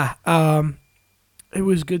yeah, it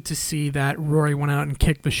was good to see that Rory went out and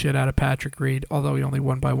kicked the shit out of Patrick Reed, although he only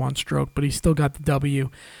won by one stroke, but he still got the W.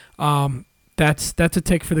 That's a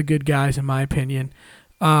tick for the good guys, in my opinion.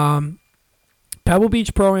 Pebble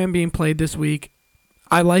Beach Pro-Am being played this week.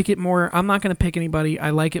 I like it more. I'm not going to pick anybody.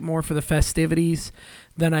 I like it more for the festivities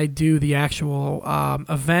than I do the actual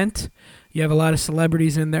event. You have a lot of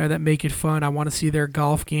celebrities in there that make it fun. I want to see their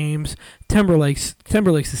golf games. Timberlake's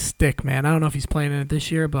a stick, man. I don't know if he's playing in it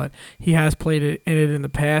this year, but he has played in it in the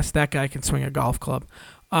past. That guy can swing a golf club.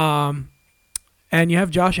 And you have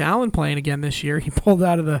Josh Allen playing again this year. He pulled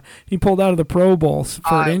out of the Pro Bowls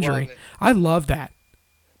for an injury. I love that.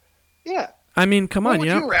 Yeah. I mean, come on, What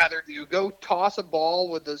would you rather do? Go toss a ball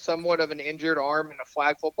with somewhat of an injured arm in a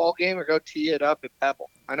flag football game, or go tee it up at Pebble?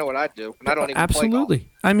 I know what I'd do, and I don't even play golf. Absolutely.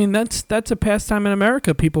 I mean, that's a pastime in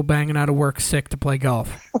America. People banging out of work sick to play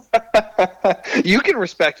golf. You can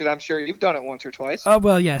respect it. I'm sure you've done it once or twice. Oh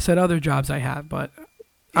well, yes. At other jobs, I have, but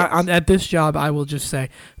yes. At this job, I will just say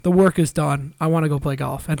the work is done. I want to go play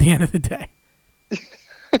golf at the end of the day.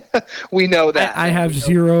 We know that. I have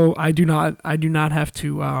zero. I do not have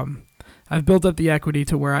to. I've built up the equity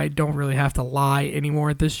to where I don't really have to lie anymore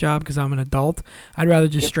at this job because I'm an adult. I'd rather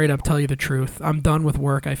just straight up tell you the truth. I'm done with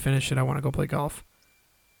work. I finished it. I want to go play golf.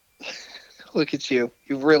 Look at you.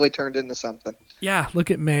 You've really turned into something. Yeah, look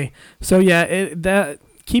at me. So, yeah,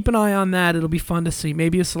 keep an eye on that. It'll be fun to see.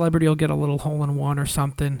 Maybe a celebrity will get a little hole-in-one or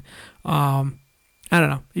something. I don't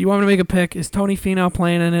know. You want me to make a pick? Is Tony Finau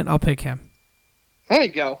playing in it? I'll pick him. There you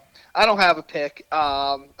go. I don't have a pick.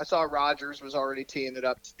 I saw Rogers was already teeing it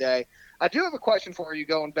up today. I do have a question for you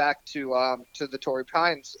going back to the Torrey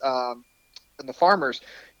Pines and the Farmers.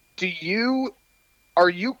 Are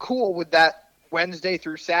you cool with that Wednesday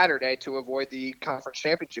through Saturday to avoid the conference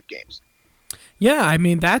championship games? Yeah, I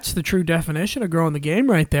mean, that's the true definition of growing the game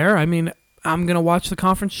right there. I mean, I'm going to watch the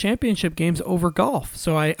conference championship games over golf.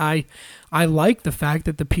 So I like the fact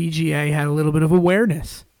that the PGA had a little bit of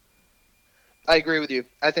awareness. I agree with you.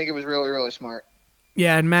 I think it was really, really smart.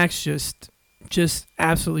 Yeah, and Max just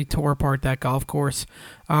absolutely tore apart that golf course.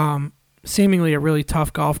 Seemingly a really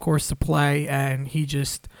tough golf course to play, and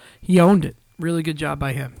he owned it. Really good job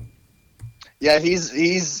by him. Yeah,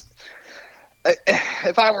 he's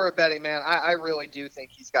if I were a betting man, I really do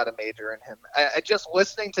think he's got a major in him. I just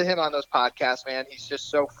listening to him on those podcasts, man, he's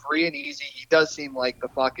just so free and easy. He does seem like the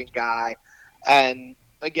fucking guy. And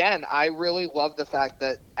again, I really love the fact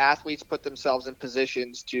that athletes put themselves in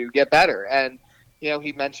positions to get better. And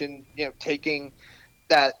he mentioned, taking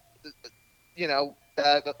that,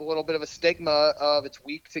 a little bit of a stigma of it's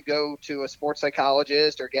weak to go to a sports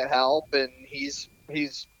psychologist or get help. And he's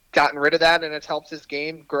gotten rid of that, and it's helped his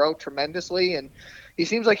game grow tremendously. And he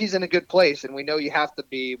seems like he's in a good place. And we know you have to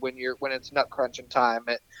be when it's nut crunching time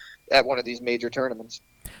at one of these major tournaments.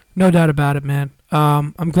 No doubt about it, man.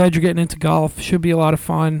 I'm glad you're getting into golf. Should be a lot of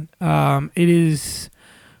fun. It is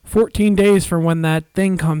 14 days from when that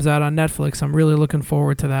thing comes out on Netflix. I'm really looking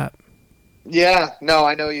forward to that. Yeah, no,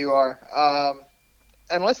 I know you are.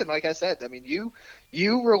 And listen, like I said, I mean, you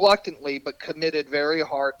reluctantly but committed very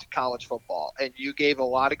hard to college football, and you gave a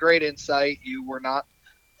lot of great insight. You were not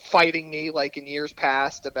fighting me like in years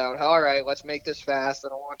past about, all right, let's make this fast. I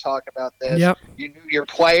don't want to talk about this. Yep. You knew your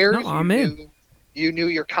players. No, I'm in. You knew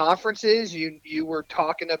your conferences. You were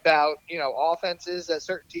talking about, offenses that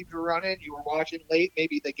certain teams were running. You were watching late.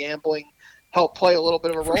 Maybe the gambling helped play a little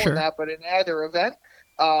bit of a role in that. But in either event,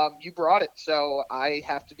 you brought it. So I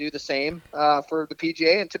have to do the same for the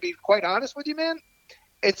PGA. And to be quite honest with you, man,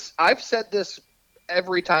 I've said this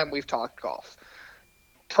every time we've talked golf.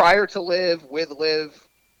 Prior to Live, with Live,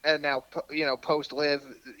 and now post Live,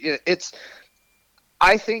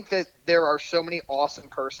 I think that there are so many awesome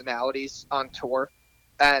personalities on tour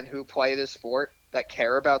and who play this sport that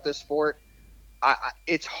care about this sport.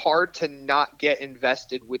 It's hard to not get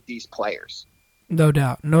invested with these players. No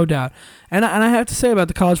doubt. And I have to say about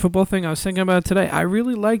the college football thing, I was thinking about it today. I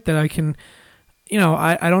really like that I can,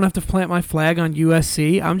 I don't have to plant my flag on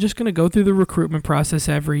USC. I'm just going to go through the recruitment process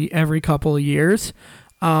every couple of years.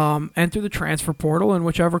 Enter the transfer portal, and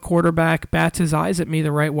whichever quarterback bats his eyes at me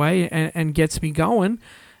the right way and gets me going,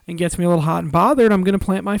 and gets me a little hot and bothered, I'm going to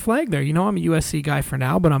plant my flag there. I'm a USC guy for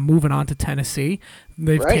now, but I'm moving on to Tennessee.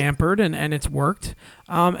 They've tampered, and it's worked.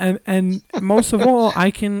 And most of all,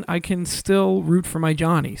 I can still root for my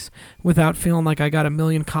Johnnies without feeling like I got a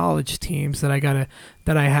million college teams that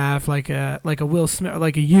I have like a Will Smith,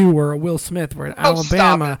 like a U or a Will Smith, where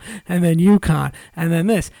Alabama and then UConn and then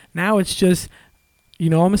this. Now it's just,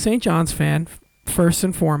 I'm a St. John's fan first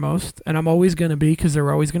and foremost, and I'm always going to be because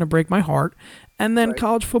they're always going to break my heart. And then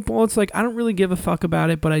college football, it's like I don't really give a fuck about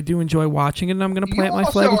it, but I do enjoy watching it, and I'm going to plant my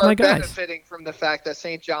flag with my guys. You also are benefiting from the fact that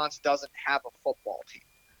St. John's doesn't have a football team.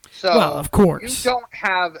 So well, of course. You don't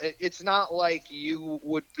have – it's not like you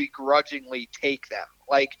would begrudgingly take them.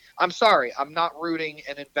 Like, I'm sorry, I'm not rooting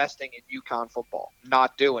and investing in UConn football.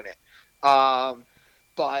 Not doing it.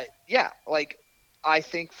 But, yeah, like, I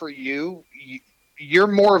think for you're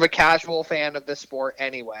more of a casual fan of the sport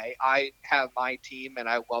anyway. I have my team, and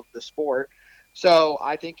I love the sport. So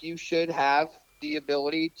I think you should have the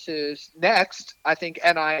ability to next. I think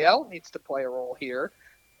NIL needs to play a role here,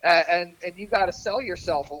 and you got to sell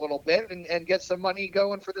yourself a little bit and get some money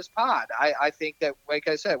going for this pod. I think that, like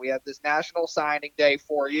I said, we have this national signing day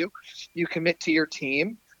for you. You commit to your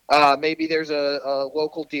team. Maybe there's a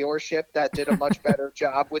local dealership that did a much better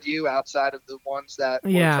job with you outside of the ones that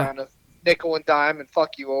were trying to nickel and dime and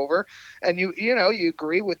fuck you over. And you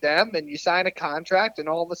agree with them and you sign a contract, and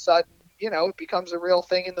all of a sudden, it becomes a real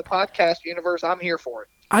thing in the podcast universe. I'm here for it.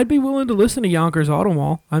 I'd be willing to listen to Yonkers Auto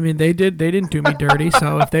Mall. I mean, they didn't do me dirty.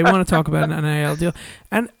 So if they want to talk about an NIL deal,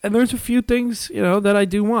 and there's a few things, that I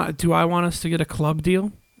do want. Do I want us to get a club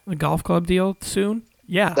deal, a golf club deal soon?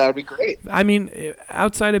 Yeah. That would be great. I mean,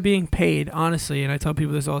 outside of being paid, honestly, and I tell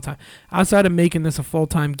people this all the time, outside of making this a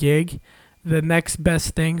full-time gig, the next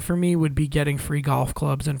best thing for me would be getting free golf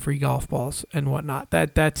clubs and free golf balls and whatnot.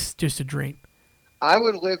 That's just a dream. I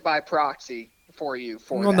would live by proxy for you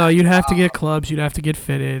for that. No, you'd have to get clubs, you'd have to get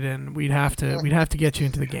fitted, and we'd have to get you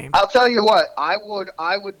into the game. I'll tell you what, I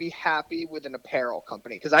would be happy with an apparel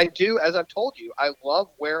company, because I do, as I've told you, I love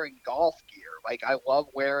wearing golf gear. Like, I love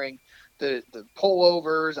wearing the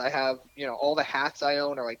pullovers. I have, all the hats I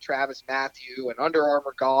own are like Travis Matthew and Under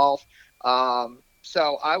Armour Golf.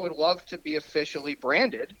 So I would love to be officially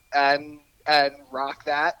branded and rock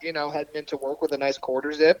that, heading into work with a nice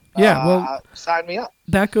quarter zip. Yeah, well, sign me up.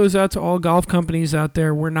 That goes out to all golf companies out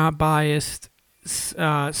there. We're not biased.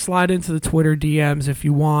 Slide into the Twitter DMs if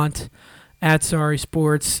you want, at Sorry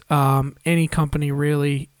Sports. Any company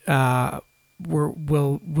really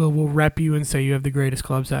will rep you and say you have the greatest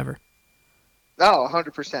clubs ever. Oh,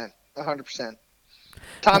 100%. 100%.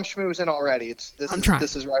 Tom schmoozing already.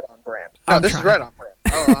 This is right on brand. No, this is right on brand.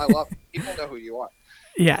 Oh, I love it. People know who you are.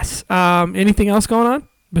 Yes. Anything else going on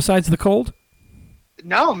besides the cold?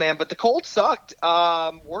 No, man, but the cold sucked.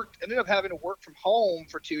 Ended up having to work from home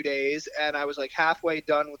for 2 days, and I was like halfway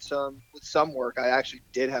done with some work. I actually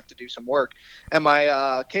did have to do some work, and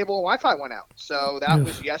my cable and Wi-Fi went out. So that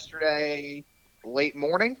was yesterday late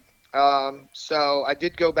morning. So I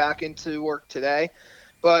did go back into work today.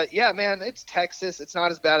 But yeah, man, it's Texas. It's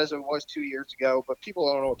not as bad as it was 2 years ago, but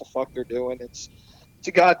people don't know what the fuck they're doing. It's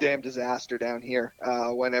a goddamn disaster down here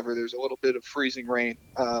whenever there's a little bit of freezing rain.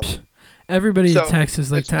 Everybody in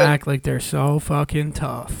Texas act like they're so fucking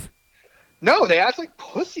tough. No, they act like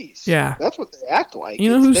pussies. Yeah. That's what they act like.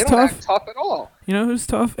 You know who's they tough? Don't act tough at all. You know who's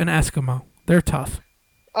tough? An Eskimo. They're tough.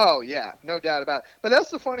 Oh, yeah, no doubt about it. But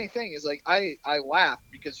that's the funny thing is, like, I laughed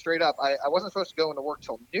because straight up, I wasn't supposed to go into work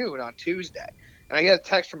till noon on Tuesday. And I get a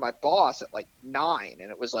text from my boss at like 9,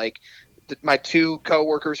 and it was like my two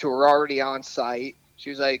coworkers who were already on site. She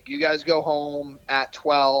was like, "You guys go home at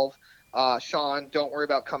 12. Sean, don't worry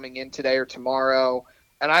about coming in today or tomorrow."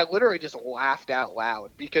 And I literally just laughed out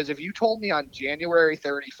loud, because if you told me on January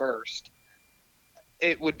 31st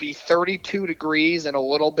it would be 32 degrees and a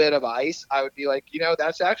little bit of ice, I would be like,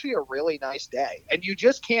 that's actually a really nice day. And you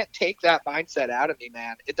just can't take that mindset out of me,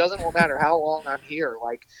 man. It doesn't matter how long I'm here.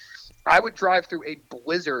 Like, I would drive through a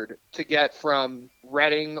blizzard to get from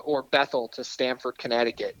Reading or Bethel to Stamford,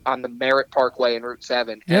 Connecticut on the Merritt Parkway and Route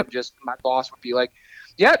 7. Yep. And just my boss would be like,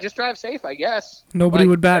 yeah, just drive safe, I guess. Nobody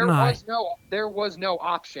would bat an eye. There was no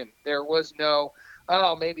option. There was no,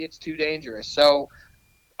 maybe it's too dangerous. So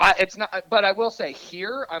it's not, but I will say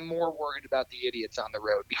here, I'm more worried about the idiots on the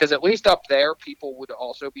road, because at least up there, people would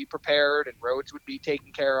also be prepared and roads would be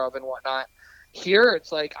taken care of and whatnot. Here,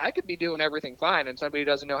 it's like I could be doing everything fine, and somebody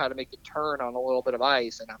doesn't know how to make the turn on a little bit of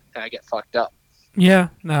ice, and I get fucked up. Yeah,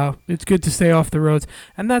 no, it's good to stay off the roads,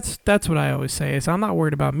 and that's what I always say is I'm not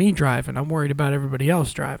worried about me driving. I'm worried about everybody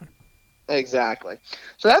else driving. Exactly.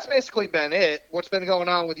 So that's basically been it. What's been going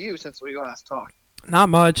on with you since we last talked? Not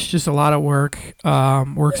much, just a lot of work.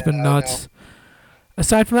 Work's been I know. nuts.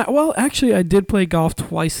 Aside from that, well, actually, I did play golf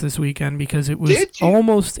twice this weekend because it was Did you?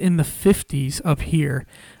 almost in the 50s up here.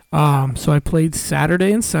 So I played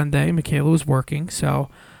Saturday and Sunday. Michaela was working, so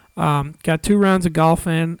got 2 rounds of golf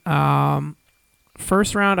in.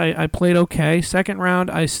 First round, I played okay. Second round,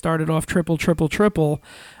 I started off triple, triple, triple.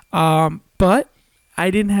 But I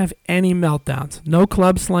didn't have any meltdowns. No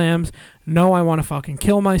club slams. No, I want to fucking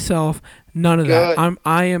kill myself. None of that. Good.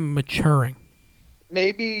 I am maturing.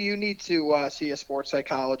 Maybe you need to see a sports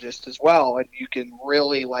psychologist as well, and you can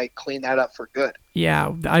really like clean that up for good.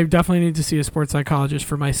 Yeah, I definitely need to see a sports psychologist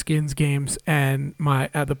for my skins games and my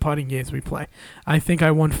the putting games we play. I think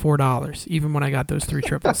I won $4 even when I got those 3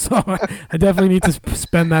 triples. So I definitely need to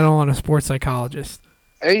spend that all on a sports psychologist.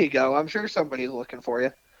 There you go. I'm sure somebody's looking for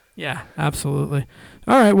you. Yeah, absolutely.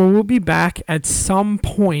 All right, well, we'll be back at some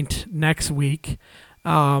point next week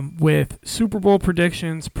with Super Bowl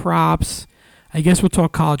predictions, props. I guess we'll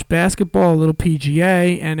talk college basketball, a little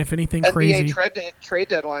PGA, and if anything crazy. NBA trade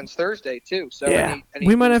deadline's Thursday too. So Yeah, any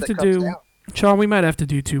we might news have that to comes do, down. Sean, we might have to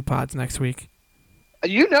do 2 pods next week.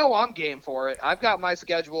 You know I'm game for it. I've got my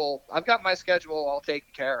schedule. All taken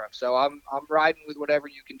care of. So I'm riding with whatever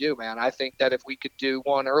you can do, man. I think that if we could do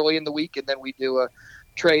one early in the week and then we do a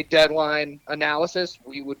trade deadline analysis,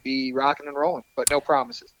 we would be rocking and rolling. But no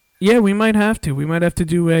promises. Yeah, we might have to. We might have to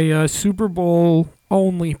do a Super Bowl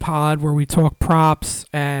only pod where we talk props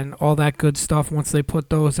and all that good stuff once they put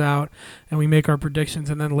those out and we make our predictions.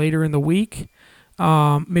 And then later in the week,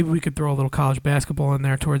 maybe we could throw a little college basketball in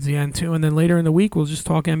there towards the end too. And then later in the week, we'll just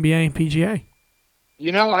talk NBA and PGA.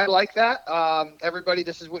 You know, I like that. Everybody,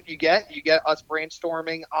 this is what you get. You get us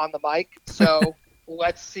brainstorming on the mic. So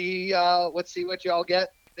let's see what y'all get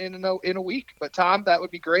in a week. But Tom, that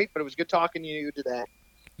would be great. But it was good talking to you today.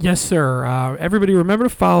 Yes, sir. Everybody, remember to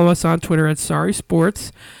follow us on Twitter at Sorry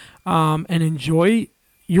Sports, and enjoy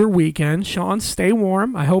your weekend. Sean, stay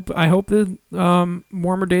warm. I hope the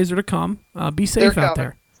warmer days are to come. Be safe They're out coming.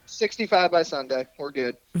 there. 65 by Sunday. We're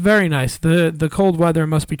good. Very nice. The cold weather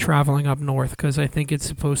must be traveling up north because I think it's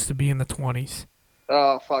supposed to be in the 20s.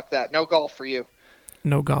 Oh, fuck that. No golf for you.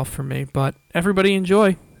 No golf for me, but everybody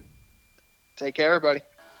enjoy. Take care, everybody.